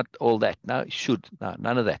 do, not all that. No, should, no,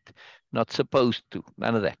 none of that. Not supposed to,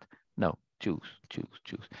 none of that. No, choose, choose,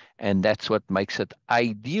 choose. And that's what makes it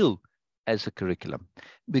ideal as a curriculum,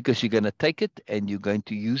 because you're going to take it and you're going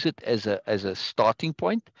to use it as a starting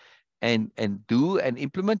point and do and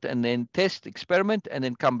implement and then test, experiment, and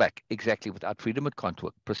then come back. Exactly. Without freedom, it can't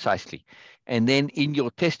work. Precisely. And then in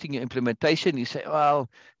your testing, your implementation, you say, well,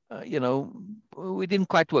 we didn't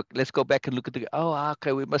quite work. Let's go back and look at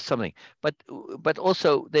okay, we missed something. But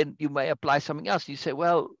also then you may apply something else. You say,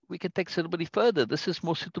 well, we can take somebody further. This is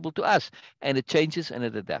more suitable to us. And it changes and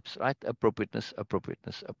it adapts, right? Appropriateness,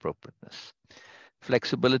 appropriateness, appropriateness.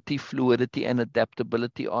 Flexibility, fluidity, and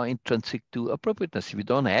adaptability are intrinsic to appropriateness. If you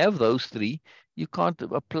don't have those three, you can't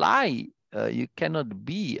apply. You cannot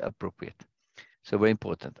be appropriate. So very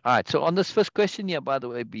important. All right. So on this first question here, by the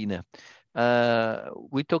way, Bina,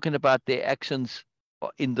 we're talking about their actions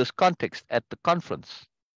in this context at the conference,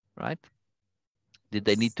 right? Did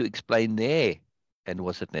they need to explain there, and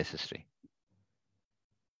was it necessary?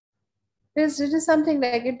 It is something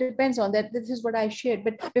like it depends on that. This is what I shared.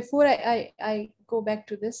 But before I go back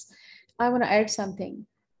to this, I want to add something.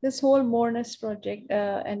 This whole Moreness project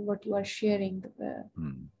and what you are sharing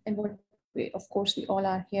and what of course we all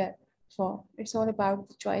are here for. It's all about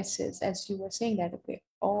the choices, as you were saying that, okay,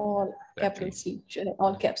 all capital Exactly. C,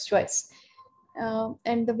 all caps choice.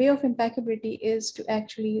 And the way of impeccability is to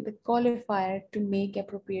actually the qualifier to make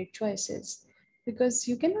appropriate choices, because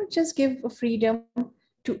you cannot just give a freedom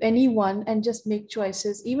to anyone and just make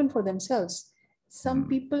choices even for themselves. Some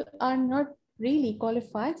people are not really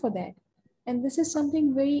qualified for that, and this is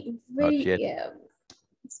something very Not yet.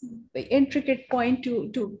 very intricate point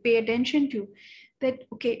to pay attention to, that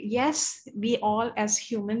okay, yes, we all as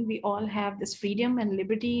human, we all have this freedom and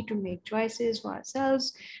liberty to make choices for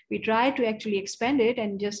ourselves. We try to actually expand it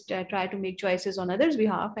and just try to make choices on others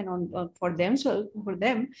behalf and on for them, so for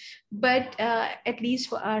them, but at least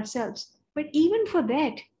for ourselves. But even for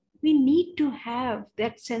that, we need to have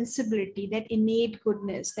that sensibility, that innate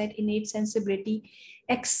goodness, that innate sensibility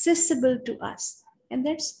accessible to us. And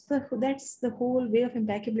that's the whole way of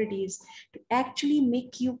impeccability, is to actually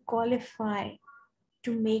make you qualify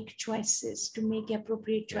to make choices, to make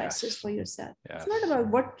appropriate choices Yes. for yourself. It's not Yes. about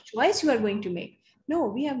what choice you are going to make. No,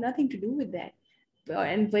 we have nothing to do with that.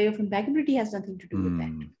 And way of impeccability has nothing to do with that.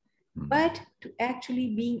 Mm. Mm. But to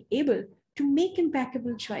actually being able to make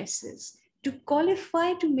impeccable choices, to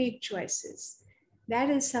qualify to make choices. That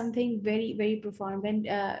is something very, very profound. And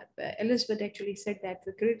Elizabeth actually said that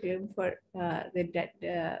the curriculum for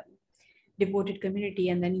the devoted community,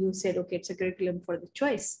 and then you said, okay, it's a curriculum for the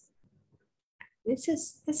choice. This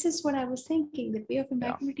is what I was thinking. The way of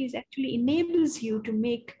impeccability is actually enables you to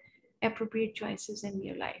make appropriate choices in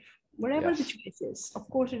your life, whatever the choice is. Of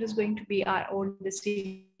course, it is going to be our own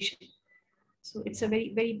decision. So it's a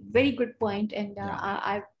very, very, very good point. And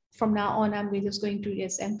I from now on, I'm just going to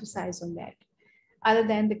just emphasize on that. Other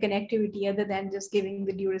than the connectivity, other than just giving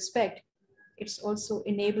the due respect, it also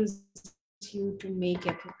enables you to make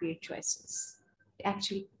appropriate choices.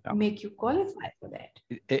 Actually make you qualify for that.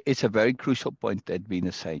 It's a very crucial point that Vina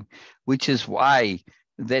is saying, which is why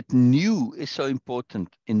that new is so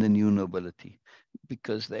important in the new nobility,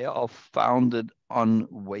 because they are founded on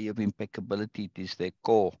way of impeccability. It is their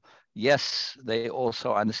core. Yes, they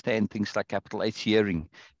also understand things like capital H hearing,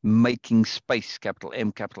 making space, capital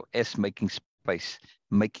M, capital S, making space,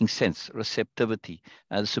 making sense, receptivity,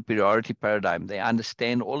 the superiority paradigm. They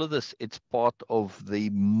understand all of this. It's part of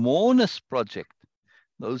the Moreness project.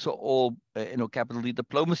 Those are all, capital D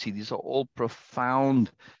diplomacy. These are all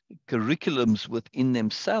profound curriculums within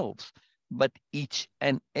themselves. But each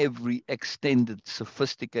and every extended,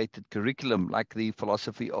 sophisticated curriculum, like the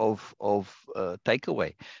philosophy of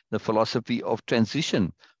takeaway, the philosophy of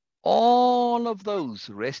transition, all of those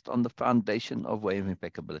rest on the foundation of way of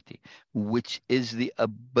impeccability, which is the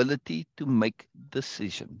ability to make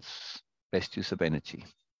decisions. Best use of energy.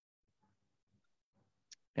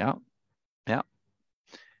 Yeah.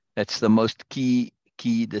 That's the most key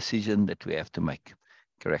decision that we have to make.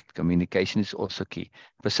 Correct. Communication is also key.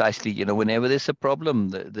 Precisely, whenever there's a problem,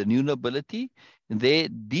 the new nobility, their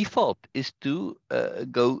default is to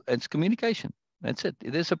go, and it's communication. That's it.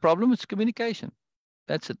 If there's a problem, it's communication.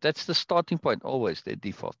 That's it. That's the starting point, always their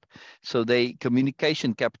default. So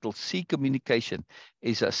communication, capital C communication,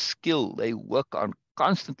 is a skill they work on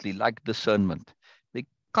constantly, like discernment. They're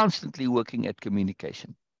constantly working at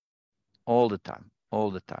communication all the time.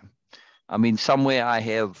 I mean, somewhere I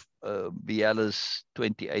have Biella's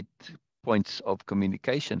 28 points of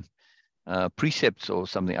communication, precepts or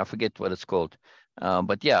something. I forget what it's called.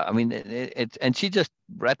 But yeah, I mean, and she just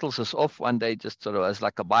rattles us off one day, just sort of as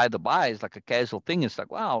like a by the by, it's like a casual thing. It's like,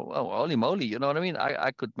 wow, holy moly, you know what I mean?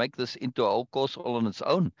 I could make this into a whole course all on its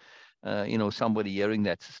own. Somebody hearing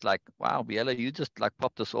that, it's like, wow, Biella, you just like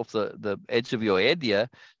popped us off the edge of your head here.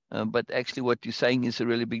 But actually what you're saying is a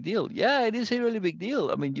really big deal. Yeah, it is a really big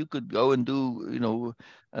deal. I mean, you could go and do,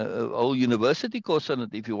 a whole university course on it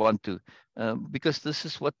if you want to, because this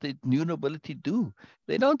is what the new nobility do.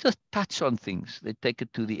 They don't just touch on things. They take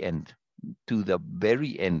it to the end, to the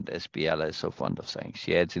very end, as Biella is so fond of saying.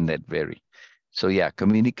 She adds in that very. So yeah,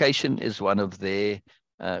 communication is one of their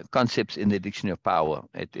concepts in the dictionary of power.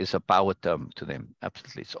 It is a power term to them.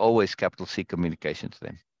 Absolutely. It's always capital C communication to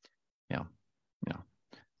them. Yeah.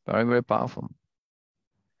 Very, very powerful.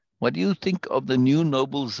 What do you think of the new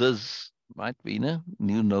noble ziz, right, Vina?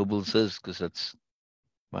 New noble ziz, because it's,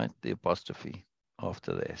 right, the apostrophe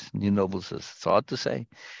after this. New noble ziz. It's hard to say.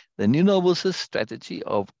 The new noble ziz strategy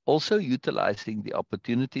of also utilizing the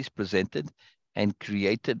opportunities presented and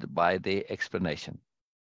created by their explanation.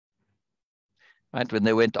 Right, when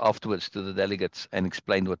they went afterwards to the delegates and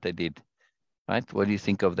explained what they did. Right, what do you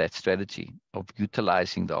think of that strategy of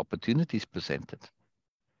utilizing the opportunities presented?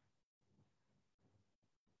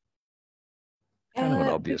 Kind of an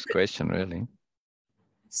obvious question, really.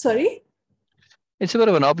 Sorry? It's a bit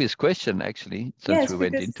of an obvious question, actually, since Yes, we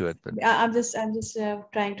went into it. But I'm just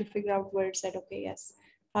trying to figure out words that, okay, yes,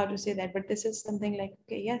 how to say that. But this is something like,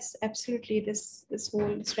 okay, yes, absolutely. This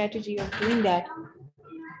whole strategy of doing that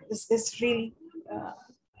is really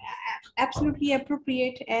absolutely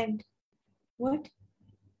appropriate. And what?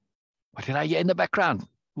 What did I hear in the background?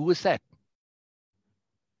 Who was that?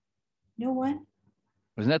 No one?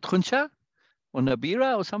 Wasn't that Khunsha or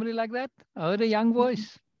Nabira or somebody like that? I heard a young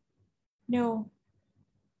voice. No,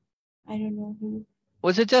 I don't know who.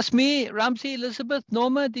 Was it just me, Ramsey, Elizabeth,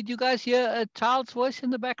 Norma? Did you guys hear a child's voice in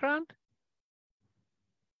the background?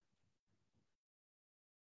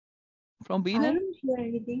 From Bina? I don't hear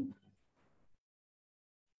anything.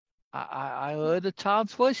 I heard a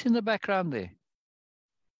child's voice in the background there.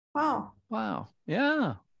 Wow. Wow.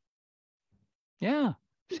 Yeah.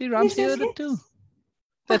 See, Ramsey heard it too.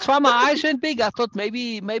 That's why my eyes went big. I thought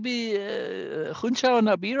maybe Khunsha or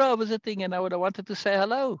Nabira are visiting, and I would have wanted to say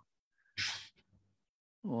hello.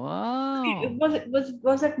 Wow.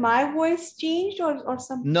 Was it my voice changed or No,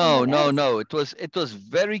 someone no, else? no. It was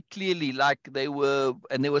very clearly like they were,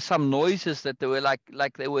 and there were some noises that they were like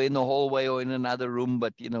they were in a hallway or in another room,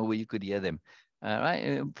 but you know where you could hear them,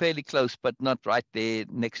 right, fairly close, but not right there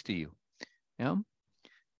next to you. Yeah,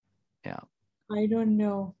 yeah. I don't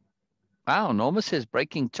know. Wow. Norma says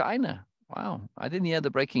breaking China. Wow, I didn't hear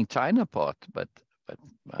the breaking China part, but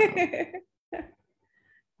wow,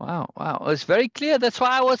 wow, wow. It was very clear. That's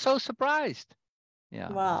why I was so surprised.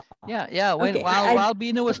 Yeah. Wow. Yeah, yeah. When Okay. while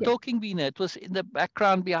Bina was Okay. talking, Bina, it was in the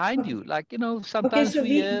background behind Okay. you. Like, you know, Okay. sometimes So we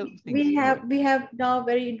hear things. Anyway. we have now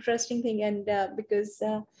very interesting thing, and because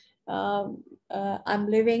I'm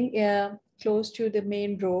living close to the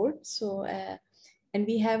main road, so and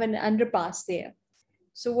we have an underpass there.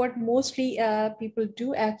 So what mostly people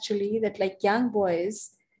do actually, that like young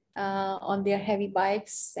boys on their heavy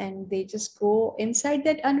bikes, and they just go inside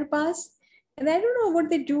that underpass, and I don't know what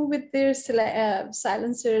they do with their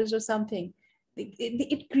silencers or something.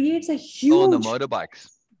 It creates a Oh, on the huge, motorbikes.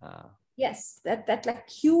 yes, that like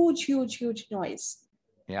huge noise.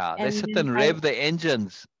 Yeah, they And sit then and I, rev the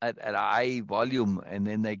engines at high volume, and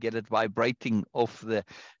then they get it vibrating off the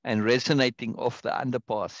and resonating off the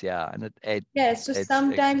underpass. Yeah, and yeah, so it's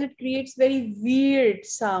sometimes it creates very weird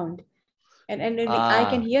sound. And I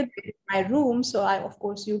can ah, hear that in my room, so I, of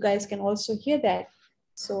course, you guys can also hear that.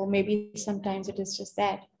 So maybe sometimes it is just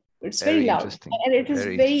that. It's very very loud, interesting. and it is Very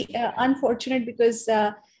very interesting. unfortunate because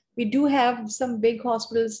we do have some big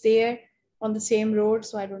hospitals there on the same road.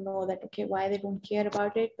 So I don't know that, okay, why they don't care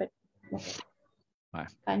about it, but okay, Right.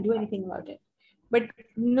 can't do anything about it. But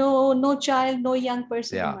no child, no young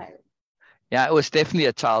person in Yeah. my room. Yeah, it was definitely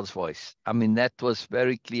a child's voice. I mean, that was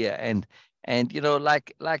very clear. And you know,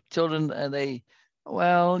 like children, they,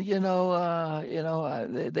 well, there's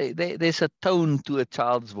a tone to a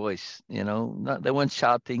child's voice. You know, not, they weren't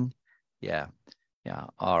shouting. Yeah, yeah.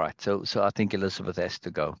 All right. So I think Elizabeth has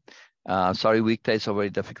to go. Sorry, weekdays are very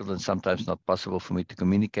difficult and sometimes not possible for me to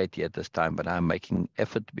communicate here at this time, but I'm making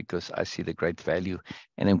effort because I see the great value,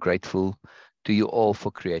 and I'm grateful to you all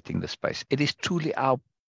for creating the space. It is truly our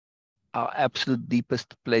absolute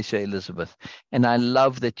deepest pleasure, Elizabeth. And I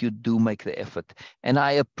love that you do make the effort. And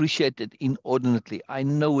I appreciate it inordinately. I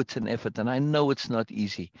know it's an effort and I know it's not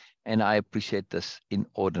easy. And I appreciate this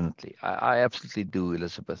inordinately. I absolutely do,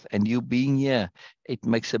 Elizabeth. And you being here, it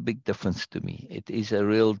makes a big difference to me. It is a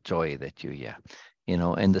real joy that you're here. You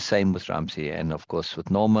know, and the same with Ramsey. And of course,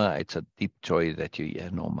 with Norma, it's a deep joy that you're here,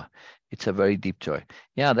 Norma. It's a very deep joy.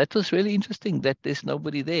 Yeah, that was really interesting that there's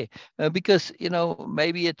nobody there. Because, you know,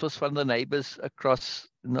 maybe it was from the neighbors across,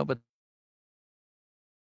 no, but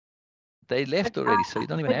they But left already, so you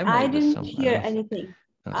don't even but have I neighbors. didn't So I don't hear know. anything.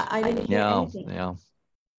 Yes. I didn't hear Yeah, anything. yeah.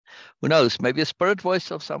 Who knows? Maybe a spirit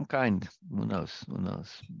voice of some kind. Who knows? Who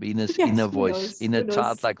knows? Venus inner Yes, who voice, knows? inner Who knows?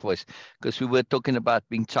 childlike voice. Because we were talking about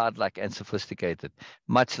being childlike and sophisticated.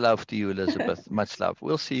 Much love to you, Elizabeth. Much love.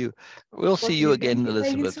 We'll see you. We'll see you Okay, again,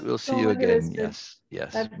 thank you Elizabeth. so We'll much, see you again. Elizabeth. Yes,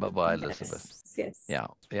 yes. Bye-bye, Elizabeth. Yes. Yeah,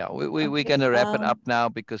 yeah. We're Okay. gonna wrap it up now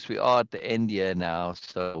because we are at the end here now.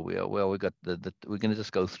 So we got we're gonna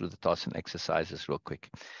just go through the tasks and exercises real quick.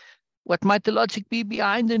 What might the logic be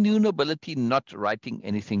behind the new nobility not writing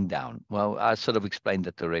anything down? Well, I sort of explained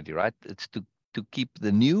that already, right? It's to keep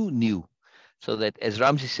the new, so that, as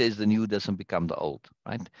Ramsey says, the new doesn't become the old,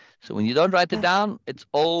 right? So when you don't write it down, it's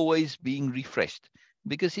always being refreshed.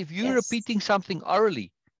 Because if you're Yes. repeating something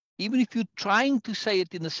orally, even if you're trying to say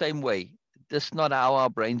it in the same way, that's not how our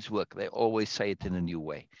brains work. They always say it in a new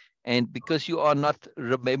way. And because you are not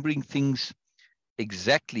remembering things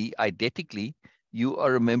exactly identically, you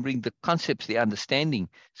are remembering the concepts, the understanding.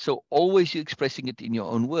 So always you're expressing it in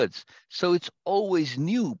your own words. So it's always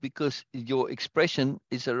new because your expression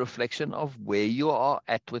is a reflection of where you are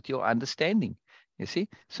at with your understanding. You see?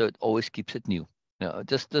 So it always keeps it new. Now,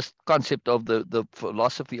 just this concept of the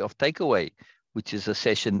philosophy of takeaway, which is a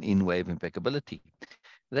session in Way of Impeccability.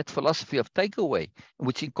 That philosophy of takeaway,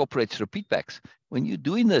 which incorporates repeatbacks. When you're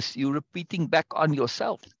doing this, you're repeating back on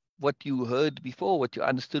yourself what you heard before, what you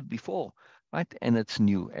understood before, right? And it's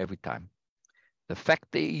new every time. The fact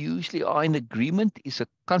they usually are in agreement is a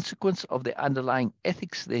consequence of their underlying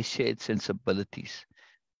ethics, their shared sensibilities.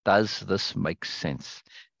 Does this make sense?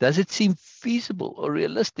 Does it seem feasible or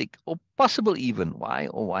realistic or possible even? Why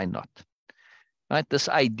or why not? Right? This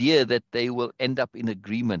idea that they will end up in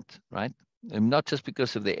agreement, right? And not just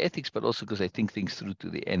because of their ethics, but also because they think things through to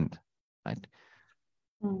the end, right?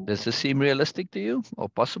 Mm. Does this seem realistic to you or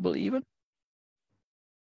possible even?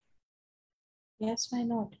 Yes, why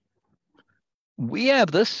not? We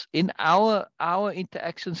have this in our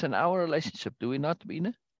interactions and our relationship, do we not,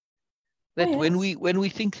 Bina? Oh, That when yes. we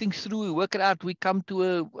think things through, we work it out, we come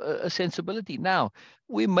to a sensibility. Now,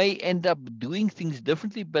 we may end up doing things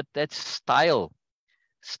differently, but that's style.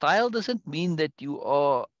 Style doesn't mean that you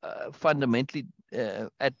are fundamentally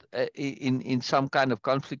in some kind of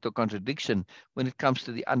conflict or contradiction when it comes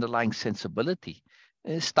to the underlying sensibility.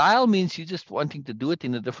 Style means you're just wanting to do it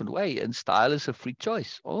in a different way, and style is a free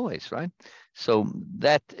choice always, right? So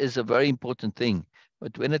that is a very important thing.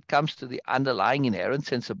 But when it comes to the underlying inherent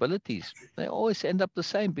sensibilities, they always end up the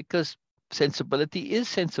same, because sensibility is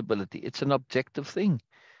sensibility. It's an objective thing.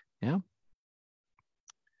 Yeah.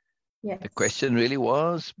 The Yes. question really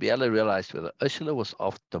was, Biella realized whether Ursula was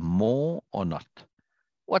after more or not.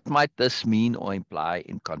 What might this mean or imply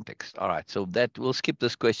in context? All right, so that we'll skip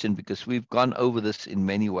this question because we've gone over this in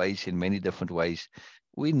many ways, in many different ways.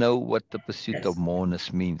 We know what the pursuit of Yes.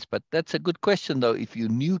 moreness means, but that's a good question though if you're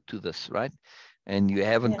new to this, right? And you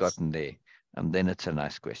haven't Yes. gotten there, then it's a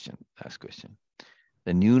nice question. Nice question.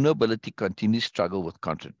 The new nobility continues struggle with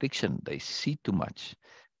contradiction. They see too much.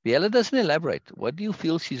 Biella doesn't elaborate. What do you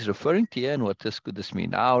feel she's referring to here, and what could this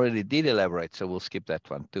mean? I already did elaborate, so we'll skip that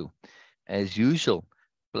one too. As usual,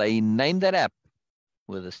 play Name That App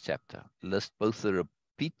with this chapter. List both the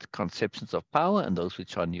repeat conceptions of power and those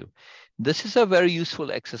which are new. This is a very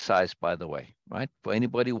useful exercise, by the way, right? For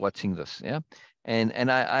anybody watching this, yeah? And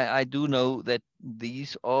I do know that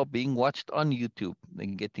these are being watched on YouTube. They're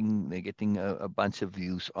getting a bunch of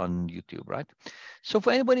views on YouTube, right? So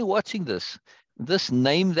for anybody watching this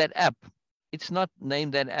Name That App, it's not Name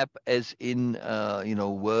That App as in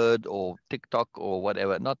Word or TikTok or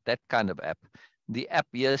whatever, not that kind of app. The app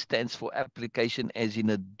here stands for application, as in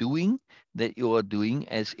a doing that you are doing,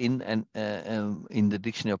 as in in the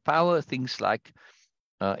dictionary of power, things like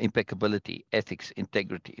impeccability, ethics,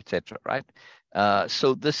 integrity, etc. Right?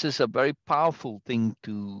 So this is a very powerful thing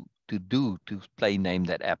to do, to play Name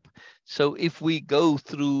That App. So if we go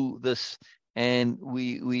through this and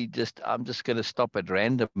I'm just going to stop at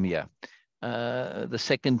random here. The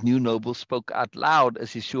second new noble spoke out loud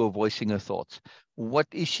as if she were voicing her thoughts. What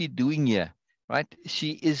is she doing here? Right?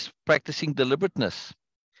 She is practicing deliberateness,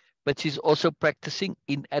 but she's also practicing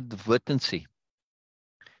inadvertency.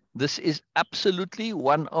 This is absolutely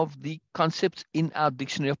one of the concepts in our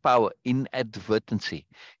dictionary of power, inadvertency.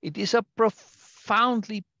 It is a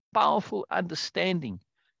profoundly powerful understanding,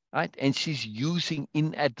 right? And she's using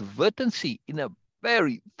inadvertency in a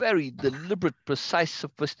very, very deliberate, precise,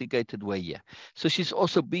 sophisticated way here. So she's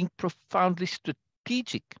also being profoundly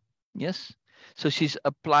strategic. Yes. So she's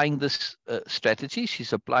applying this strategy.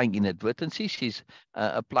 She's applying inadvertency. She's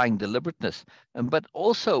applying deliberateness. But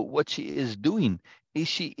also what she is doing is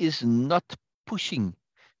she is not pushing,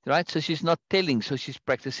 right? So she's not telling. So she's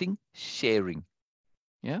practicing sharing.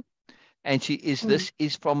 Yeah. And Mm. this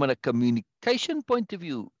is from a communication point of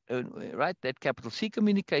view, right? That capital C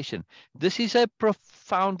communication. This is a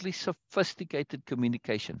profoundly sophisticated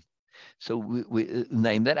communication. So we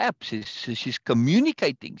name that app. She's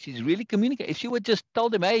communicating. She's really communicating. If she would just tell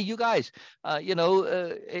them, hey, you guys,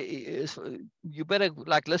 you better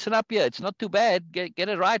like listen up here. It's not too bad. Get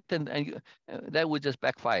it right, and that would just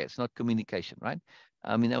backfire. It's not communication, right?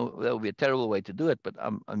 I mean, that would be a terrible way to do it. But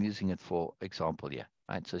I'm using it for example here,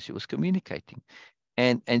 right? So she was communicating,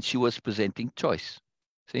 and she was presenting choice.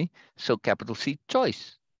 See, so capital C,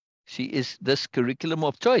 choice. She is this curriculum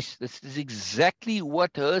of choice. This is exactly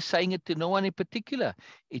what her saying it to no one in particular.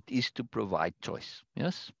 It is to provide choice.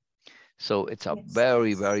 Yes. So it's a Yes.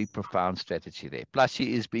 very, very profound strategy there. Plus,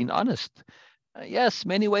 she is being honest. Yes,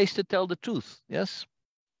 many ways to tell the truth. Yes.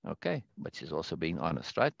 Okay. But she's also being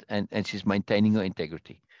honest, right? And she's maintaining her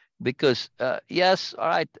integrity. Because, yes, all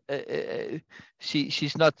right,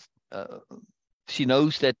 she's not. She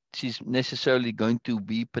knows that she's necessarily going to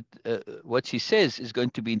be, what she says is going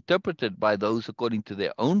to be interpreted by those according to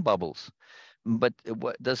their own bubbles, but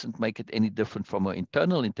what doesn't make it any different from her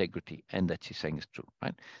internal integrity, and that she's saying is true,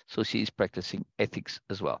 right? So she is practicing ethics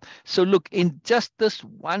as well. So look, in just this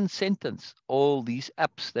one sentence, all these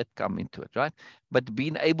apps that come into it, right? But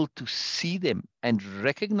being able to see them and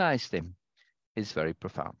recognize them is very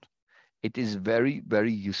profound. It is very,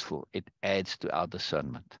 very useful. It adds to our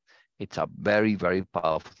discernment. It's a very, very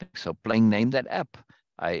powerful thing. So playing Name That App,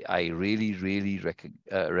 I really, really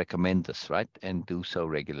recommend this, right? And do so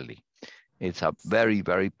regularly. It's a very,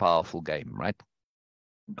 very powerful game, right?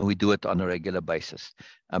 And we do it on a regular basis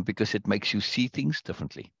because it makes you see things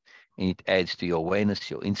differently. And it adds to your awareness,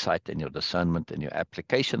 your insight, and your discernment and your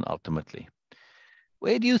application ultimately.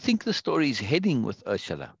 Where do you think the story is heading with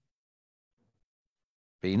Ursula?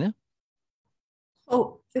 Bina?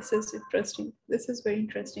 Oh, this is interesting. This is very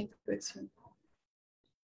interesting question.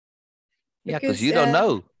 Yeah, because Because you don't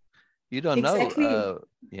know. You don't know. Exactly.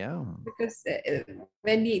 Yeah. Because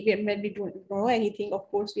when we don't know anything,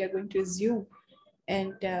 of course, we are going to assume.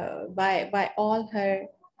 And by all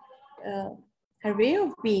uh, her way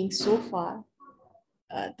of being so far,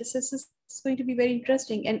 this is going to be very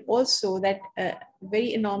interesting. And also that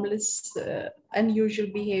very anomalous, unusual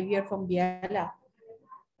behavior from Biella.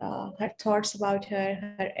 Her thoughts about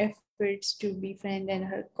her efforts to befriend, and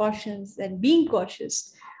her cautions and being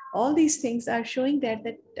cautious. All these things are showing that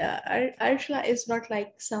Arshla is not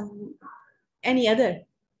like any other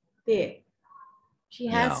there. She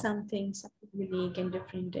has Yeah. something unique and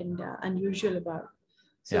different and unusual about.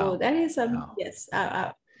 Yeah. So that is Yeah. something. Yes,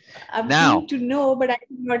 I'm Now, keen to know, but I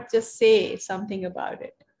cannot just say something about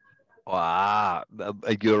it. wow,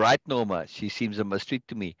 you're right, Norma. She seems a mystery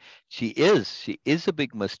to me. She is a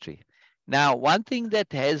big mystery. Now, one thing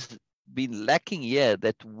that has been lacking here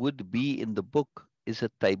that would be in the book is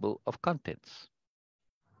a table of contents.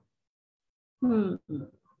 Hmm.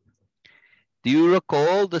 Do you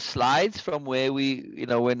recall the slides from where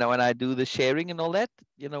when I do the sharing and all that,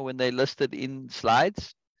 when they listed in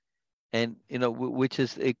slides and, which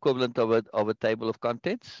is the equivalent of a table of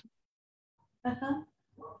contents? Uh-huh.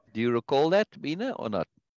 Do you recall that, Bina, or not?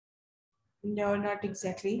 No, not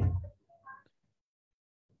exactly.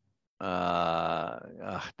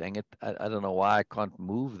 Dang it. I don't know why I can't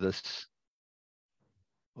move this.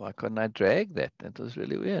 Why couldn't I drag that? That was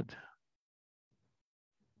really weird.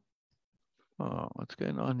 Oh, what's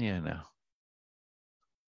going on here now?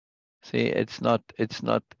 See, it's not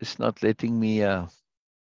letting me,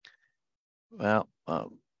 well,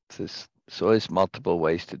 there's always multiple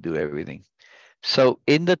ways to do everything. So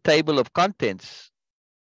in the table of contents,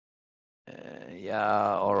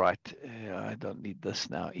 yeah, all right. I don't need this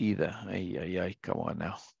now either. Come on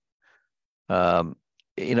now. Um,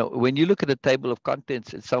 when you look at a table of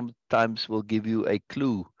contents, it sometimes will give you a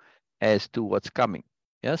clue as to what's coming.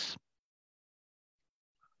 Yes?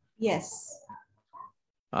 Yes.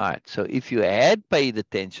 All right. So if you had paid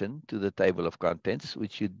attention to the table of contents,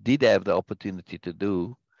 which you did have the opportunity to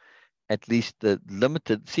do, at least the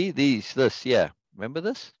limited, see this, yeah. Remember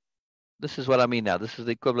this? This is what I mean now. This is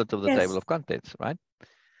the equivalent of the table Yes. of contents, right?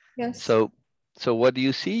 Yes. So what do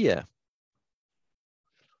you see here?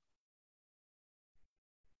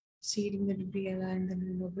 Seeding the Biella and the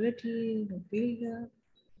nobility, Nobelia,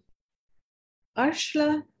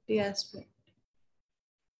 Arshla, the aspect.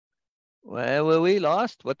 Where were we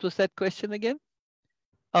lost? What was that question again?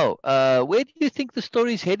 Oh, where do you think the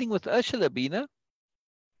story is heading with Ursula, Bina?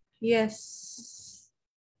 Yes.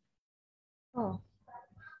 Oh,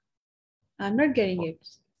 I'm not getting it.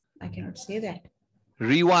 I cannot say that.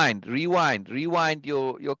 Rewind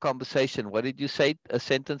your conversation. What did you say a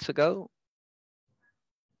sentence ago?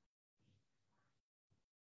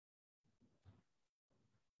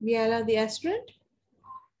 Biella, the aspirant?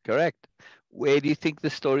 Correct. Where do you think the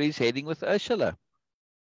story is heading with Ursula?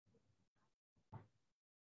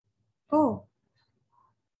 Oh,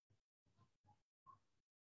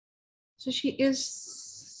 so she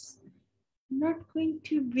is not going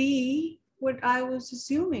to be what I was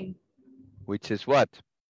assuming. Which is what?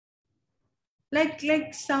 Like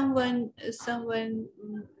someone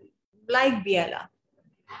like Biella.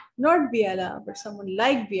 Not Biella, but someone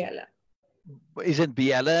like Biella. Isn't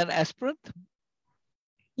Biella an aspirant?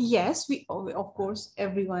 Yes, of course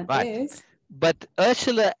everyone Right. is. But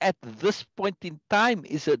Ursula at this point in time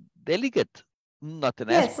is a delegate, not an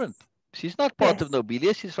Yes, aspirant. She's not part of yes,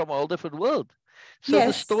 Nobelia. She's from a whole different world. So the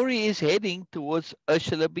yes. story is heading towards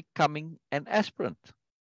Ursula becoming an aspirant,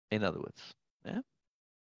 in other words. Yeah.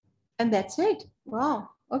 And that's it. Wow.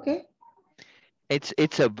 Okay.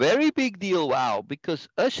 It's a very big deal, wow, because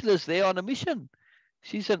Ursula's there on a mission.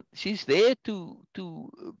 She's there to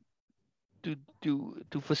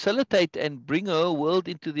facilitate and bring her world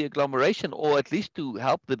into the agglomeration, or at least to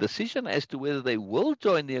help the decision as to whether they will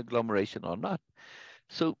join the agglomeration or not.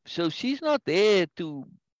 So she's not there to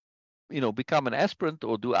become an aspirant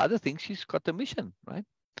or do other things. She's got a mission, right?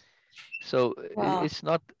 So Wow. it's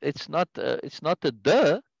not a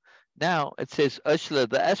duh. Now it says Ursula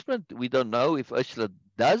the aspirant. We don't know if Ursula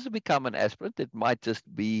does become an aspirant. It might just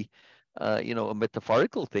be, a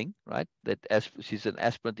metaphorical thing, right? That as she's an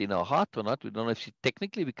aspirant in her heart or not. We don't know if she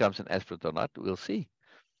technically becomes an aspirant or not. We'll see.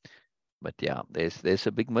 But yeah, there's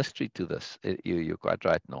a big mystery to this. You're quite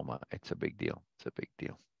right, Norma. It's a big deal. It's a big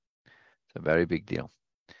deal. It's a very big deal.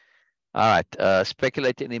 All right.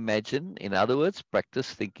 Speculate and imagine. In other words,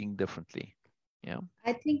 practice thinking differently. Yeah.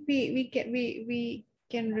 I think we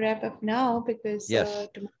can wrap up now because Yes.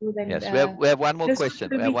 tomorrow then Yes. We have one more this question.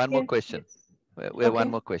 will We have be one more here. question. Yes. We have one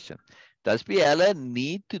Okay. more question. Does Biella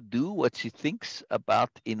need to do what she thinks about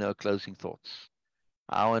in her closing thoughts?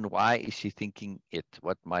 How and why is she thinking it?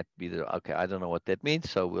 What might be the, okay, I don't know what that means.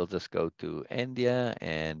 So we'll just go to India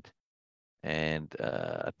and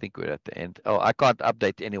I think we're at the end. Oh, I can't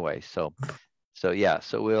update anyway. So yeah,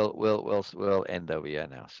 so we'll end over here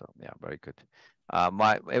now. So yeah, very good.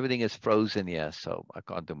 My everything is frozen here, so I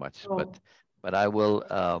can't do much. Oh. But I will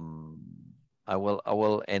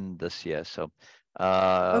end this here. So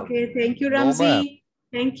Okay, thank you, Norma, Ramzi.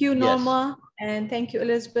 Thank you, yes, Norma. And thank you,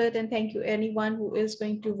 Elizabeth. And thank you, anyone who is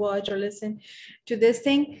going to watch or listen to this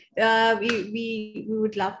thing. We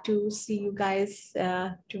would love to see you guys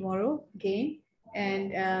tomorrow again.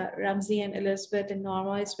 And Ramzi and Elizabeth and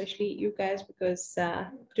Norma, especially you guys, because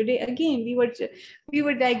today again we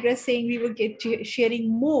were digressing, we were sharing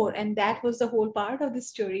more, and that was the whole part of the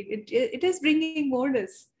story. It is bringing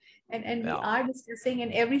moreness, and we yeah, are discussing,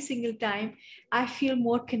 and every single time I feel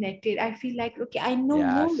more connected. I feel like, okay, I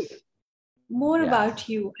know yes, more yes, about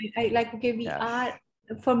you. I like, okay, we yes, are,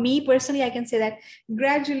 for me personally, I can say that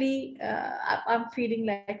gradually I'm feeling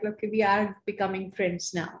like, okay, we are becoming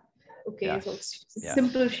friends now. Okay, so yes,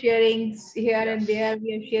 simple yes, sharings here and yes, there.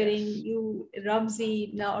 We are sharing yes, you,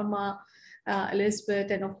 Ramzi, Norma, Elizabeth,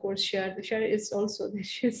 and of course, Shar is also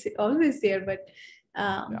she's always there, but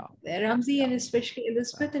yeah, Ramzi yeah, and especially yeah,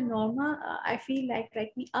 Elizabeth and Norma, I feel like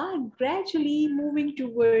we are gradually moving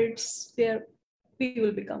towards where we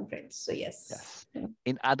will become friends. So yes. yes.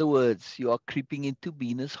 In other words, you are creeping into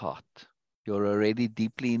Bina's heart. You're already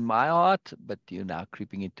deeply in my heart, but you're now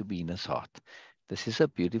creeping into Bina's heart. This is a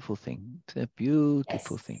beautiful thing. It's a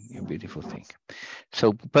beautiful Yes. thing. A beautiful thing.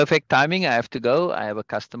 So perfect timing. I have to go. I have a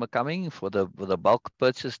customer coming for the bulk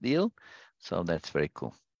purchase deal. So that's very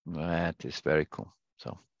cool. That is very cool.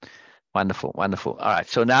 So wonderful, wonderful. All right.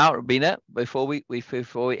 So now, Bina, before we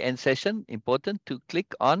end session, important to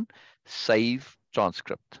click on save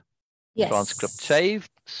transcript. Transcript Yes.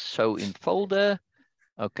 saved. Show in folder.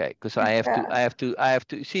 Okay, because I have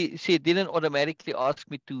to see. It didn't automatically ask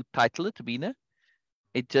me to title it, Bina.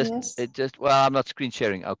 Yes. Well, I'm not screen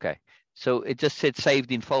sharing. Okay. So it just said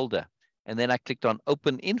saved in folder. And then I clicked on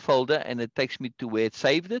open in folder and it takes me to where it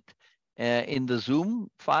saved it in the Zoom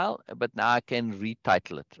file. But now I can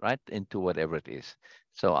retitle it, right, into whatever it is.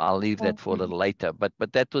 So I'll leave that for a Okay. little later. But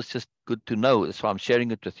that was just good to know. So I'm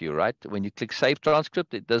sharing it with you, right? When you click save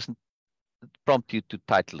transcript, it doesn't prompt you to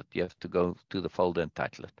title it. You have to go to the folder and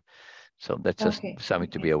title it. So that's just Okay. something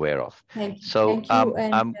to be Okay. aware of. Thank you. So Thank you.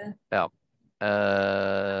 And I'm yeah.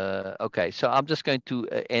 Okay, so I'm just going to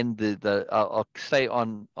end I'll stay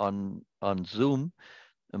on Zoom,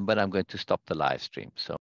 but I'm going to stop the live stream. So